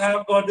all have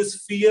got this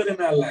fear in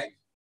our life.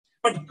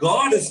 But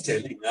God is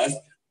telling us,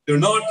 do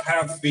not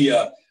have fear.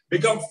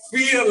 Become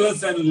fearless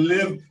and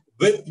live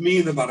with me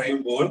എന്ന്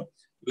പറയുമ്പോൾ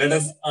let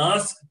us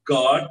ask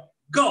God,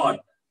 God,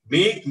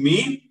 make me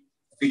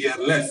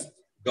fearless.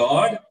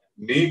 God,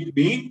 make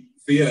me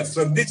fearless.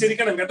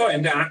 ശ്രദ്ധിച്ചിരിക്കണം കേട്ടോ.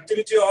 എന്റെ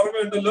activity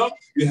ഓർമ്മയുണ്ടല്ലോ.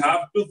 You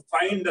have to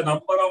find the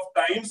number of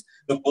times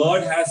the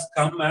bird has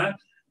come and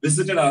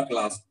visited our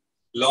class.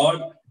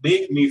 Lord,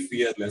 make me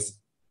fearless.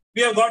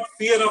 We have got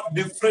fear of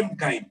different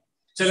kind.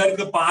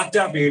 ചിലർക്ക് പാറ്റ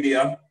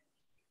പേടിയാ,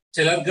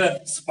 ചിലർക്ക്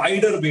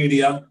spider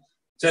പേടിയാ,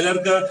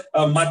 ചിലർക്ക്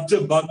മറ്റ്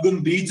ബഗും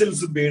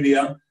ബീജിൽസും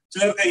പേടിയാ,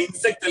 ചിലർക്ക്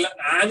ഇൻസെക്ട് അല്ല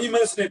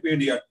ആനിമൽസിനെ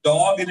പേടിയാ,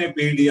 ഡോഗിനെ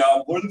പേടിയാ,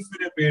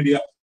 വോൾഫിനെ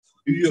പേടിയാ.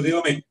 അയ്യോ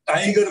ദൈവമേ,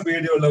 ടൈഗർ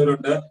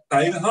പേടിയുള്ളവരുണ്ട്.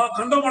 ടൈഗർ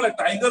കണ്ടോ മോളെ,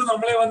 ടൈഗർ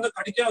നമ്മളെ വന്ന്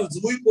കടിക്കാൻ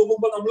സൂയിൽ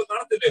പോകുമ്പോ നമ്മൾ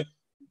കാണത്തില്ലേ,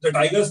 the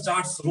tiger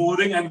starts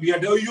roaring and we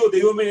are അയ്യോ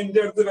ദൈവമേ എന്റെ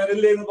അടുത്ത്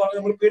വരല്ലേ എന്ന് പറഞ്ഞ്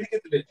നമ്മൾ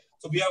പേടിക്കത്തില്ലേ?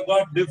 So we have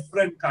got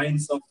different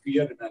kinds of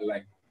fear in our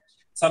life.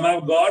 Some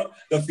have got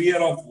the fear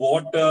of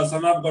water,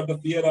 some have got the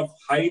fear of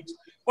height.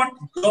 What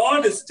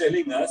God is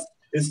telling us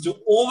is to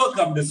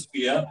overcome this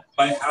fear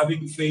by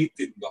having faith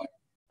in God.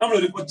 നമ്മൾ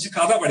ഒരു കൊച്ചു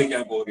കഥ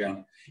പഠിക്കാൻ പോവുകയാണ്.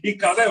 ഈ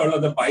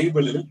കഥയുള്ളത്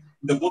ബൈബിളിൽ,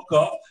 the book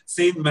of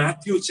Saint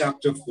Matthew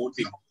chapter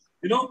 14.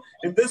 You know,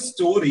 in this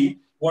story,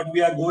 what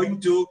we are going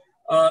to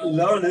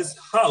learn is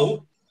how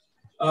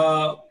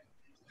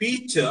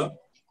Peter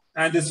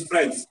and his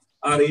friends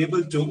are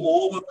able to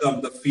overcome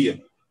the fear.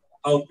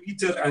 How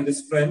Peter and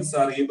his friends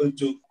are able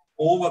to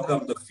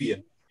overcome the fear.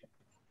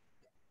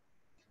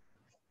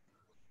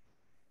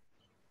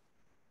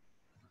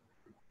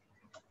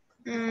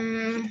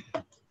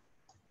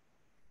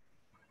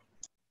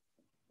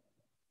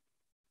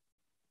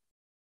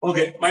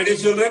 Okay, my dear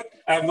children,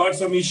 I've got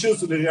some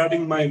issues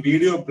regarding my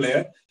video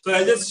player. So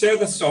I'll just share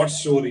the short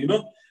story.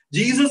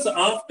 Jesus,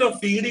 after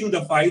feeding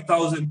the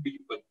 5,000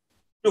 people,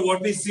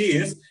 what we see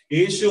is,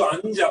 Yeshu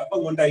anjappa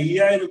konda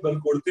 5000 പേർ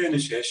കൊടുത്തതിനു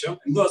ശേഷം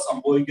എന്തുവാ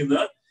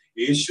സംഭവിക്കുന്നത്?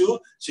 യേശു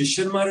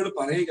ശിഷ്യന്മാരോട്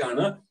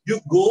പറയുകയാണ്, you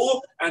go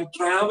and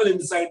travel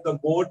inside the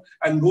boat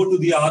and go to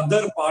the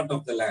other part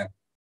of the land,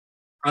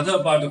 other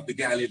part of the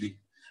Galilee.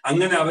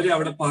 അങ്ങനെ അവരെ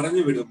അവിടെ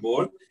പറഞ്ഞു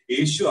വിടുമ്പോൾ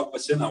യേശു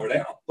അപ്പച്ചൻ അവിടെ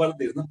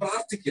അപ്പുറത്തിരുന്ന്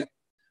പ്രാർത്ഥിക്കുക.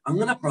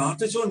 അങ്ങനെ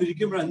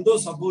പ്രാർത്ഥിച്ചുകൊണ്ടിരിക്കുമ്പോൾ എന്തോ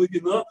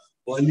സംഭവിക്കുന്നു?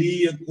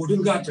 വലിയ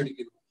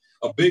കൊടുങ്കാറ്റടിക്കുന്നു.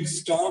 A big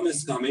storm is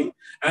coming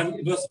and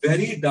it was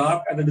very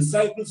dark and the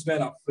disciples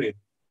were afraid.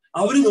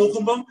 അവര്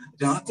നോക്കുമ്പം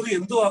രാത്രി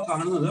എന്തുവാ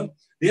കാണുന്നത്?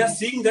 They are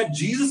seeing that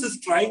Jesus is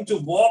trying to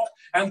walk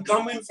and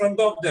come in front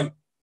of them.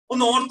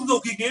 ഒന്ന് ഓർത്ത്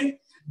നോക്കിക്കേ,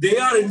 they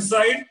are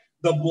inside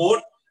the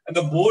boat and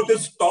the boat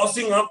is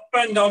tossing up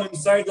and down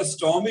inside the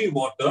stormy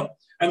water,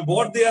 and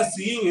what they are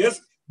seeing is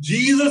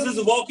Jesus is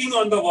walking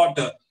on the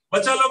water.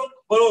 बच्चा लोग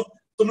बोलो,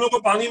 तुम लोग को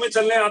पानी में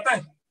चलने आता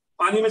है?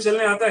 पानी में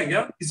चलने आता है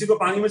क्या? किसी को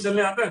पानी में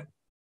चलने आता है?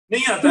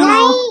 नहीं आता है?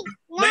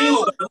 नहीं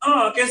होगा।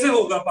 हाँ, कैसे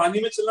होगा? पानी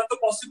में चलना तो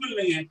पॉसिबल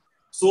नहीं है.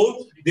 So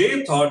they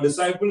thought,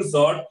 disciples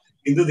thought,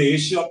 ഇത്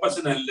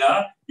യേശുപ്പച്ചനല്ല,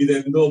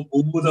 ഇതെന്തോ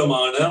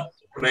ഭൂതമാണ്,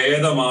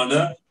 പ്രേതമാണ്,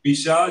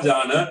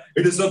 പിശാചാണ്,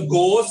 it is a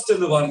ghost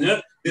എന്ന് പറഞ്ഞ്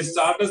they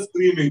started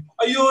screaming,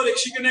 അയ്യോ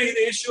രക്ഷിക്കണേ, ഇത്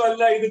യേശു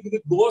അല്ല, ഇത്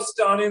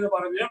ഗോസ്റ്റ് ആണ് എന്ന്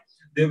പറഞ്ഞ്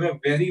they were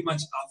very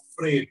much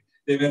afraid,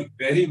 they were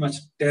very much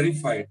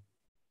terrified.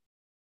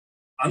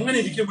 അങ്ങനെ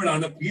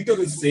ഇരിക്കുമ്പോഴാണ് Peter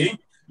is saying,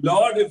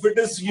 Lord, if it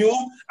is you,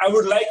 I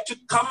would like to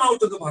come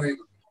out എന്ന്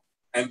പറയുന്നു.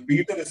 And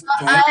Peter is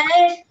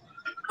trying.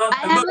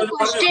 I have a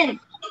question.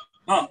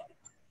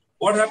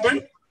 What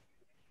happened?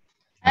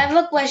 I have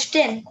a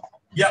question.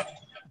 Yeah.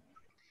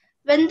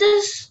 When the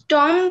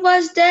storm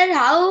was there,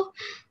 how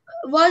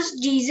was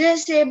Jesus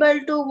able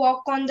to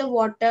walk on the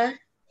water?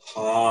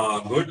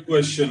 Good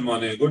question,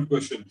 Mane. Good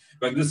question.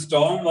 When the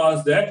storm was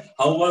there,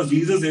 how was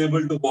Jesus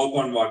able to walk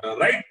on water?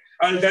 Right?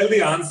 I'll tell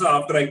the answer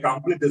after I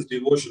complete this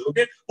devotion.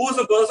 Okay? Who's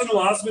the person who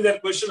asked me that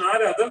question?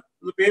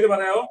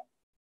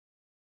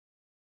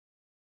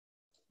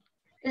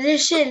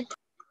 Rishil.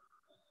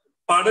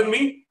 Pardon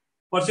me?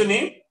 What's your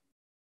name?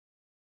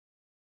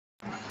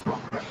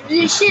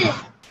 Rishil.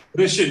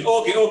 Rishil.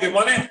 Okay.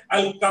 Mane,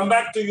 I'll come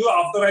back to you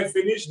after I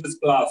finish this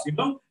class.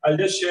 I'll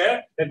just share.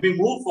 Let me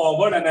move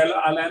forward and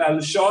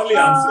I'll surely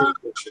answer your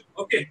question.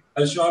 Okay?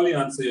 I'll surely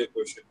answer your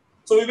question.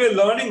 So we were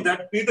learning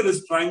that Peter is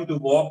trying to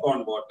walk on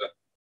water.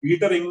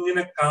 Peter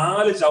ഇങ്ങനെ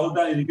കാല്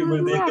ചവിട്ടാൻ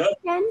ഇരിക്കുമ്പോഴത്തേക്ക്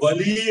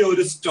വലിയ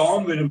ഒരു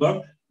storm വരുമ്പോൾ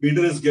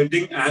Peter is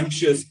getting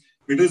anxious.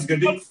 Peter is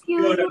getting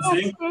scared and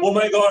saying, oh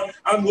my God,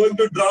 I'm going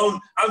to drown.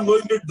 I'm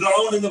going to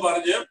drown എന്ന്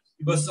പറഞ്ഞ്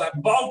he was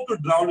about to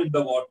drown in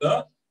the water.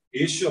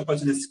 Yeshu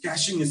Apachan is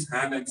catching his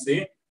hand and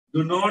saying,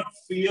 do not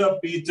fear,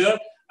 Peter,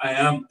 I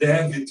am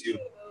there with you.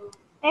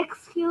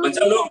 Excuse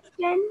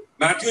me.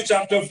 Matthew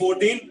chapter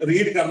 14,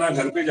 read karna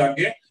ghar pe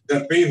jaake,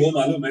 ghar pe hi ho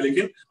malum hai,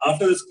 lekin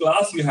after this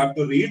class you have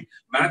to read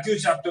Matthew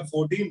chapter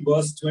 14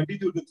 verse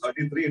 22 to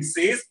 33. It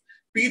says,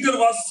 Peter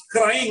was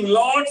crying,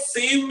 Lord,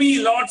 save me,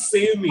 Lord,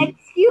 save me.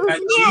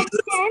 And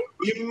Jesus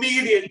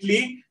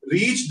immediately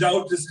reached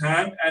out his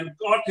hand and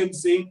caught him,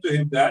 saying to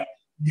him that,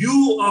 you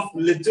of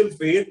little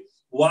faith,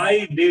 why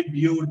did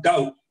you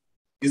doubt?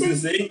 Is he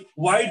saying,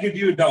 why did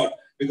you doubt?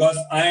 Because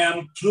I am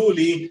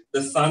truly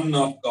the Son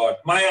of God.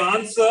 My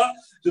answer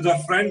to the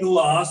friend who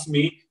asked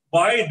me,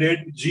 why did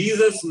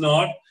Jesus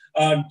not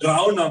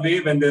drown away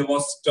when there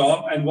was storm,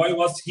 and why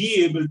was he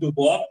able to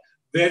walk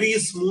very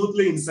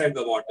smoothly inside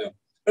the water?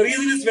 The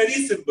reason is very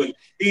simple.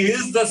 He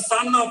is the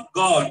Son of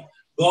God.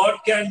 God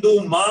can do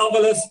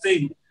marvelous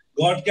things.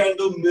 God can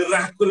do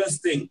miraculous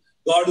things.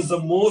 God is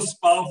the most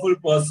powerful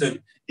person.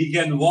 He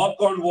can walk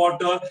on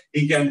water.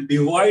 He can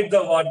divide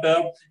the water.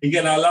 He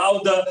can allow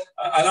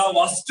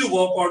us to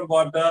walk on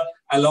water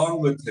along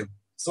with him.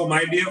 So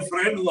my dear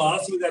friend who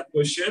asked me that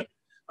question,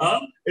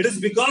 it is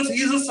because he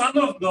is the Son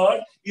of God.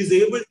 He is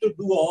able to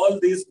do all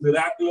these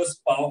miraculous,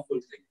 powerful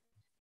things.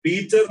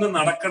 Peter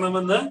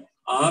നടക്കണമെന്ന്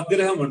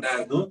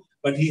ആഗ്രഹമുണ്ടായിരുന്നു,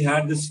 but he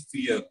had this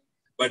fear.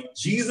 But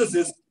Jesus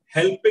is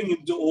helping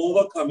him to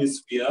overcome his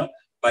fear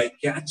by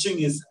catching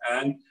his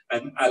hand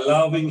and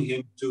allowing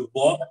him to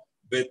walk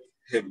with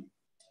him.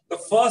 The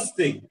first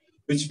thing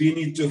which we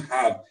need to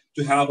have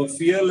a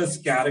fearless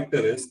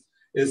character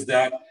is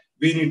that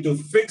we need to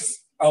fix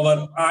our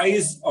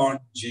eyes on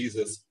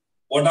Jesus.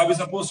 What are we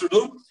supposed to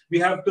do? We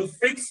have to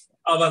fix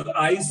our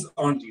eyes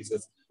on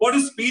Jesus. What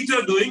is Peter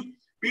doing?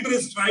 Peter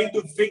is trying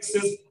to fix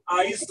his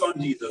eyes on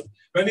Jesus.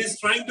 When he's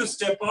trying to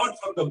step out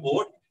from the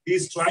boat,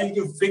 he's trying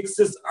to fix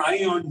his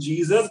eye on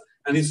Jesus,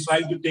 and he's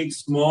trying to take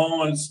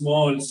small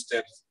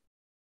steps.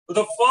 So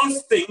the first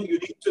thing you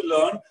need to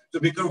learn to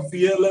become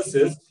fearless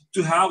is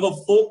to have a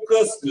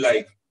focused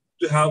life,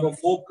 to have a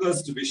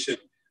focused vision.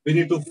 We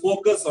need to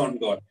focus on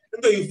God.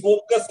 And the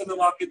focus in the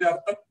market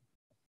artham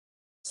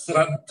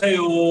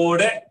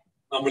ശ്രദ്ധയോടെ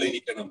നമ്മൾ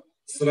ഇരിക്കണം,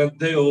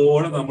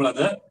 ശ്രദ്ധയോടെ നമ്മൾ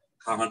അത്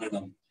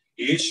കാണണം.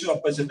 യേശു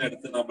അപ്പച്ചന്റെ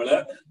അടുത്ത്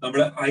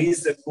നമ്മുടെ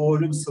ഐസ്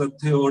എപ്പോഴും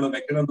ശ്രദ്ധയോടെ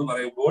വെക്കണം എന്ന്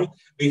പറയുമ്പോൾ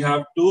we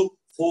have to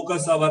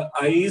focus our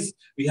eyes,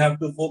 we have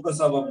to focus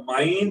our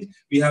mind,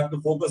 we have to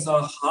focus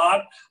our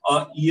heart,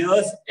 our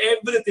ears,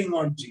 everything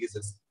on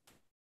Jesus.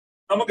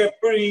 നമുക്ക്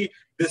എപ്പോഴും ഈ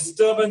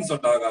ഡിസ്റ്റർബൻസ്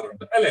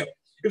ഉണ്ടാകാറുണ്ട് അല്ലെ?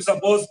 If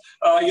suppose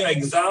your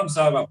exams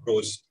have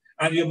approached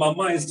and your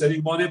mama is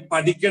telling മോനെ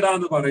പഠിക്കടാ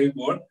എന്ന്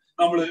പറയുമ്പോൾ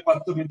നമ്മൾ ഒരു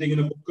 10 മിനിറ്റ്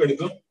ഇങ്ങനെ ബുക്ക്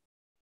എടുക്കും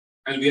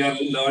and we are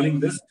learning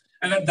this,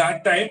 and at that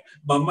time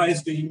mama is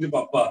speaking to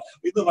papa,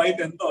 ഇന്ന്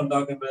വൈകിട്ട് എന്താ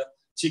ഉണ്ടാക്കേണ്ടത്?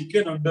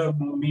 ചിക്കൻ ഉണ്ട്,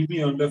 മീമി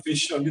ഉണ്ട്,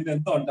 ഫിഷ് ഉണ്ട്, ഇന്ന്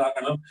എന്താ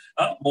ഉണ്ടാക്കണം?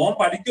 മോൻ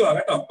പഠിക്കുക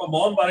കേട്ടോ. അപ്പൊ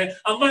മോൻ പറയും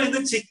അമ്മ ഇന്ന്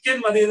ചിക്കൻ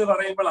മതി എന്ന്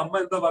പറയുമ്പോൾ അമ്മ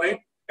എന്താ പറയും?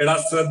 എടാ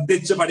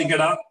ശ്രദ്ധിച്ച്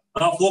പഠിക്കടാ,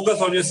 focus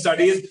on your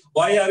studies.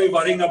 Why are you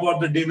worrying about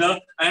the dinner?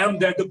 I am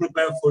there to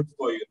prepare food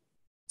for you.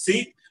 See,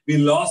 we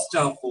lost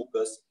our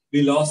focus. We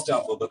lost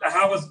our focus. I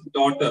have a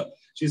daughter.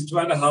 She's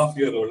 2.5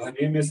 years old. Her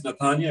name is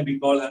Nathania. We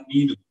call her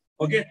Neenu.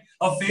 Okay.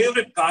 Her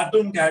favorite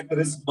cartoon character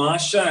is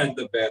Masha and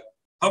the Bear.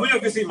 How many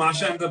of you see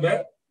Masha and the Bear?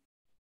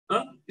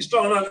 Her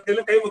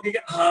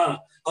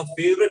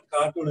favorite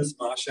cartoon is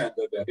Masha and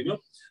the Bear. You know,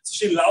 so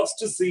she loves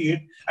to see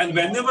it, and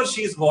whenever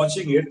she is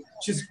watching it,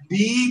 she's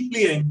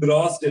deeply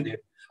engrossed in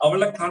it.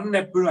 അവളുടെ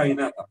കണ്ണെപ്പോഴും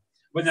അതിനകത്താണ്.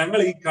 അപ്പൊ ഞങ്ങൾ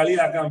ഈ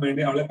കളിയാക്കാൻ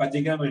വേണ്ടി, അവളെ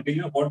പറ്റിക്കാൻ വേണ്ടി,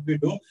 what we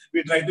do, we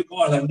try to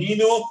call her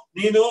Neenu,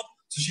 Neenu.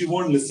 So she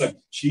won't listen.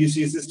 She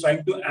is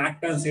trying to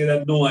act and say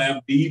that no, I am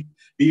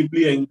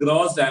deeply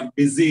engrossed. I am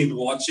busy in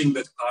watching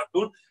that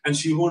cartoon, and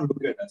she won't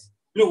look at us.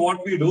 You know what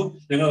we do?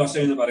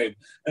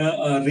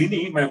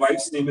 Rini, my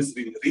wife's name is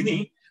Rini. Rini,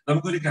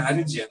 നമുക്കൊരു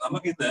കാര്യം ചെയ്യാം.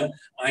 നമുക്കിന്ന്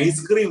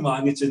ice cream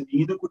വാങ്ങിച്ച്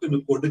നീനുകുട്ടിന്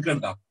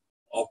കൊടുക്കണ്ട.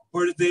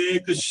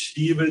 അപ്പോഴത്തേക്ക്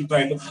she will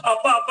try to,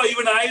 അപ്പ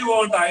even I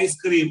want ice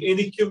cream,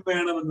 എനിക്കും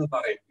വേണമെന്ന്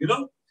പറയും. You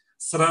know,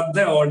 ശ്രദ്ധ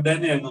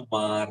ഉടനെ അങ്ങ്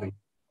മാറി.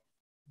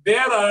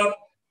 Where are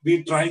we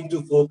trying to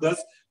focus?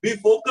 We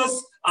focus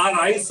our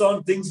eyes on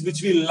things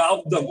which we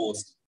love the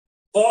most.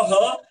 For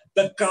her,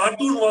 the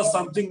cartoon was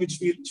something which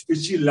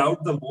she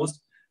loved the most,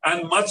 and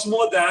much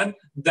more than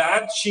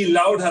that, she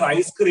loved her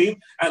ice cream,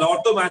 and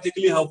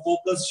automatically her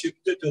focus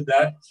shifted to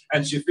that,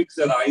 and she fixed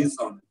her eyes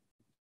on it.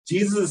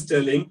 Jesus is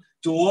telling,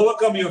 to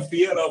overcome your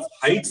fear of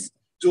heights,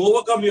 to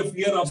overcome your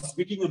fear of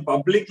speaking in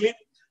publicly,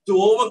 to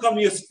overcome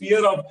your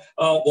fear of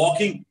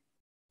walking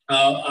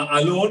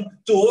alone,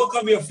 to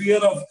overcome your fear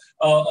of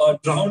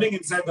drowning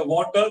inside the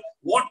water,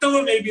 whatever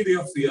may be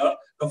your fear,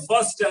 the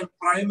first and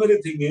primary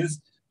thing is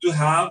to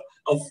have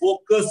a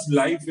focused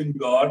life in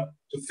God,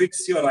 to fix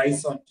your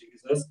eyes on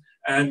Jesus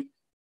and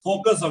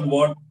focus on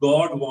what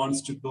God wants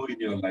to do in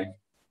your life.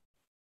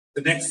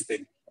 The next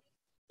thing,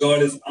 God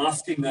is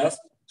asking us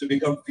to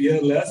become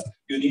fearless.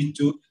 You need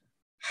to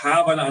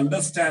have an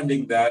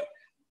understanding that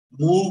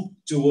move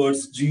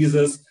towards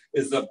Jesus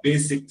is the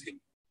basic thing.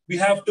 We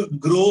have to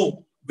grow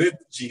with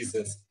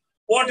Jesus.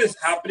 What is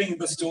happening in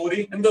the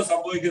story? In the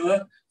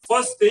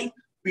first thing,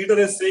 Peter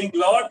is saying,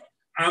 Lord,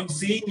 I'm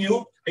seeing you.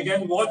 I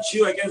can watch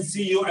you. I can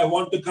see you. I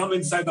want to come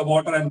inside the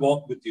water and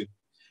walk with you.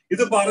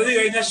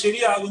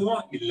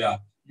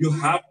 You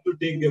have to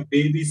take a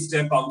baby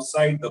step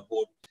outside the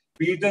boat.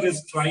 Peter is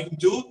trying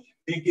to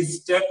take his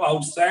step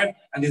outside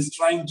and is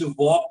trying to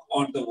walk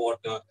on the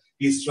water.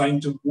 He's trying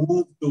to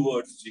move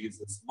towards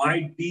Jesus. My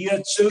dear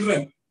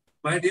children,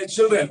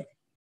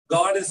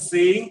 God is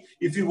saying,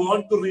 if you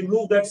want to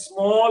remove that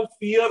small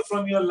fear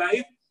from your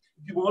life,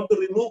 if you want to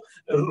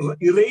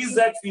erase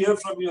that fear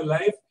from your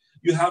life,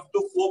 you have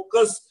to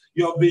focus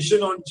your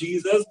vision on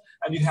Jesus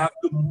and you have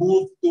to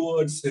move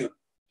towards him.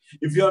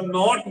 If you're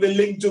not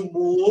willing to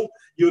move,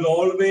 you'll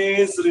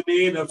always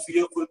remain a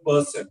fearful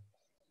person.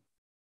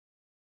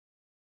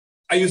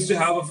 I used to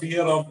have a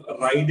fear of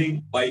riding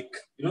bike,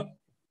 you know.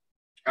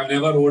 I've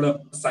never rode a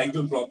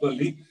cycle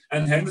properly,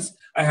 and hence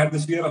I had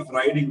this fear of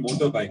riding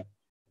motorbike.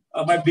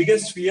 My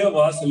biggest fear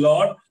was,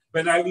 Lord,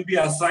 when I will be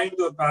assigned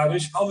to a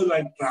parish, how will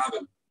I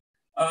travel?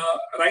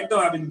 Right now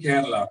I'm in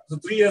Kerala. So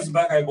 3 years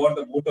back, I bought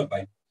a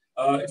motorbike.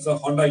 It's a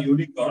Honda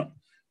Unicorn.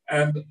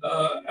 And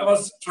I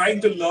was trying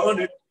to learn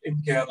it in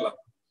Kerala.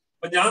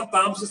 But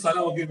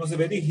it was a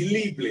very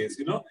hilly place,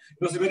 you know.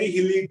 It was a very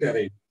hilly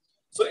terrain.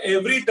 So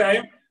every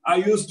time I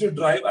used to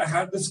drive, I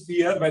had this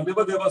fear.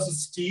 Whenever there was a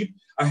steep,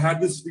 I had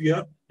this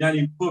fear.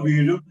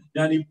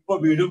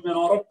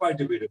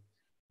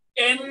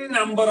 N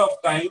number of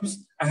times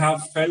I have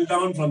fell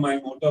down from my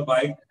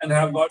motorbike and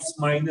have got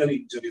minor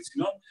injuries,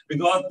 you know,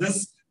 because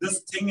this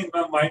thing in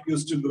my mind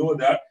used to grow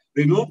that,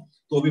 you know,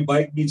 to bhi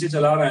bike niche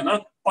chala raha hai na,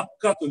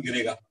 pakka to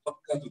girega.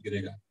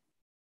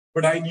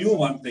 But I knew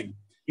one thing,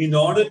 in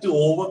order to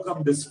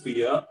overcome this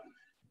fear,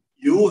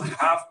 you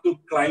have to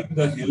climb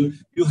the hill,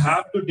 you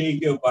have to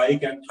take your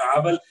bike and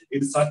travel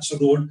in such a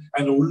road,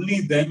 and only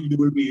then you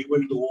will be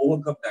able to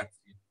overcome that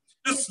fear.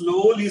 Just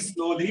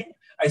slowly,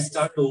 I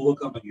started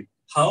overcoming it.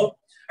 How?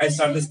 I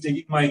started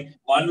taking my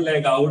one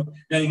leg out.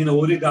 I'm able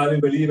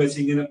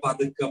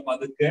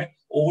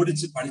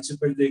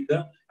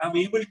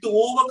to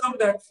overcome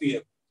that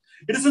fear.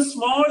 It is a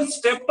small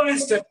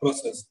step-by-step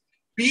process.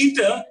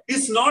 Peter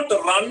is not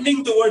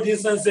running towards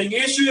Jesus and saying,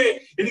 Yeshua,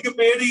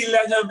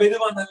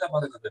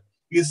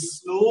 he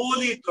is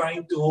slowly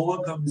trying to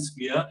overcome his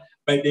fear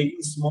by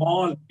taking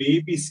small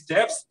baby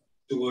steps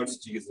towards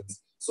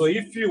Jesus. So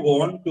if you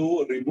want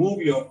to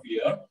remove your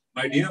fear,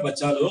 my dear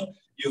Bachalo,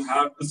 you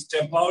have to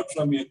step out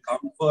from your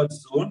comfort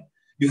zone.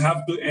 You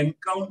have to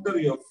encounter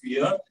your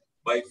fear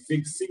by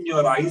fixing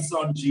your eyes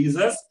on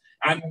Jesus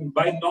and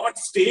by not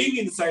staying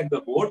inside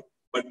the boat,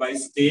 but by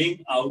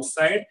staying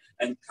outside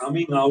and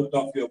coming out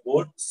of your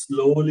boat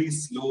slowly,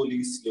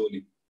 slowly,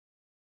 slowly.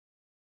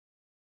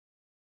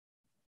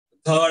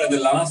 Third and the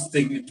last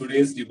thing in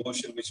today's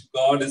devotion, which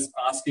God is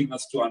asking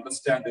us to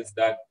understand, is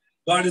that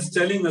God is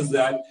telling us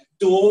that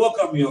to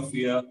overcome your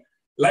fear,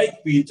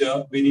 like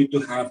Peter, we need to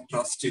have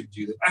trust in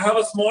Jesus. I have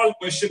a small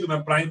question to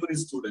my primary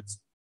students.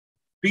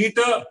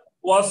 Peter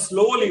was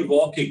slowly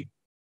walking.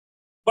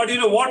 But you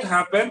know what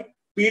happened?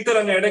 Peter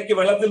and Edekki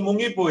vellathil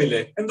mungi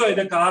poyile. Endo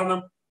ide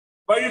kaaranam?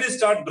 Why did he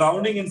start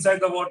drowning inside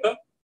the water?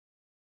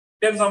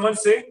 Can someone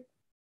say?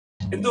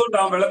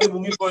 Endukonda vellathil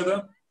mungi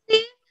poyadu?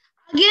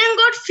 Again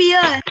got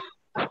fear.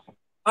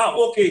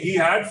 Okay, he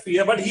had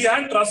fear, but he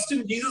had trust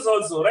in Jesus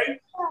also, right?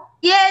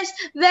 Yes,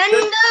 when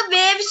the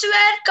waves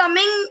were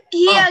coming,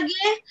 he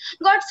again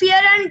got fear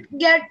and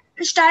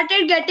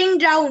started getting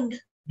drowned.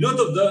 You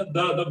know,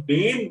 the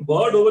main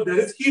word over there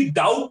is he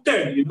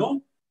doubted, you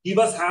know. He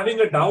was having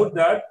a doubt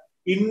that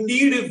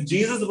indeed if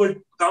Jesus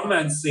would come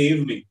and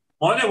save me.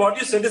 Mone, what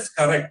you said is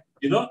correct.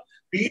 You know,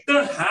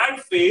 Peter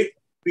had faith,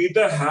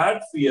 Peter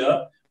had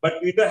fear,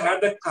 but Peter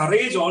had the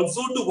courage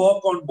also to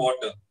walk on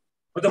water.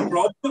 But the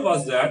problem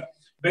was that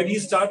when he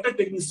started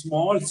taking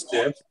small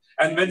steps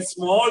and when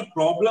small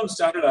problems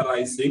started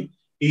arising,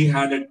 he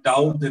had a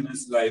doubt in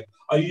his life.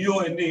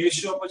 Ayyo, enne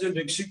Yeshu appajan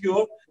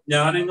rakshikkuvo.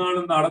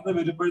 ഞാനെങ്ങാനും നടന്നു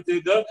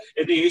വരുമ്പോഴത്തേക്ക്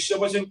എന്റെ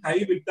യേശുപശൻ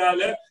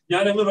കൈവിട്ടാല്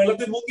ഞാൻ അങ്ങ്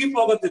വെള്ളത്തിൽ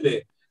മുങ്ങിപ്പോകത്തില്ലേ?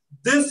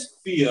 This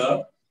fear,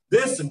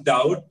 this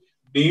doubt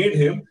made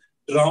him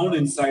drown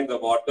inside the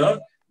water.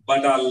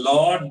 But our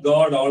Lord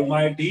God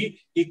Almighty,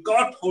 he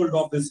caught hold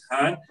of his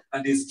hand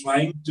and is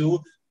trying to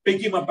pick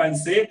him up and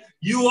say,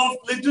 you of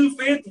little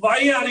faith, why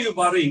are you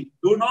worrying?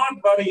 Do not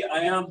worry,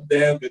 I am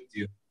there with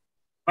you.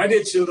 My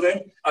dear children,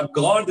 our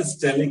God is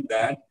telling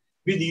that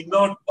we need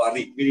not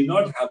worry. We need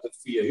not have the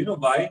fear. You know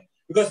why?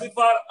 Because if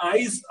our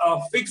eyes are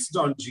fixed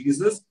on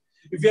Jesus,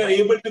 if we are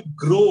able to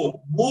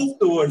grow, move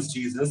towards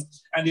Jesus,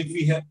 and if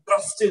we have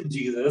trust in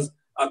Jesus,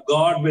 our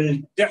God will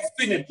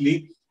definitely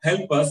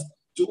help us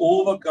to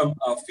overcome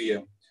our fear.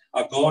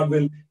 Our God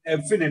will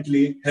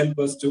definitely help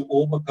us to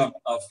overcome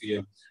our fear.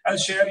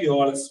 I'll share you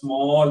all a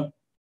small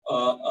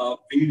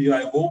video.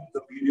 I hope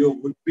the video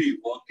would be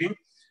working.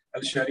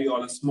 I'll share you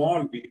all a small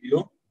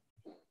video.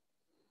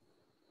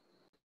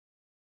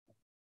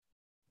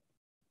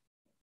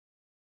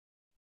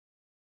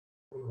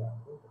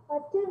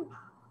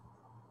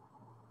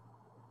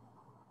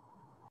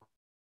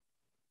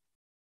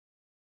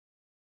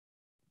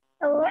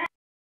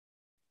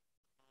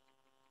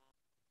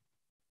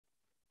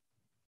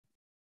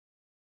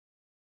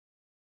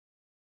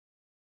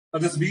 Now,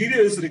 this video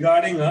is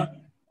regarding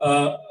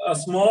a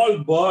small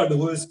bird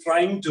who is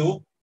trying to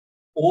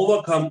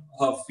overcome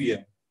her fear.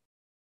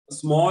 A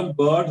small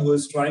bird who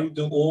is trying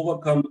to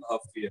overcome her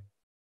fear.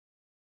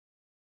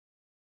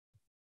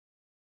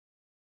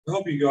 I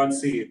hope you can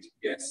see it.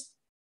 Yes.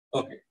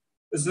 Okay.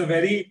 This is a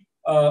very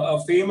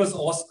famous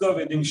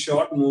Oscar-winning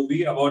short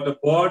movie about a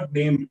bird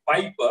named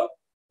Piper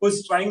who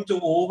is trying to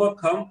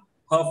overcome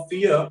her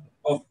fear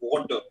of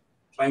water.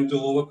 Trying to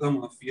overcome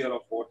her fear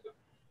of water.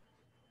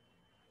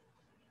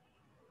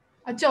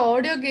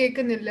 Audio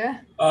കേൾക്കുന്നില്ലേ?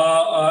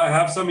 I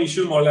have some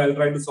issue, Mola. I'll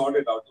try to sort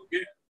it out.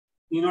 Okay.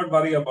 Do not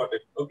worry about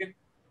it. Okay.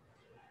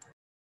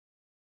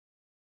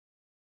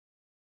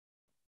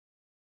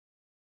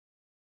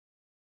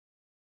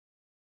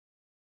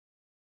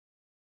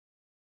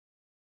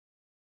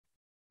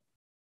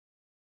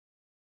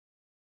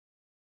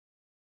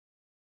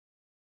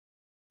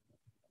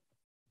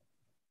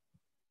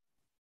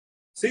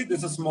 See,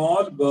 there's a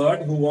small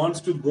bird who wants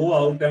to go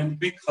out and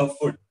pick her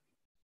food,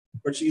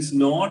 but she's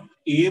not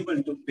able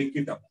to pick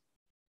it up.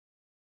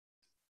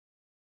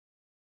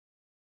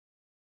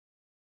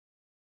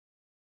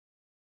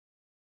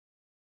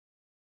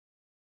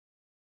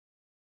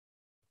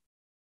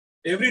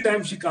 Every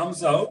time she comes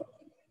out,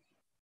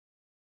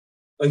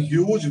 a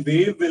huge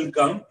wave will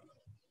come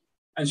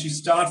and she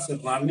starts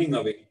running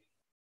away.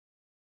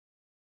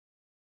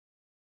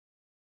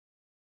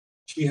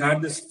 She had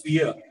this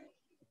fear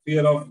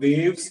of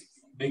waves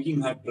making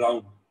her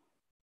drown.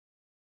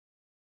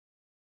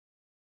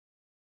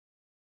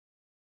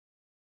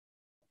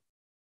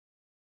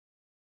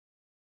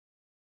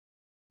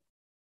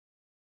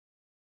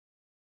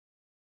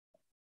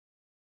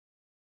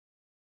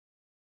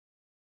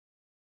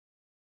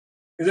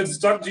 Is it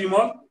stuck,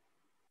 Gmol?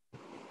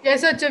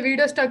 Yes, acha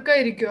video stuck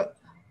ആയിരിക്കുക.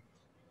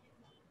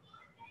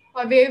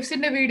 ആ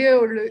വേവ്സിന്റെ video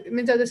ഉള്ളൂ.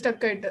 Means അത്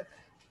stuck ആയിട്ട്.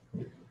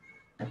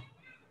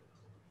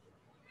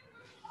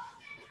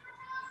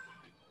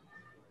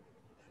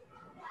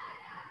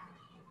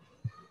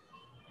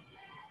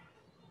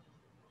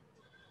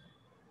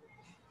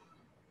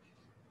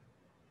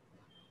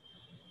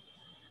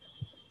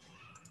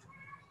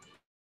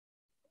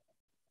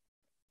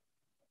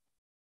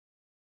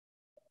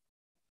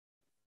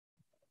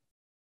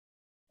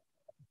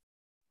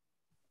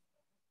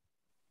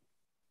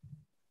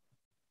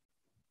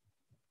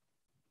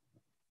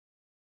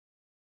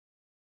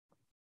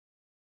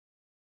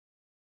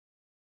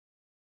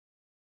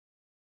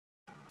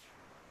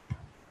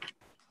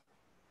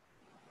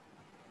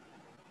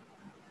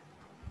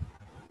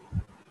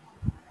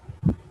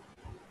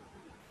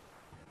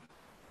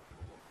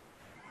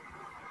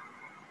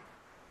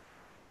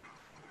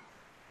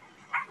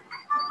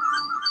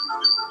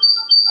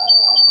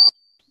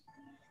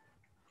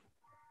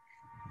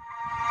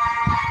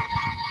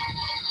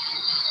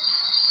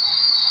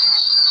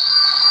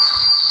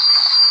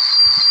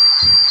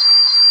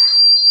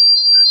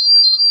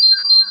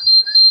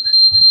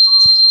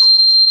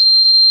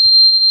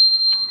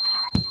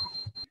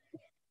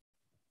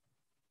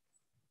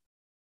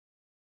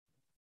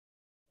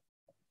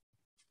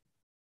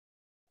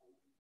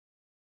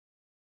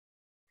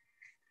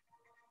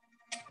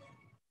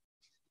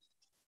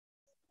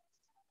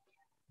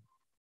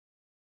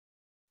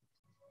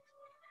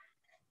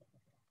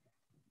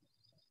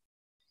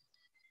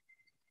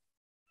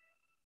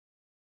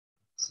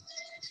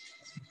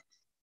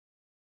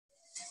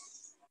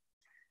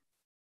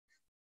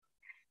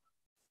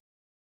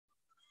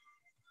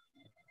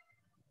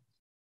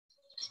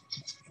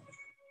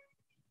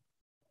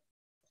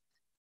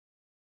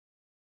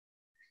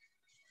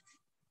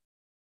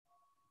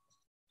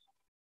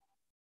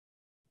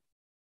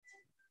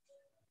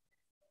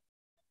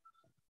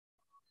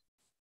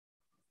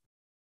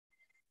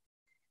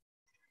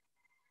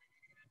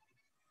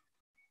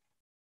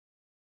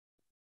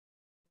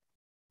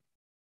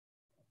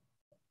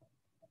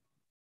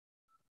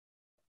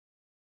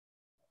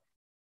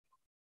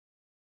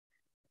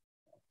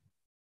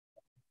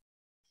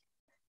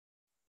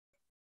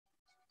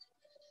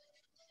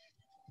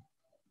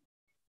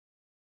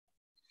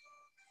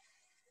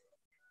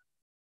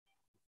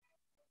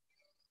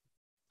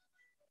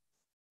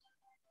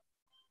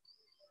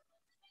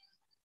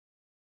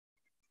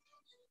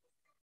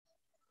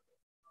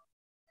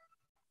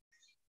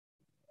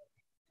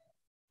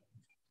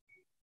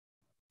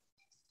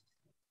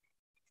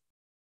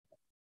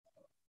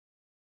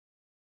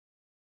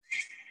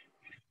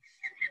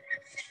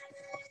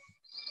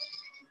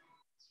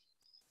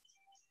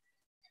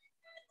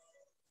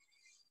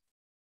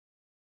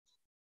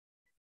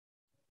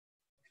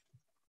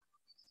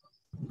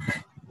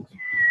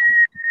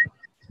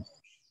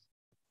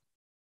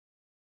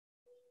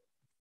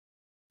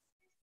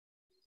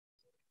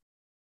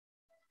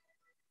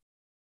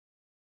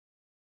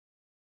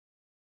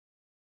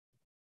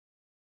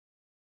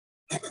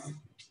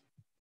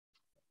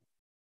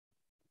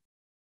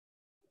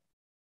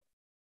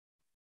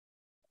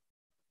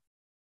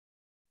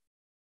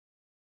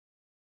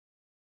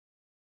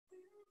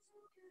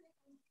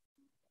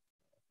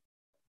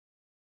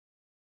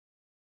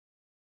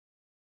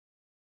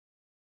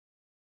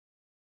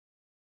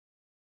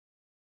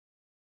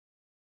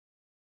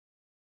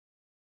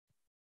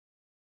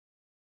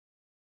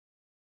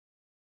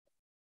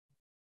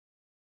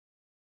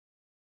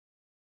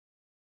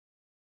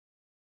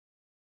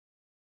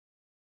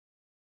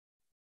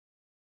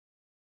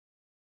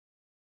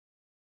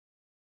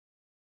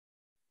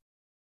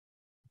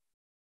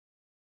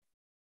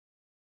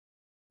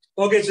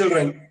 Okay,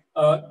 children.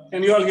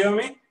 Can you all hear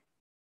me?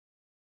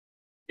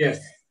 Yes.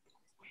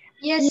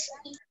 Yes.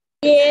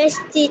 Yes,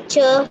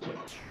 teacher.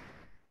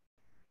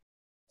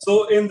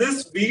 So in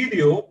this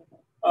video,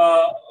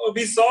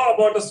 we saw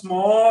about a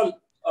small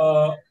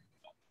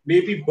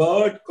baby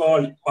bird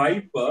called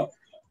Piper.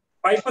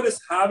 Piper is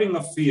having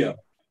a fear.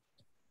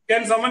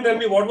 Can someone tell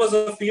me what was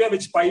the fear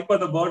which Piper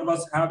the bird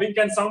was having?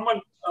 Can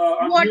someone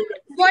unmute?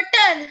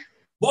 Water.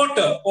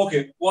 Water.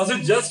 Okay. Was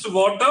it just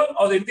water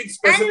or anything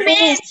specific? And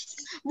waves.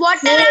 Water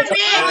and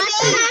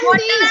waves.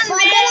 Water and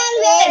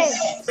waves.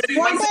 Very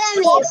Water much.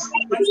 and waves.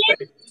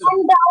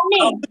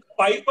 How is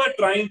Piper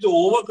trying to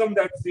overcome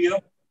that fear?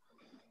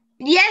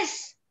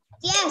 Yes.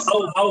 Yes.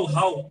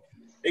 How?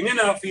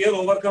 എങ്ങനെ ആ fear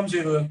overcome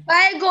ചെയ്തത്?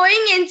 By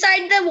going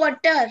inside the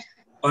water.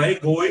 By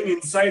going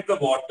inside the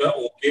water.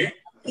 Okay.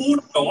 Who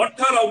taught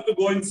her how to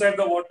go inside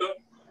the water?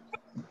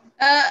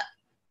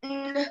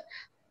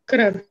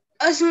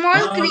 A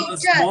small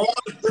creature.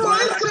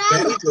 Small crab.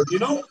 Very good.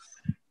 You know,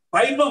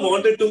 Piper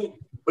wanted to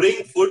bring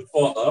food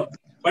for her,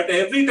 but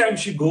every time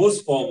she goes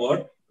forward,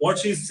 what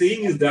she's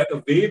seeing is that a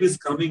wave is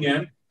coming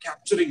and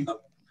capturing her.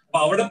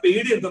 Our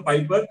the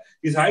Piper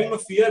is having a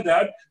fear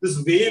that this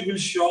wave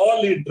will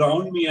surely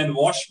drown me and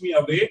wash me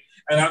away,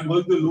 and I'm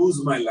going to lose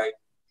my life.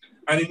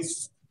 And in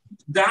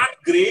that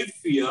grave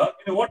fear,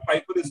 you know what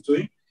Piper is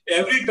doing?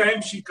 Every time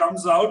she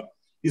comes out,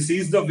 he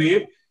sees the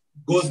wave,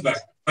 goes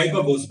back.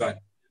 Piper goes back.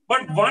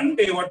 But one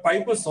day, what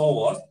Piper saw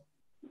was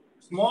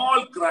small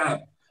crab,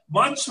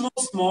 much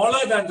more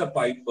smaller than the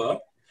Piper,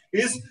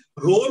 is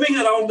roaming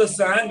around the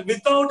sand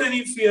without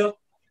any fear.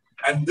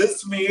 And this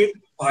made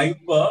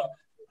Piper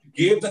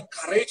gave the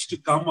courage to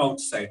come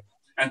outside.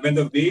 And when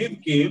the wave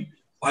came,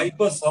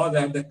 Piper saw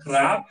that the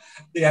crab,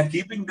 they are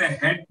keeping their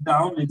head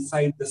down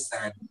inside the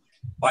sand.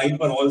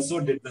 Piper also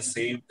did the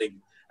same thing.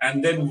 And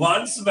then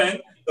once when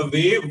the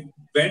wave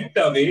went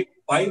away,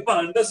 Piper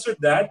understood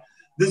that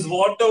this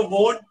water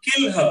won't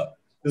kill her.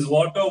 This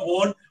water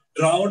won't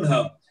drown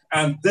her.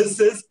 And this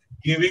is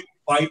giving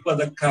Piper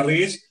the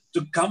courage to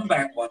come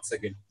back once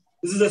again.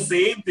 This is the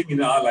same thing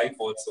in our life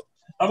also.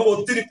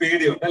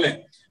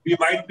 We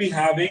might be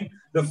having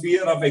the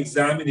fear of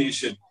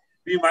examination.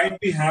 We might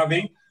be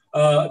having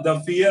the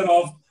fear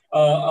of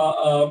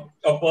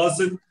a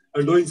person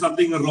doing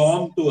something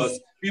wrong to us.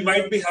 We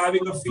might be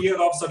having a fear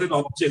of certain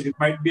objects. It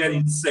might be an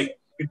insect.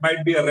 It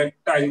might be a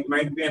reptile. It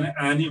might be an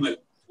animal.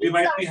 We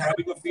might be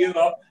having a fear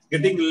of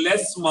getting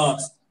less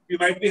marks. We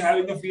might be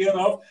having a fear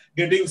of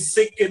getting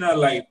sick in our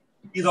life.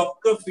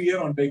 Fear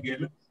on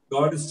again.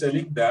 God is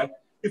telling that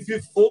if you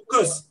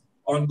focus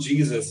on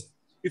Jesus,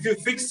 if you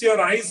fix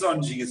your eyes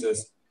on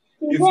Jesus,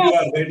 if you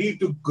are ready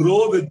to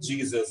grow with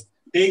Jesus,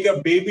 take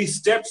a baby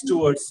steps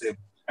towards him,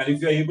 and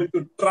if you are able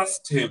to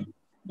trust him,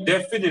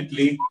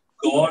 definitely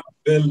God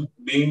will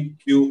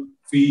make you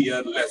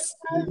fearless.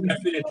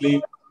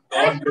 Definitely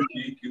God will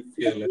make you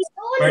fearless.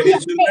 My dear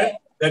children,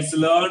 let's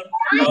learn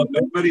a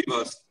memory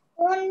verse.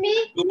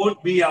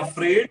 Don't be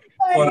afraid,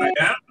 for I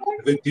am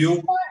with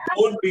you.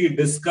 Don't be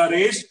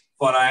discouraged,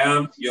 for I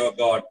am your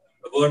God.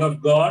 The word of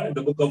God in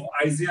the book of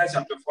Isaiah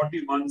chapter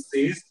 41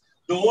 says,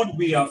 don't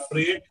be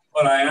afraid,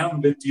 for I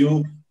am with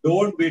you.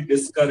 Don't be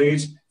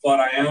discouraged, for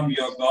I am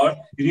your God.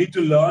 You need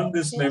to learn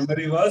this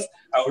memory verse.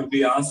 I would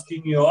be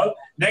asking you all.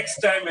 Next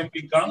time when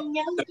we come,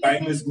 the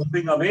time is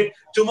moving away.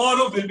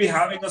 Tomorrow we'll be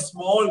having a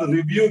small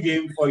review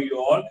game for you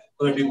all,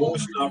 for the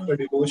devotion after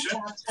devotion.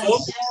 So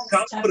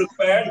come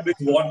prepared with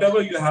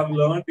whatever you have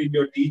learned in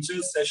your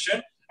teacher's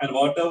session and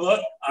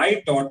whatever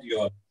I taught you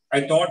all.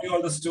 I taught you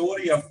all the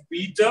story of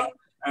Peter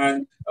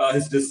and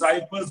his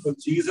disciples with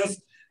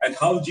Jesus, and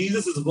how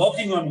Jesus is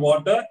walking on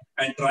water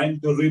and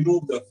trying to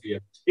remove the fear.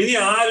 You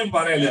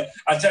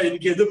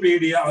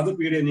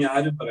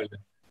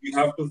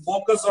have to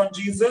focus on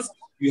Jesus.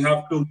 You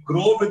have to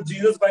grow with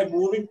Jesus by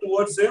moving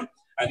towards him,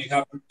 and you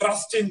have to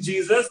trust in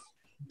Jesus.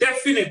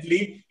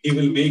 Definitely, he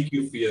will make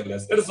you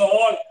fearless. Let us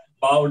all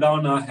bow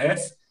down our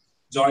heads,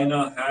 join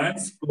our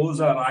hands,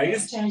 close our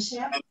eyes, and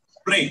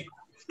pray.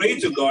 Pray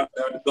to God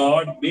that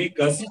God make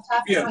us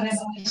fearless.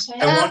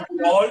 I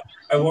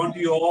want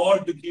you all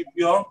to keep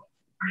your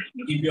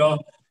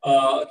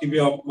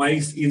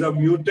mics either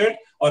muted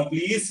or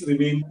please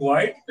remain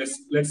quiet.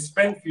 Let's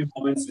spend a few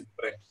moments in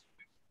prayer.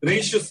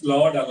 Gracious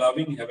Lord, our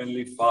loving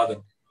Heavenly Father,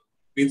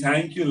 we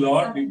thank you,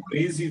 Lord. We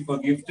praise you for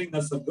gifting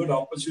us a good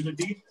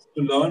opportunity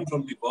to learn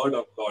from the Word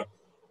of God.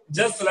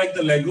 Just like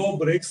the Lego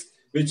bricks,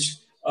 which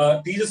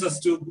teaches us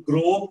to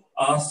grow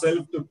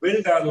ourselves, to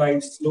build our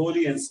lives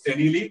slowly and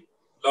steadily.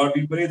 Lord,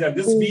 we pray that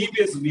this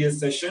VBS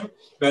session,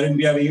 wherein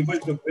we are able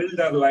to build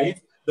our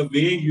life the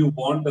way you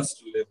want us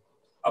to live.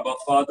 Abba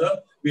Father,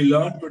 we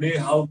learned today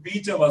how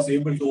Peter was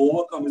able to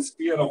overcome his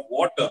fear of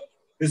water,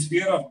 his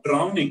fear of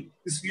drowning,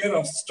 his fear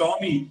of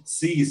stormy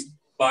seas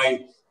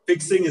by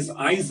fixing his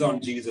eyes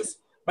on Jesus,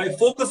 by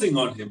focusing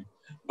on him,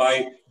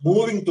 by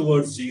moving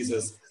towards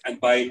Jesus, and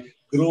by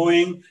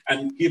growing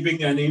and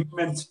keeping an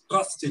immense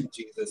trust in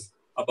Jesus.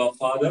 Abba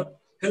Father,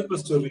 help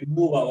us to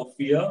remove our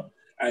fear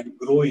and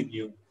grow in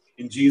you.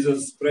 In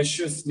Jesus'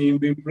 precious name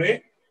we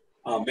pray.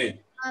 Amen.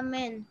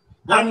 Amen.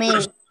 One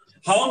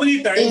How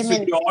many times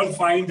will you all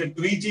find the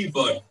Tweety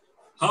bird?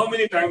 How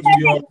many times will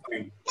you all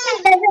find?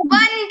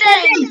 One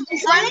time.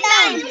 One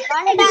time.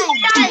 One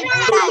time.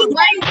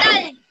 One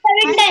time.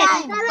 One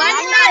time.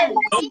 One time.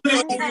 How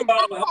many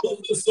of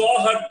you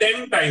saw her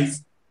 10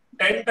 times?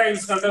 10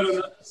 times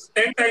kando?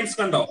 10 times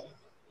kando?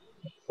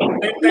 10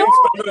 times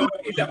kando?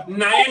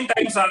 9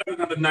 times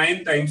kando?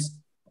 9 times?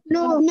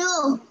 No.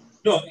 No.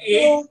 No.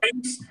 8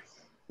 times?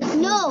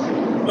 No.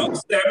 No.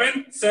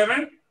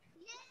 7?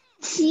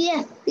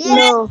 Yeah.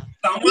 No.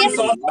 Someone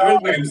saw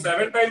 7 times.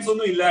 7 times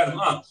only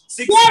illa.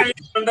 6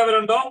 times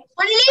kandavarundo?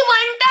 Only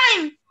one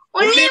time.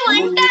 Only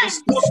one time.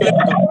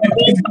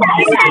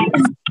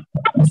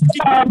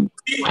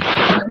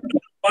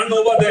 One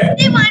over there.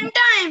 Only one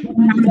time.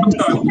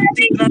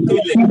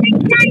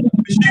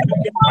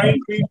 Find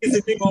Tweety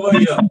sitting over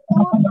here.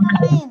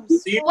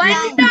 See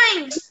One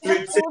time.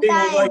 sitting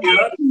over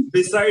here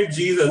beside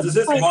Jesus. This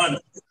is one.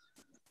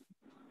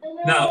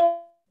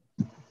 Now,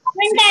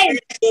 Tweety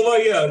over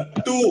here.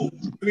 2.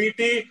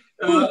 Tweety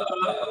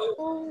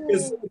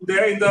is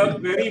there in the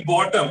very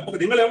bottom.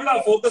 Okay,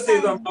 focus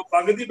over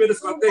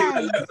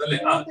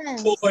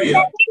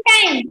here.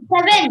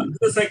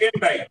 The second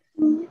time.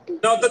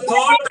 Now the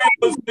third time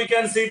also we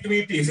can see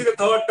Tweety. See the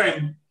third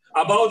time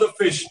above the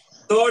fish.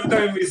 Third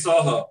time we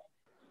saw her.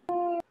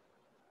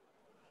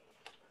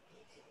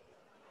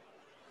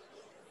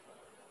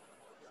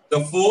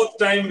 The fourth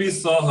time we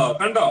saw her.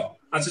 Kando?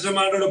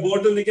 Achachamanoda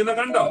bottle nikina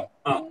kando?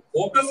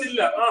 Focus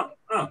illa.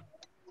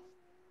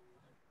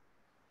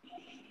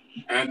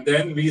 And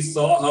then we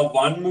saw her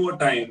one more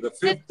time, the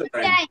fifth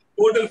time.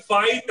 Total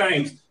 5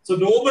 times. So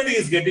nobody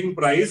is getting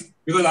prize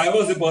because I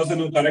was the person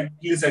who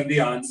correctly said the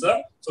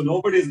answer. So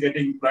nobody is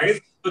getting prize.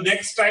 So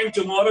next time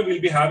tomorrow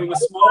we'll be having a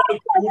small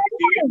food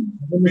game.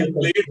 We'll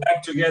play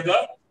that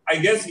together. I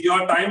guess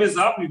your time is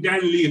up. You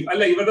can leave. I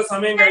had a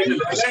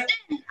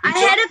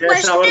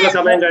question. Yes,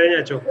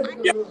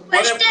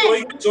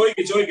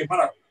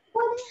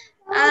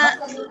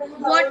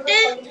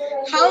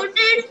 How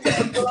did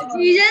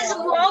Jesus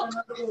walk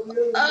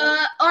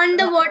on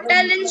the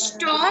water in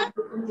storm?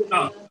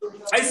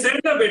 I said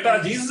that,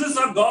 beta, Jesus is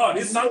a God.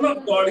 He's Son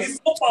of God. He's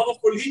so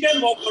powerful. He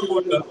can walk on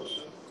water.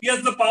 He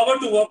has the power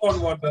to walk on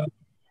water.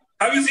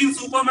 Have you seen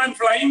Superman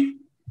flying?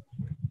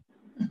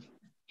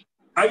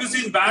 Have you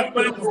seen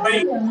Batman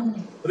flying?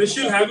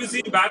 Rishil, have you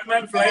seen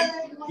Batman flying?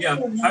 Yeah.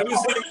 Have you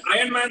seen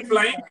Iron Man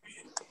flying?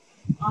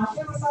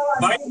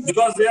 Why?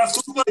 Because they are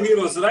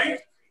superheroes, right?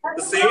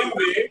 The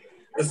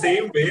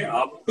same way,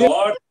 our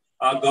God,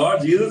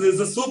 Jesus is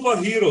a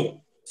superhero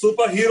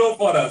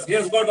for us. He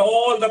has got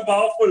all the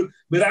powerful,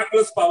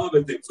 miraculous power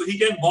with him. So he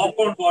can walk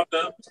on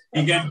water,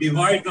 he can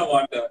divide the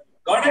water.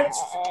 Got it?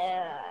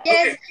 Yes.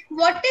 Okay.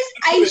 What is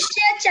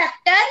Isaiah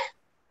chapter?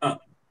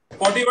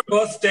 41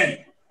 verse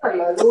 10.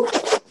 41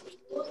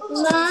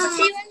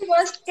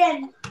 verse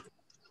 10.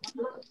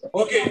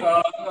 Okay,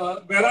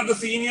 where are the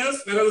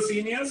seniors?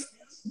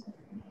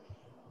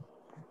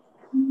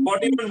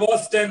 41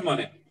 verse 10,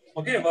 Mane.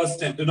 Okay, verse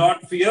 10. Do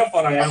not fear,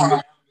 for I am with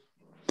you.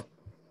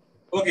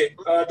 Okay,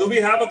 do we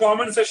have a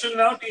comment session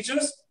now,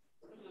 teachers?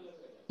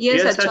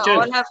 Yes, Acha,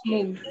 all have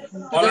moved.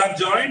 All have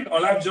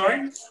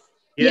joined?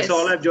 Yes,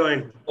 all have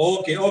joined.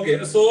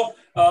 Okay. So,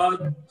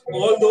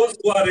 all those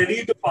who are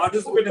ready to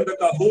participate in the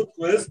Kahoot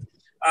quiz,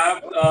 I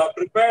have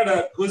prepared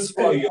a quiz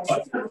for you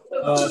all.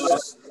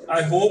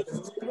 I hope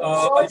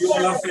you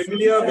all are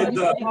familiar with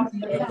the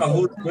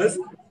Kahoot quiz.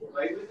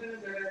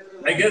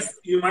 I guess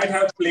you might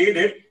have played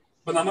it,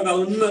 but the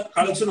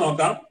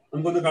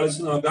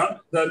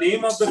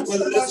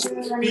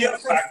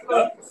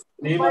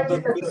name of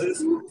the quiz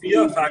is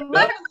Fear Factor.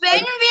 But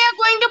when we are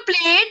going to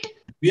play it?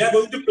 We are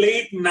going to play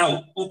it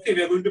now. Okay,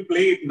 we are going to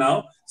play it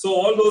now. So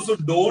all those who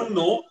don't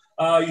know,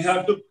 you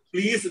have to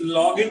please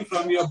log in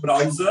from your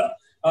browser,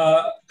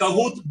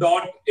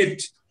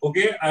 kahoot.it.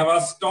 Okay, I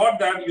was taught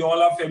that you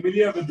all are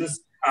familiar with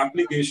this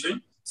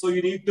application. So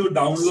you need to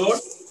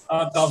download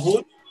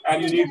Kahoot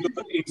and you need to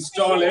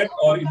install it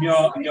or in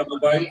your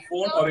mobile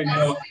phone or in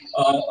your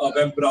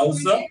web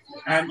browser.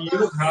 And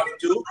you have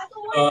to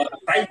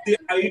type the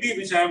ID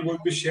which I am going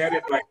to share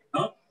it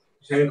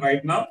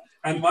right now.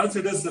 And once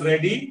it is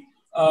ready,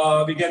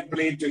 we can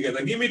play it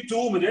together. Give me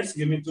 2 minutes.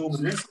 Let me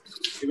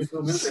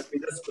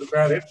just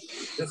prepare it.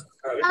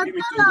 Give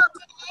me 2 minutes.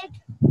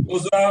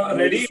 Those who are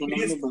ready,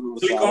 please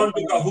click on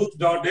to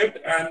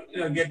kahoot.it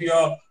and get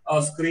your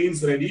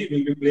screens ready.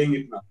 We'll be playing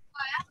it now.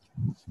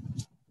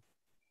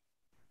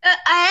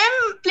 I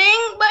am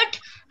playing, but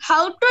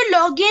how to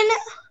log in?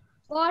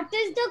 What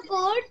is the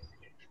code?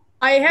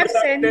 I have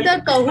sent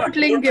the Kahoot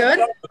link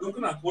here.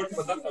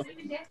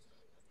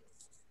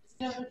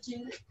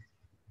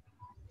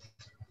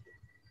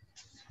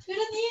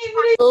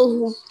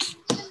 Oh.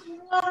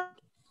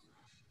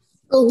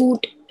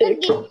 Kahoot.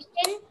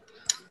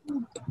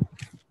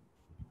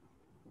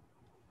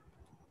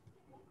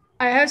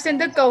 I have sent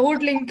the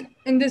Kahoot link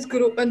in this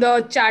group, in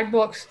the chat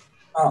box.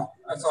 I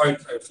saw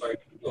it.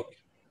 Okay.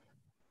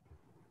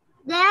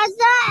 There's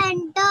the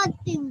enter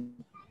thing.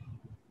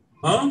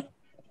 Huh?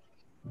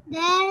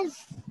 There's.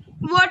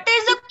 What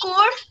is the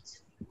code?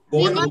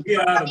 Code रुकी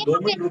यार 2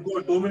 minute रुको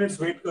 2 minutes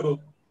wait करो.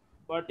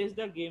 What is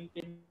the game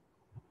pin?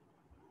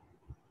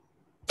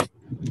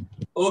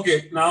 Okay,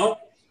 now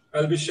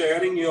I'll be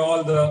sharing you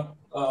all the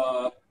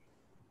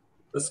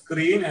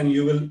screen and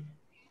you will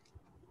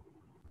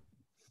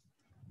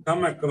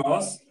come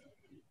across.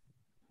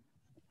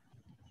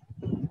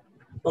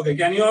 Okay,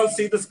 can you all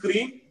see the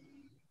screen?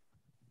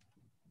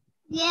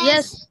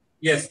 Yes.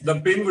 Yes, the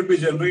pin would be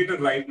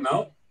generated right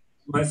now.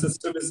 My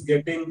system is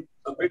getting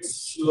a bit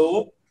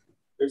slow.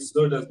 It's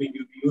slow, it has been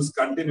used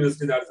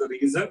continuously. That's the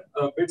reason.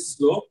 A bit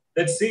slow.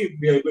 Let's see if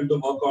we are able to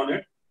work on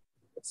it.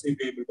 Let's see if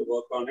we're able to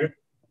work on it.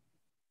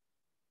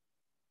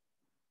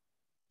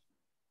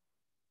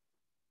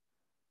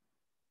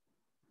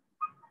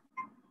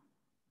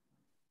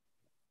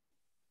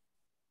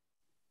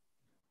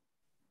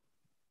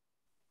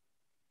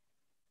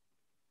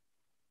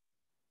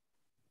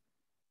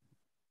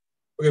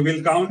 Okay,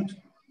 we'll count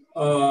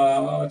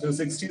till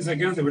 60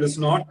 seconds. If it is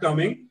not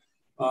coming,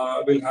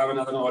 we'll have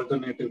another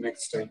alternative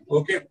next time.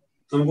 Okay.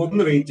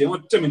 നമുക്കൊന്ന് wait ചെയ്യാം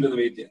 1 minute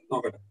wait ചെയ്യാം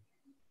നോക്കട്ടെ.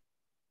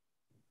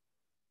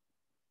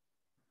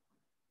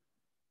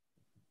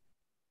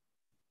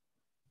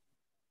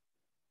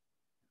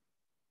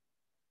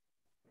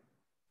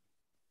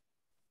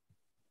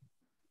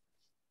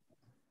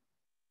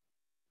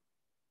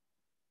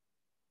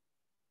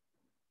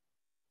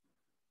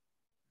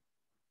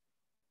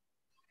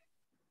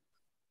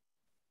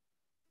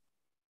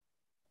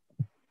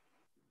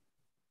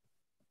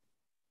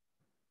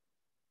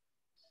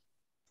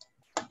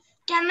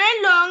 Can I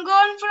log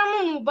on from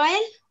a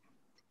mobile?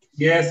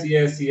 Yes,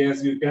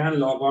 you can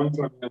log on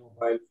from your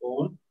mobile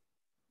phone.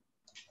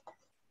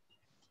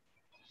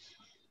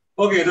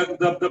 Okay,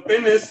 the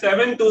pin is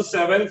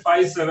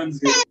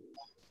 727570.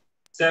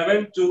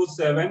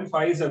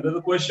 72757.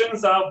 The questions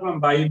are from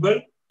Bible.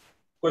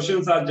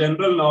 Questions are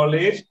general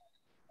knowledge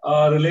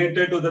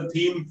related to the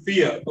theme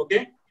fear.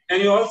 Okay, can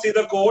you all see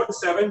the code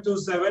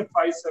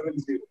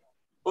 727570?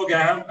 Okay,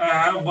 I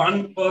have one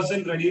person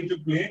ready to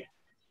play.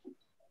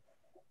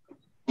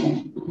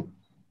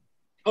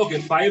 Okay,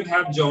 5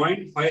 have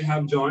joined.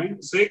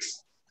 6.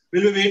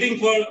 We'll be waiting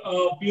for a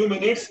few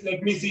minutes. Let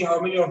me see how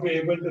many of you are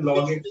able to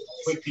log in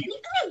quickly.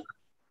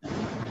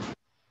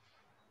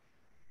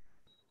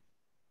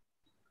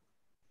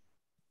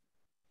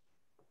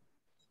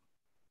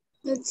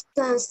 It's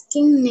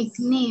asking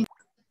nickname.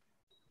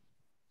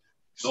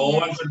 No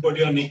one should put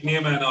your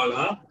nickname and all,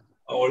 huh?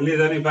 Only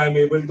then if I'm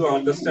able to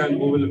understand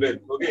who will win.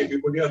 Okay, if you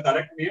put your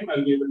correct name,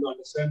 I'll be able to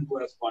understand who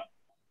has won.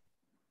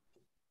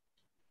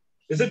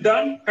 Is it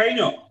done?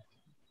 Kaino?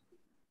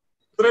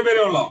 No,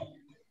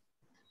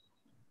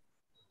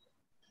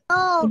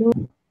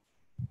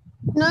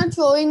 not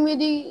showing me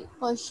the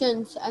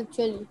questions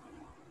actually.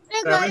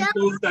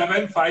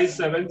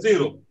 727570.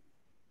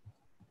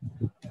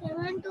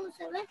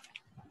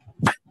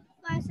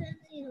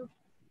 727570.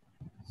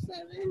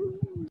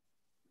 7.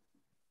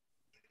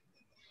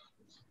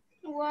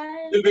 Why?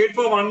 We'll wait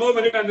for 1 more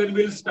minute and then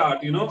we'll start,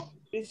 you know.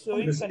 It's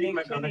showing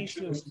My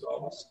connection is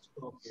lost.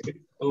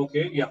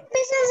 Okay, yeah.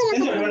 We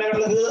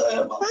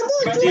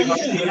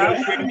have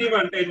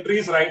 21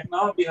 entries right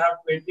now. We have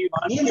 21.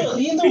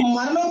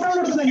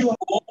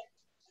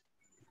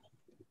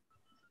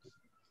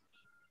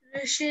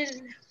 Rashid.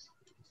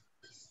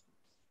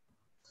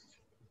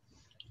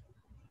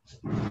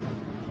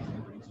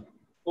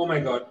 Oh my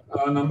God,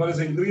 number is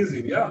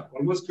increasing. Yeah,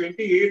 almost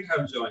 28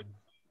 have joined.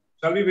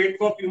 Shall we wait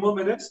for a few more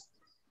minutes?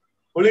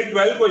 Only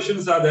 12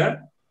 questions are there.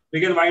 We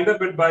can wind up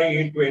it by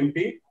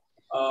 8:20.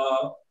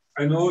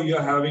 I know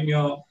you're having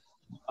your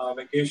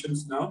vacations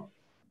now.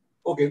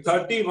 Okay,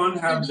 31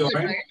 have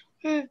joined.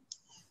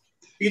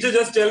 Teacher,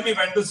 just tell me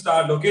when to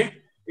start, okay?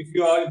 If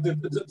you are, if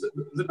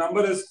the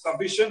number is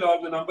sufficient or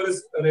the number is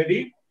ready,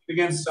 we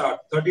can start.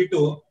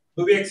 32.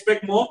 Do we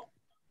expect more?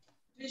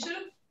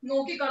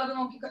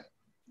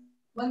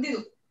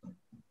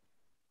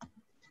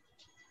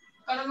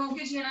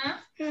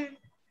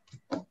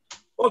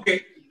 Okay,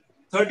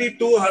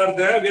 32 are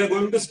there. We are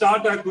going to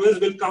start our quiz.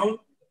 We'll count.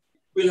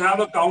 We'll have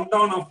a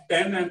countdown of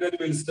 10 and then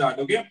we'll start.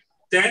 Okay,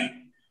 10.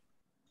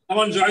 Come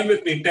on, join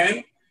with me.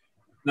 10,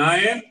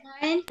 9,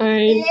 8,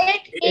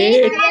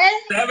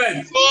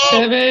 7, 6,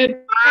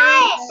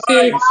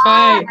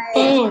 5,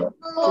 4,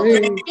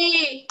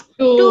 3,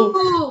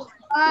 2,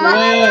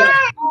 1.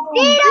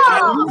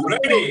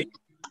 Ready?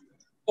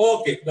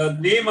 Okay, the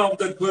name of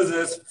the quiz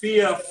is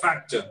Fear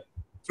Factor.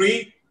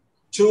 3,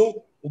 2,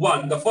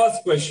 1. The first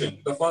question.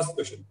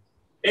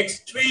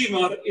 Extreme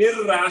or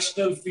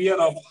irrational fear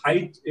of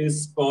height is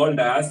called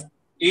as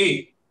A,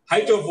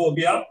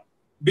 heightophoobia,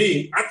 B,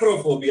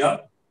 acrophobia,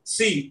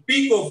 C,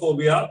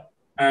 picophobia,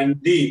 and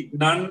D,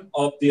 none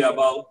of the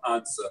above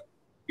answer.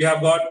 We have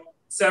got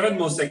 7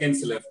 more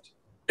seconds left.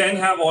 10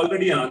 have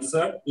already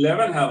answered,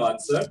 11 have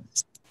answered.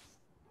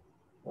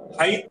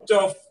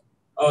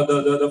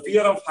 The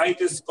fear of height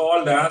is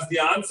called as, the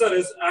answer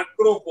is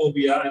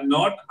acrophobia and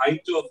not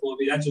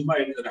heightophoobia.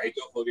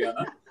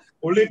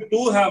 Only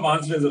 2 have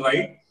answered is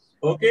right.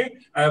 Okay,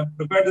 I have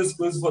prepared this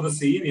quiz for the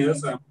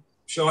seniors. I'm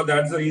sure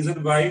that's the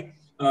reason why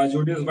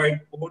Julius White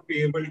won't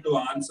be able to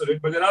answer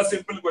it, but there are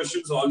simple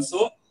questions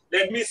also.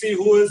 Let me see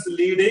who is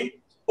leading.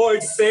 Oh,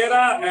 it's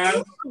Sarah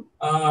and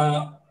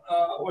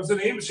what's the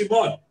name?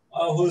 Shimon,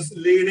 who's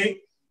leading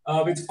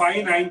with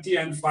 590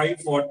 and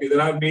 540.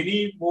 There are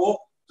many more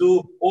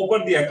to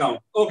open the account.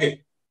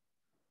 Okay.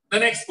 The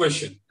next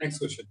question. Next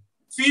question.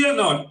 Fear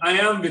not, I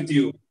am with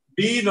you.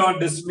 Be not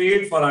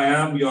dismayed, for I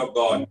am your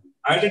God.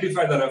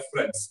 Identify the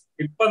reference.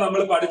 Ippa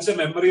nammal padicha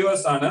memory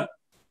verse aanu.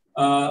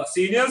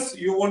 Seniors,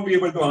 you won't be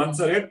able to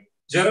answer it.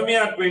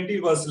 Jeremiah 20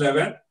 verse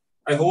 11.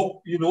 I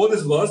hope you know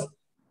this verse.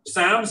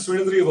 Psalms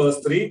 23 verse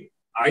 3.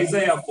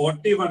 Isaiah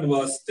 41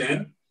 verse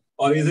 10.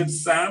 Or is it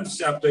Psalms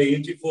chapter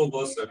 84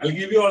 verse 7? I'll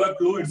give you all a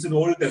clue. It's in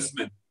Old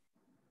Testament.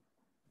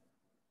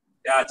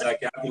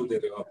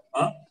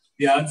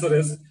 The answer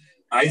is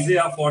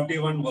Isaiah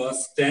 41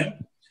 verse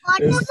 10.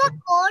 What is the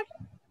code?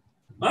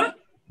 Huh?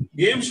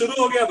 Game shuru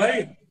ho gaya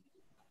bhai.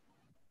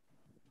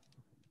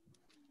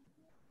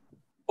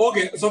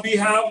 Okay, so we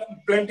have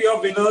plenty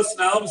of winners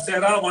now.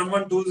 Sarah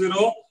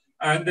 1120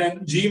 and then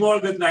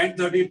Gmall with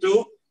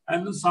 932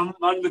 and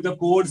someone with the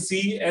code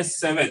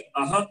CS7.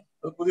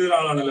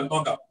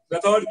 The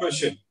third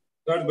question.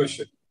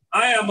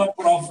 I am a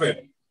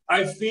prophet.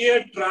 I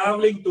fear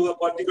traveling to a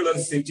particular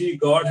city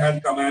God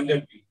had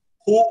commanded me.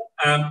 Who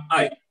am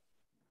I?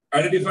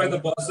 Identify the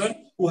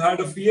person who had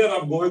a fear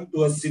of going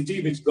to a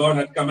city which God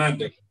had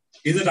commanded.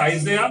 Is it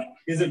Isaiah?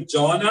 Is it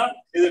Jonah?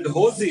 Is it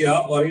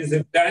Hosea? Or is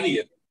it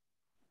Daniel?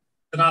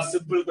 Then a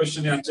simple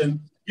question, Yachin.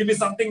 Give me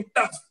something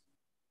tough.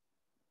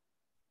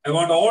 I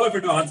want all of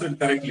you to answer it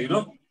correctly,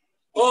 no?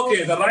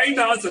 Okay, the right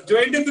answer.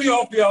 23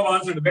 of you have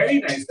answered. Very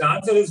nice. The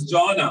answer is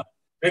Jonah.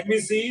 Let me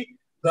see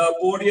the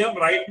podium.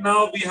 Right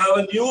now, we have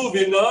a new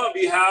winner.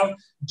 We have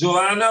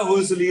Joanna, who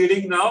is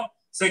leading now.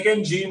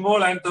 Second,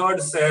 Gmol, and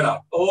third,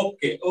 Sarah.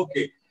 Okay.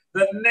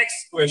 The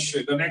next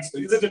question.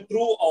 Is it a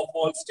true or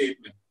false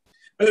statement?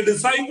 When the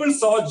disciples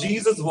saw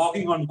Jesus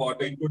walking on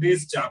water in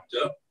today's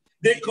chapter,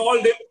 they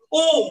called him,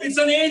 oh, it's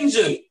an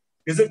angel.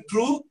 Is it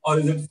true or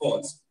is it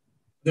false?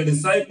 The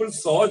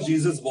disciples saw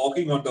Jesus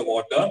walking on the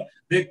water.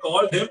 They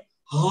called him,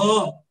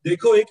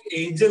 dekho ek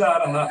angel aa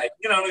raha hai.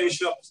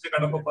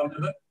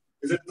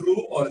 Is it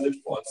true or is it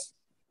false?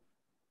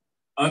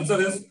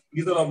 Answer is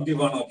either of the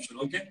one option,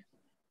 okay?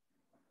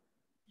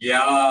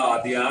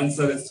 Yeah, the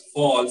answer is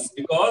false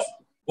because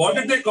what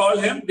did they call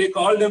him? They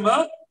called him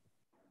a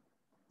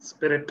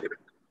spirit.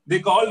 They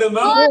called him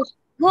a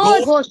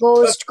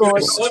ghost.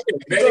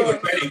 Okay,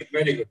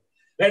 very good.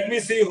 Let me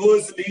see who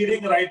is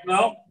leading right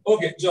now.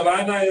 Okay,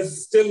 Joanna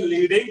is still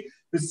leading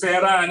with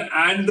Sarah and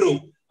Andrew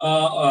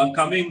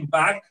coming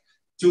back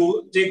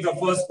to take the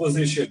first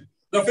position.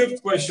 The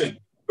fifth question,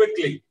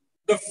 quickly.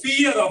 The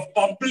fear of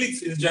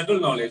public is general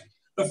knowledge.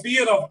 The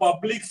fear of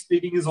public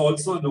speaking is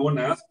also known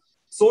as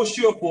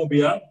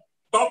sociophobia,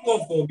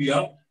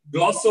 topophobia,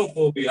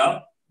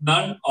 glossophobia,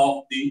 none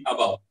of the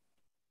above.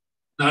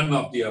 None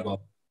of the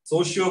above.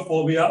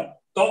 Sociophobia,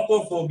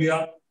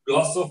 topophobia,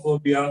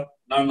 glossophobia,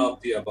 none of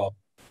the above.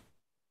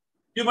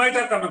 You might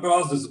have come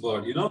across this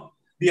word, you know.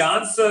 The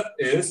answer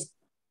is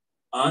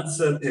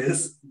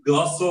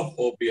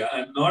glossophobia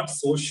and not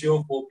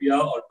sociophobia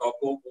or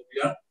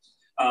topophobia.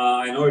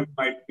 I know it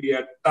might be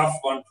a tough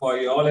one for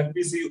you all. Let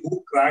me see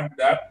who cracked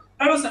that.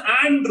 That was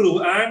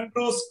Andrew.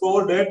 Andrew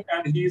scored it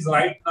and he's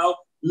right now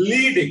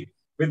leading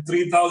with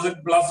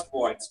 3,000 plus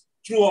points.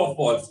 True or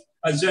false?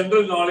 A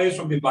general knowledge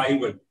from the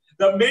Bible.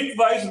 The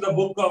midwives in the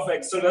book of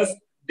Exodus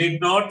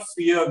did not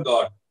fear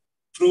God.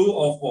 True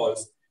or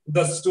false?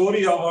 The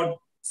story about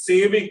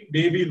saving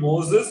baby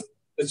Moses,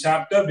 the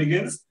chapter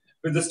begins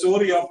with the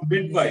story of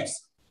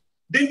midwives.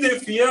 Did they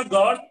fear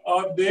God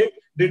or they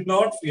did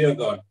not fear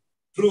God?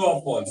 True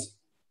or false?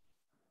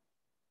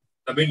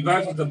 The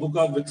midwives in the book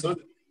of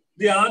Exodus.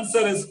 The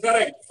answer is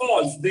correct.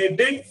 False. They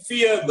did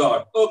fear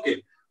God.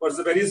 Okay. What's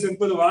a very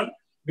simple one?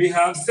 We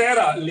have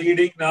Sarah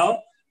leading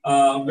now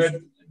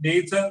with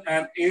Nathan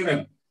and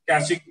Aaron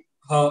catching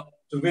her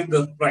to win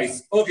the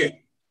prize.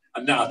 Okay.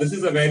 And now, this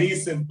is a very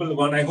simple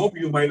one. I hope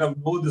you might have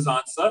known this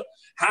answer.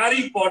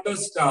 Harry Potter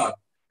star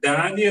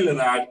Daniel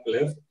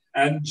Radcliffe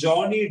and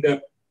Johnny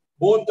Depp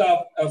both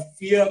have a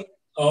fear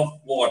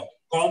of what?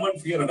 Common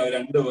fear.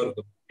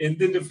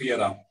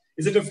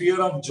 Is it a fear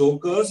of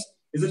jokers?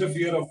 Is it a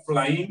fear of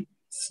flying,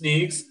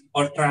 snakes,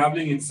 or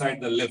traveling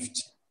inside the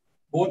lift?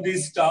 Both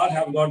these stars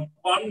have got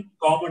one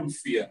common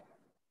fear.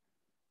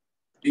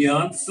 The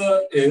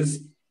answer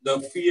is the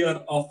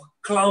fear of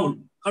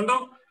clown.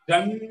 Two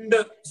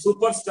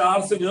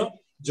superstars in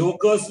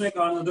jokers ne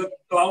കാണുന്നത്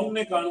clown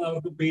ne കാണുന്നത്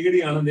അവർക്ക്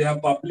പേടിയാണ്. They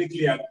have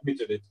publicly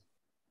admitted it.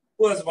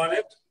 Who has won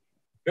it?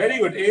 Very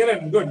good.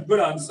 Aaron, good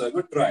answer.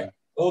 Good try.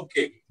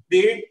 Okay. The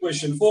 8th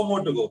question. 4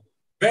 more to go.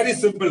 Very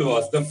simple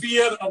verse. The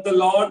fear of the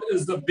Lord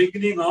is the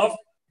beginning of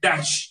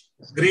dash.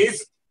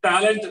 Grace,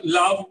 talent,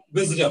 love,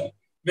 wisdom.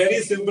 Very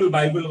simple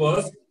Bible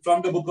verse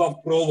from the book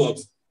of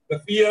Proverbs. The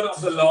fear of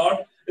the Lord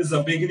is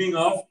the beginning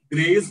of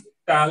grace,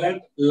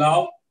 talent,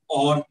 love,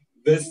 or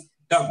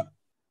wisdom.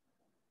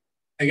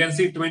 I can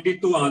see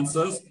 22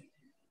 answers.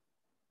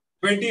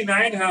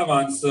 29 have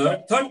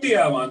answered, 30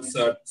 have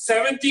answered,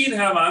 17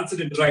 have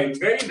answered it right.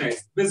 Very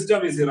nice.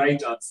 Wisdom is the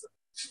right answer.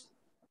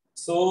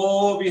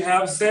 So we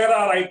have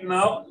Sarah right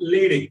now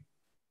leading.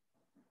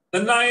 The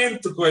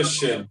 9th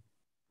question.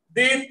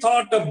 They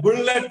thought a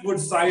bullet would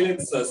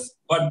silence us,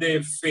 but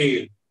they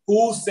failed.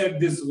 Who said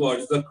these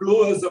words? The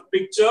clue is a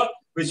picture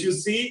which you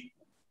see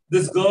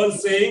this girl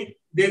saying,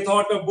 they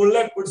thought a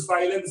bullet would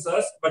silence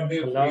us, but they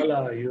failed.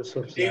 Malala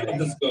Yousafzai. Name of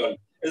this girl.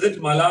 Is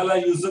it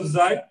Malala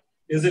Yousafzai?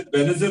 Is it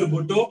Benazir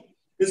Bhutto?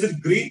 Is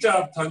it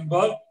Greta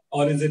Thunberg?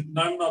 Or is it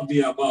none of the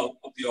above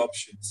of the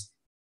options?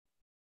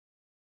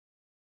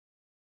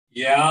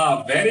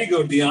 Yeah, very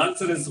good. The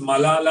answer is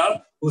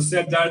Malala, who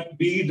said that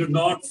we do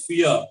not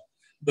fear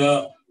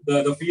the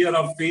fear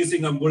of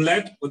facing a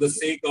bullet for the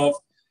sake of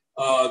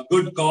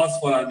good cause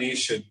for our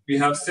nation. We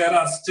have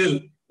Sarah still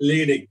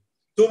leading.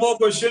 2 more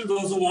questions.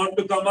 Those who want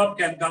to come up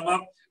can come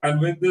up and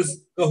win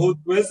this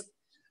Kahoot quiz.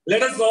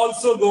 Let us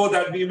also go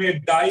that we may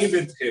die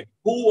with him.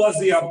 Who was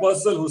the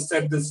apostle who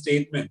said this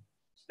statement?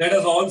 Let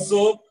us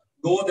also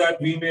go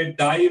that we may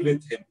die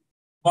with him.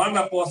 One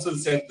apostle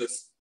said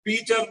this.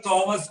 Peter,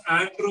 Thomas,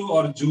 Andrew,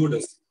 or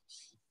Judas?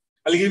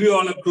 I'll give you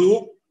all a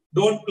clue.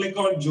 Don't click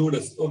on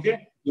Judas,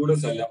 okay?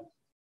 Judas Allah.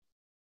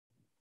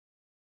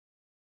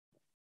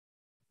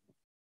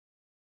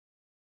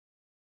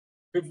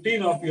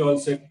 "15 of you all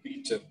said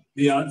Peter.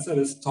 The answer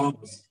is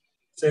Thomas.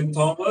 Saint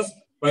Thomas,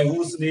 by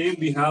whose name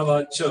we have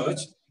our church,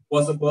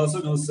 was the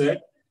person who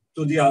said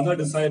to the other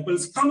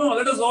disciples, come on,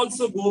 let us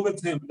also go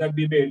with him that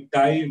we may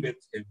die with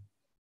him.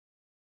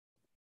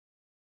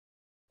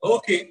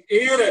 Okay,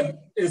 Aaron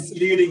is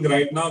leading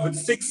right now with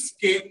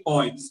 6K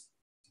points.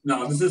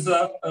 Now, this is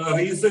a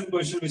recent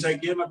question which I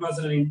came across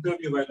in an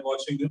interview while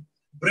watching him.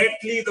 Brett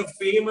Lee, the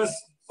famous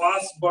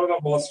fast bowler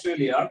of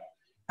Australia,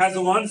 has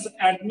once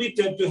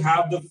admitted to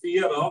have the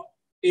fear of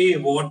A,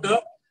 water,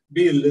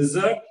 B,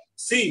 lizard,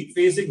 C,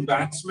 facing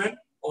batsmen,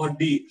 or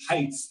D,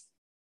 heights.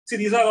 See,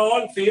 these are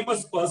all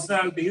famous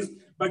personalities,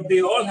 but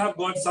they all have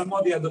got some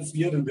or the other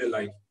fear in their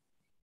life.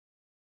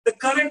 The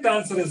correct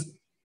answer is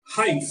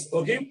heights,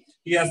 okay?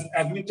 He has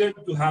admitted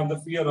to have the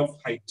fear of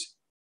height.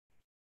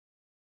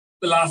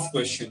 The last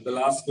question.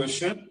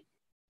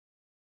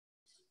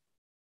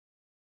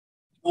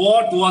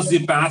 What was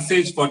the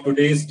passage for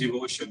today's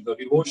devotion? The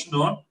devotion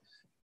on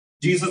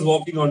Jesus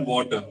walking on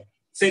water.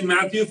 St.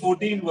 Matthew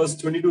 14, verse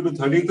 22 to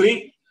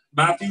 33.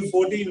 Matthew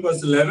 14,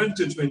 verse 11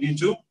 to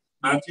 22.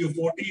 Matthew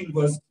 14,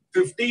 verse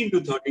 15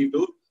 to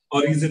 32.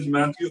 Or is it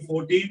Matthew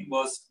 14,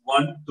 verse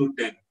 1 to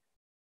 10?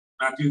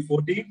 Matthew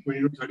 14,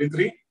 22 to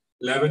 33.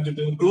 11 to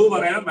 2. Clue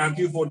varaya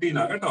Matthew 14.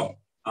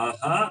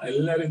 Aha,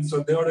 ellarum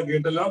shraddhayoടെ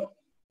kettalo.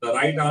 The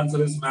right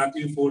answer is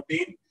Matthew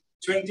 14,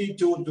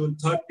 22 to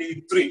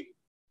 33.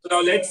 So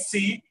now let's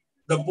see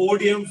the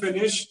podium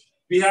finish.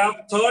 We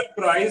have third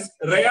prize,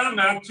 Rhea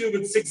Matthew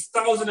with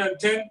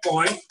 6,010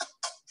 points.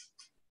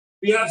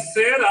 We have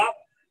Sarah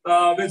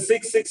with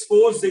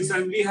 6,646,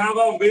 and we have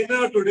a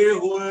winner today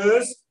who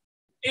is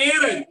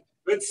Aaron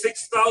with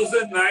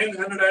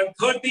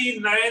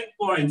 6,939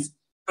 points.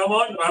 Come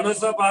on,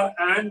 runners up are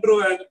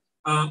Andrew and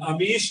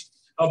Amish.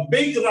 A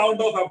big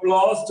round of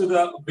applause to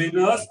the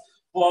winners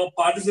for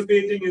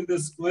participating in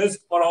this quiz.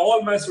 For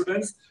all my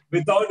students,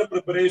 without a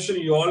preparation,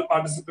 you all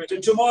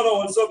participated. Tomorrow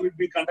also, we'll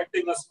be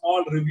conducting a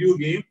small review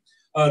game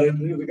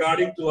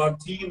regarding to our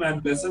theme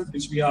and lessons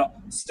which we are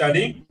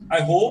studying.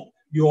 I hope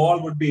you all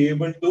would be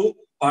able to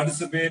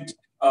participate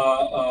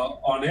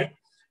on it.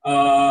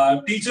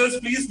 Teachers,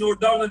 please note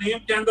down the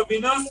name. Can the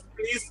winners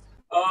please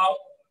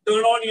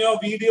turn on your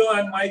video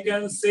and mic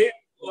and say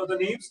the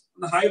names?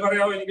 Hi, Aaron,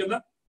 where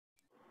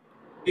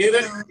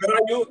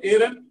are you?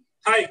 Aaron,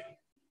 hi.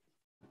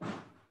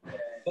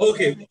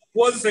 Okay, who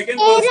was the second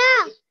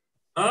person?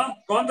 Huh?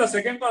 Kaun the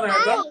second one?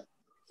 Hi.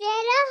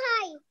 Sarah,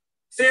 hi.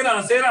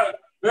 Sarah,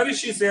 where is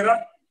she,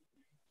 Sarah?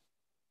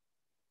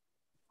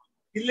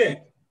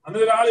 Ille.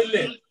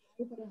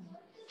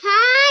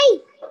 Hi.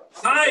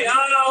 Hi.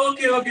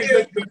 Okay.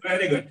 Good.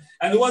 Very good.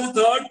 And who was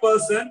the third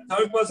person?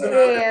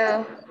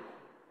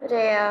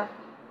 Rhea.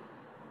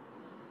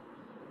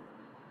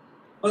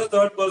 What's the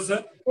third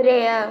person?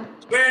 Rhea.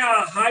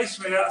 Hi,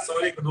 Shreya.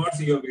 Sorry, I could not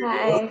see your video.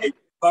 Hi. Okay.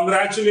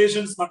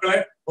 Congratulations,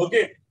 Makale.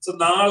 Okay. So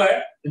now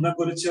I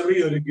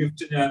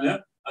gift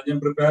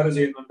prepare.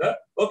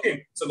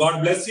 Okay. So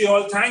God bless you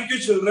all. Thank you,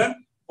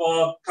 children,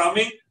 for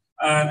coming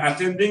and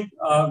attending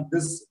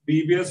this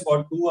VBS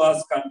for 2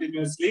 hours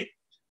continuously.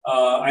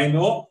 I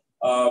know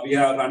we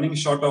are running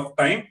short of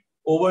time.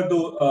 Over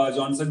to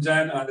Johnson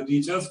Jan and the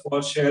teachers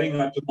for sharing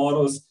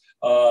tomorrow's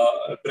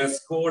dress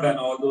code and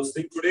all those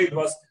things. Today it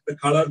was the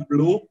color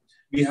blue.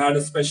 We had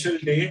a special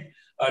day,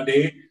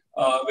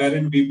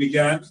 wherein we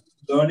began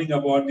learning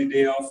about the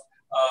day of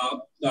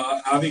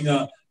having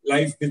a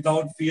life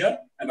without fear.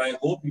 And I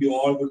hope you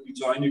all will be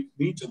joining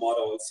me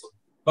tomorrow also.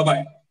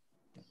 Bye-bye.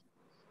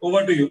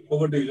 Over to you,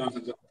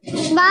 Johnson Jan.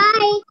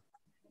 Bye.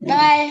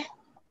 Bye.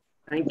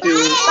 Thank you.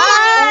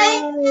 Bye.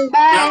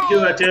 Thank you,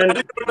 Achan.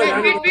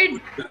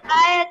 Wait.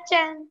 Bye,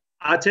 Achan.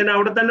 Achan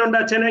അവിടെ തന്നെ ഉണ്ട്.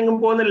 അച്ഛൻ എങ്ങും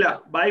പോകുന്നില്ല.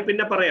 By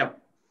പിന്നെ പറയാം.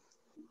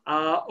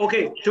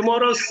 Okay,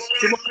 tomorrow's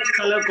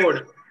color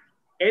code.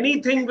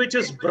 Anything which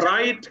is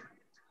bright,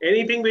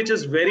 anything which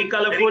is very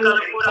colorful.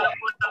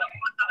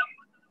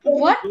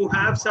 What? You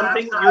have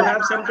something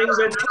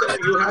with,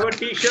 you have a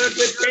t-shirt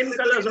with 10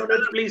 colors on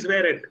it, please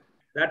wear it.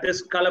 That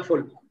is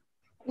colorful.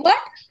 What?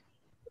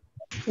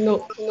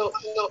 No.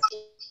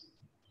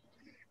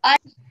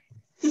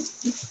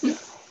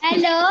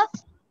 Hello.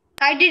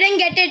 I didn't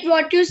get it.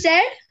 What you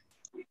said?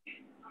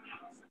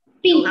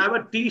 You have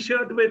a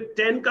t-shirt with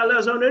 10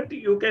 colors on it,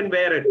 you can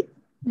wear it.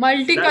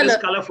 Multicolor. That is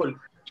colorful.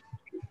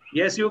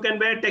 Yes, you can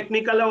wear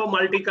technicolor or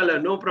multicolor,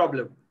 no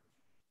problem.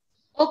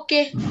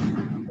 Okay.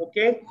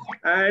 Okay,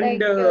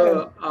 and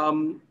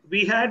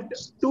we had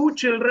two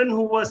children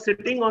who were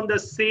sitting on the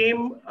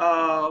same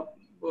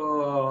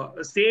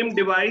same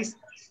device,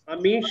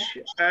 Amish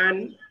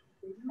and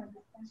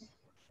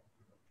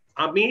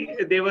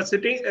they were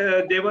sitting.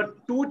 There were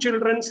two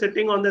children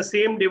sitting on the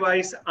same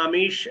device,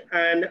 Amish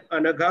and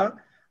Anagha.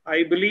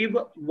 I believe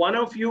one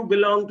of you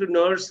belong to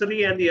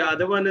nursery and the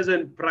other one is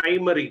in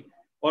primary,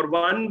 or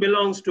one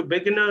belongs to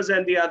beginners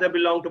and the other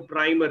belong to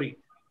primary.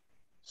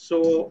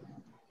 So.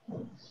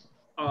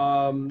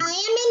 I am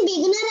in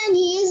beginner and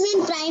he is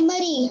in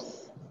primary.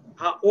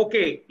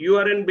 Okay, you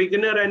are in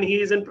beginner and he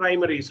is in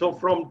primary. So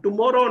from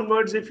tomorrow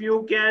onwards, if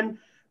you can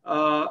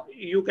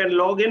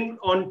log in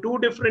on two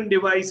different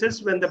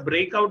devices when the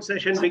breakout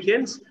session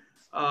begins.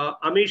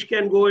 Amish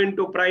can go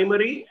into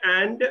primary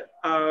and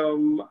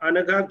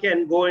Anagha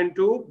can go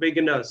into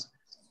beginners.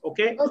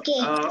 Okay.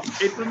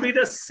 It will be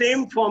the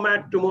same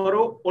format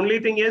tomorrow. Only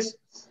thing is,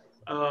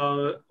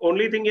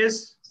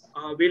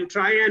 we'll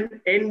try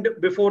and end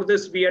before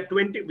this. We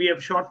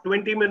have shot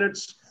 20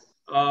 minutes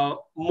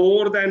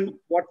more than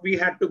what we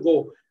had to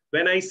go.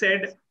 When I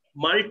said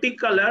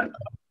multicolor,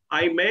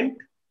 I meant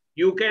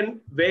you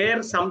can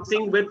wear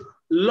something with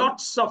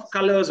lots of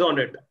colors on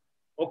it.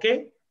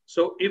 Okay.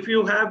 So if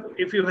you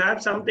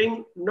have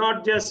something,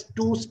 not just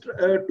two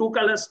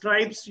color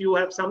stripes, you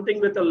have something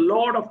with a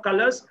lot of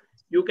colors,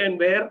 you can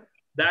wear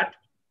that.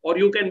 Or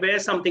you can wear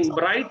something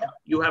bright.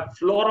 You have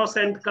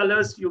fluorescent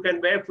colors. You can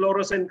wear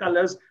fluorescent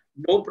colors.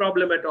 No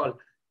problem at all.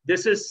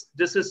 This is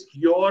the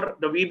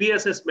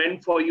VBS is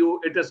meant for you.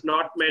 It is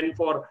not meant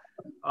for,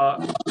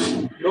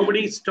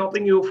 nobody is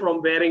stopping you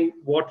from wearing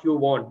what you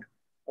want.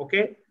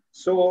 Okay.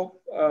 So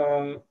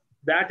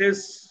that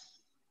is,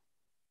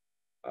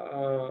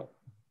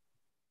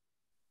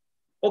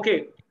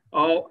 okay.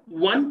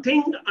 One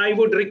thing I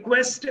would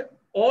request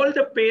all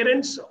the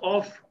parents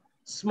of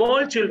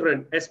small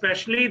children,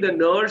 especially the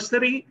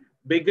nursery,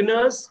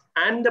 beginners,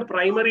 and the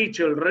primary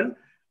children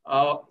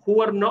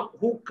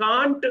who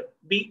can't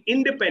be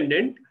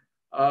independent,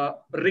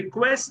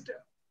 request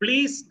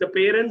please the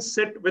parents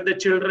sit with the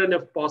children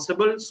if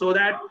possible, so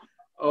that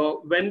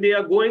when they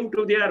are going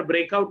to their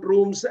breakout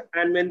rooms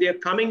and when they are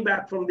coming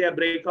back from their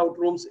breakout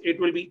rooms, it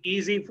will be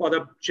easy for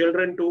the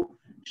children to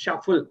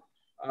shuffle.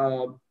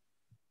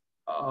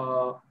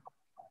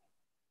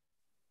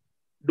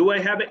 Do I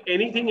have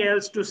anything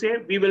else to say?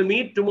 We will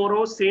meet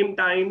tomorrow, same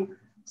time,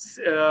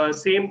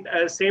 same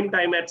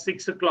time at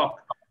 6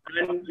 o'clock.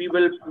 And we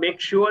will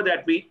make sure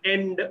that we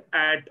end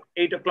at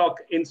 8 o'clock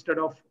instead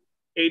of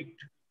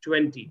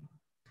 8:20.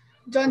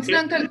 Johnson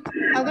uncle,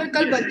 अगर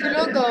कल बच्चे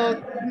लोग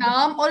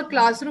नाम और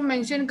classroom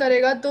mention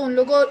करेगा तो उन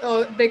लोग को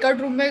ब्रेकआउट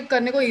रूम में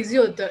करने को इजी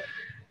होता है.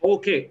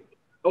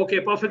 Okay,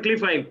 perfectly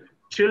fine.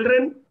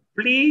 Children,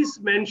 please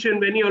mention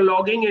when you're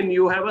logging in,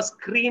 you have a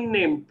screen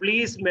name.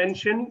 Please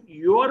mention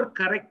your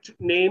correct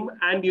name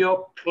and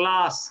your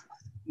class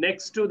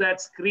next to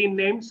that screen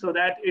name, so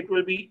that it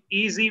will be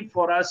easy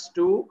for us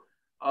to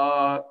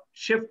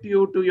shift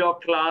you to your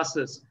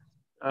classes.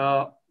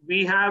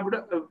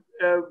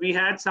 We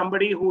had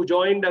somebody who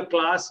joined a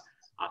class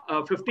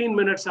 15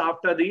 minutes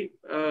after the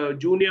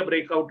junior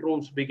breakout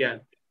rooms began.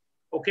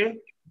 Okay.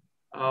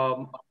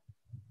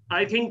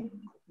 I think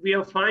we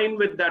are fine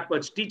with that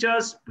much.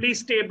 Teachers, please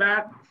stay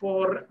back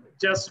for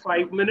just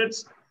 5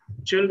 minutes.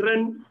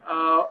 Children,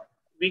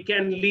 we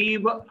can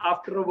leave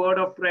after a word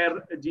of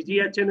prayer.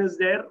 Gigi Achan is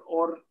there,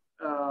 or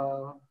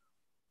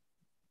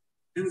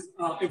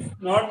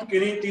if not,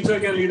 any teacher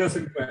can lead us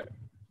in prayer.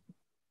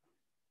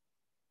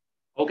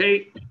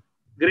 Okay.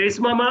 Grace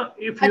Mama,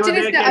 if you are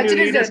there, can you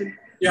lead us in?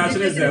 Yeah,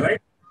 Achan is there,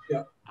 right?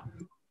 Yeah.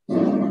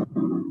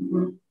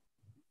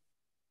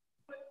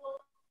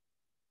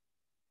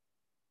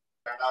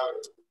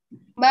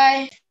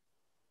 Bye.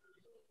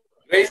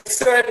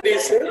 Grace and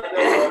Lisa.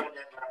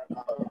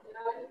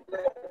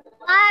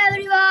 Hi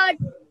everyone.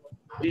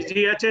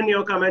 Gigi Achan,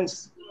 your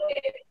comments.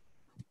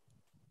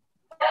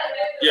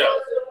 Yeah.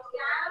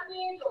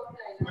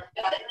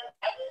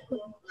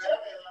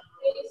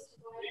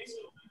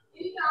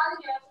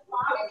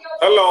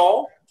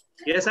 Hello.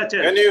 Yes,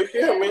 Achan. Can you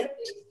hear me?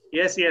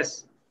 Yes,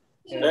 yes.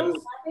 Then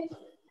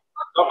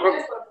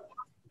Dr.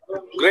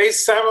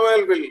 Grace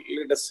Samuel will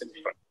lead us in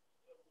prayer.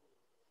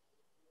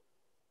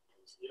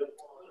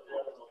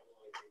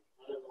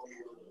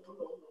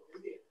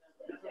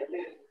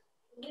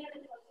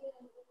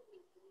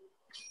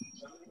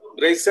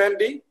 Grace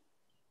Sandy?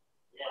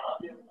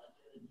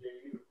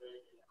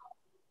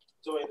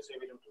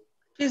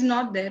 She's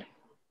not there.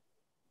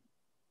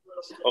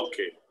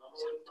 Okay.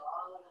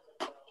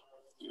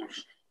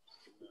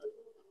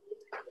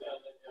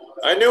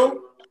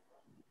 Anu,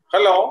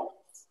 hello.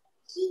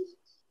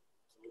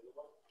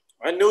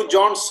 Anu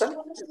Johnson.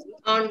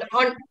 On,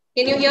 can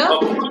you hear?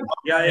 Okay.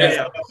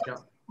 Yeah.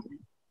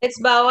 Let's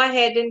bow our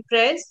head in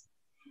prayers.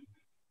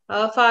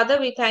 Father,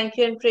 we thank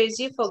you and praise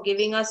you for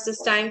giving us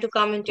this time to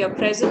come into your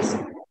presence.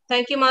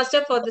 Thank you,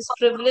 Master, for this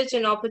privilege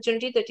and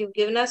opportunity that you've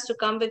given us to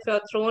come before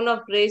your throne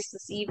of grace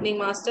this evening,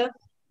 Master.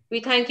 We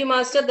thank you,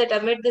 Master, that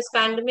amid this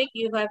pandemic,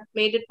 you have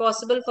made it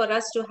possible for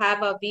us to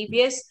have our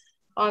VBS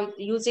on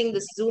using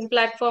this Zoom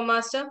platform,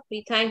 Master.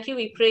 We thank you,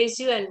 we praise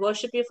you and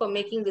worship you for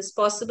making this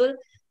possible.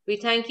 We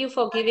thank you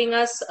for giving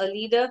us a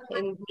leader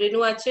in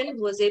Renu Achin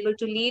who was able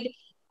to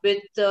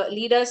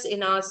lead us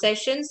in our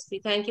sessions. We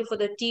thank you for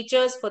the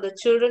teachers, for the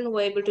children who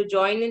were able to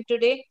join in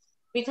today.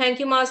 We thank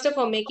you, Master,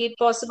 for making it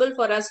possible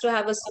for us to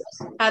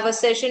have a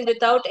session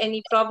without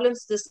any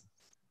problems.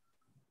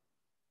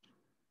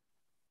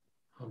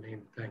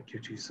 Amen. Thank you,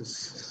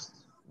 Jesus.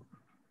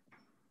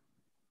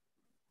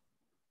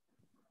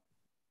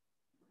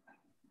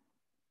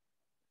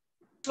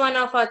 One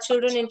of our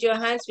children into your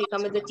hands. We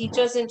commit the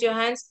teachers into your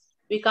hands.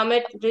 We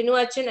commit Renu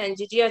Achin and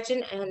Gigi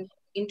Achin and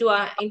into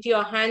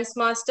your hands,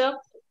 Master,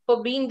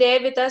 for being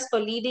there with us, for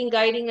leading,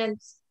 guiding,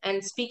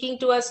 and speaking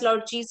to us,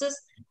 Lord Jesus.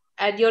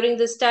 And during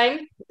this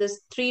time,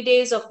 this 3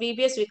 days of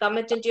VBS, we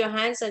commit into your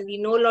hands, and we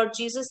know, Lord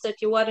Jesus, that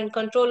you are in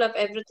control of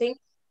everything.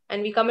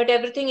 And we commit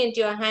everything into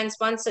your hands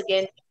once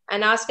again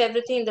and ask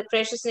everything in the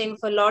precious name of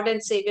our Lord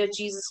and Savior,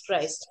 Jesus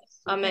Christ.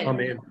 Amen.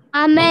 Amen.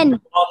 Amen.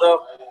 Father,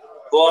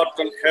 who art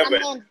in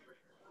heaven, Amen.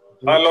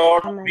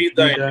 hallowed be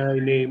thy Thy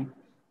name,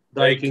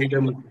 thy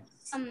kingdom,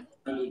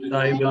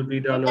 thy will be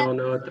done on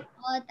earth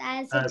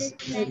As as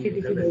it is in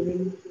in heaven.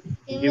 heaven.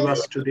 Give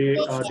us today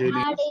our daily.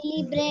 Our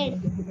daily bread,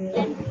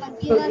 and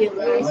forgive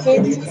us our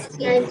sins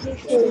as we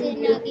sin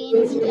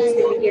against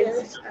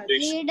others.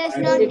 Lead us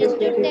not into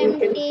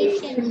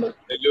temptation.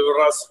 deliver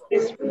us from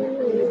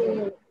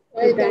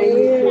For thine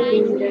is the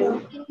kingdom,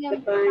 the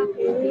power,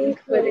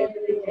 forever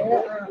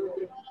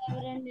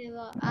and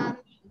ever. Amen.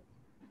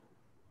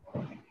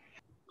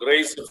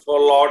 grace for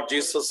Lord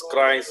Jesus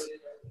Christ,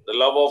 the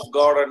love of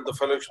God and the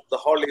fellowship of the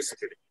Holy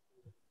Spirit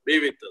be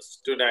with us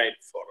tonight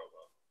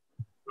forever.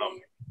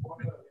 Amen.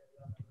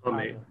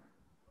 Amen.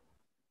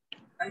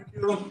 Thank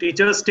you.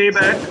 Teachers, stay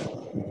back.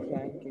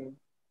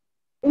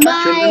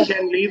 Bye. Children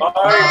can leave. Bye.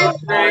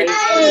 Bye.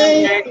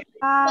 Bye.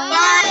 Bye.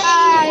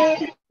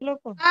 Bye.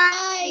 Bye.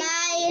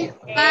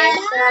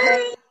 Bye.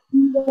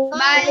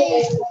 Bye.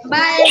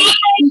 Bye.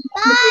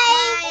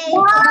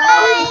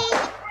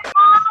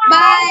 Bye.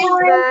 Bye.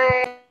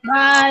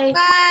 Bye. Bye.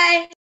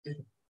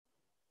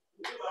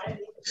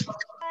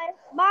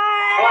 Bye.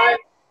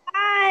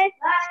 Bye.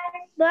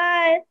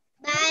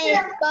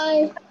 Bye.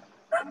 Bye.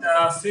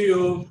 Tata, see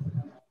you.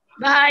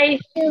 Bye.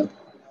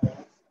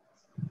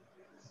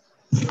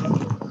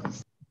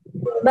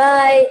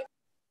 Bye.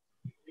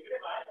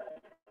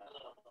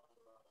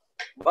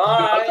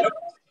 Bye.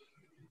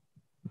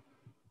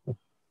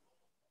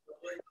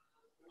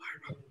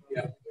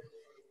 Yeah.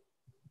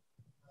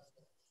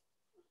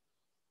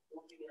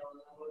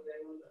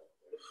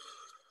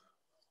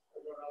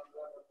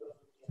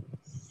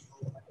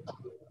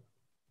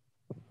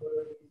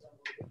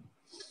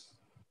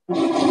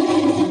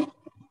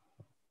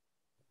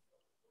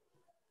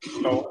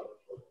 No.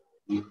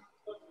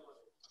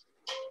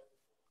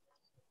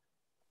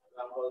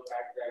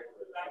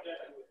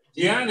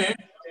 Gianne?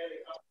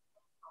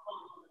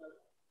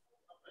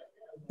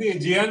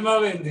 Gian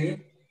Vavendi?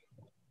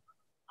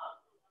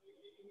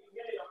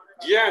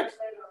 Gian.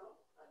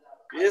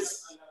 Yes.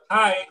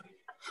 Hi.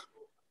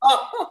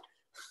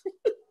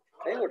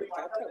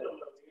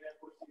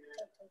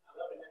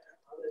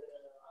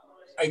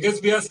 I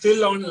guess we are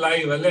still on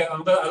live. Live.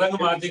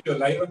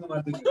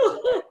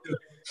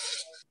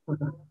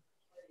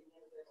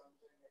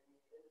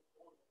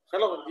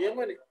 Hello,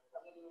 Yemani.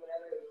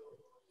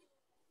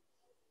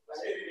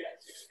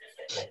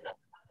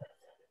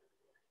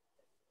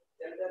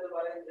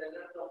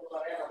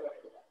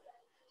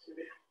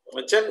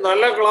 അച്ഛൻ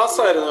നല്ല class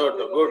ആയിരുന്നു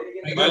കേട്ടോ. Good,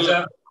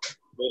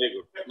 very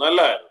good,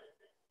 നല്ലായിരുന്നു.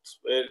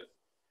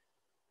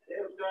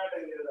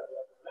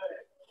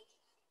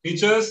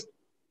 Teachers,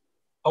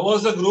 how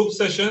was the group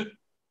session?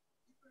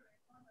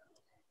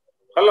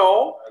 Hello.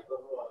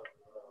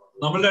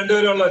 നമ്മൾ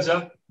രണ്ടുപേരേ ഉള്ളൂ അച്ഛാ.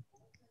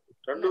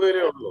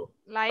 രണ്ടുപേരേ ഉള്ളൂ.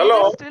 Live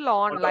is still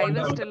on. Live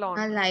is still on.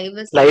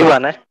 Live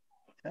ആണ്.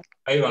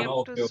 You have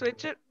to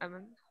switch it. I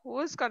mean, who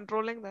is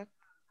controlling that?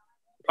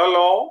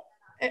 Hello.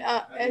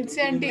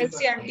 LCNT. It's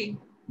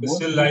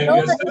still live. No,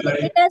 Yes, still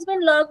live. it has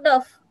been logged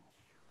off.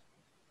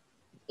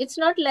 It's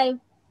not live.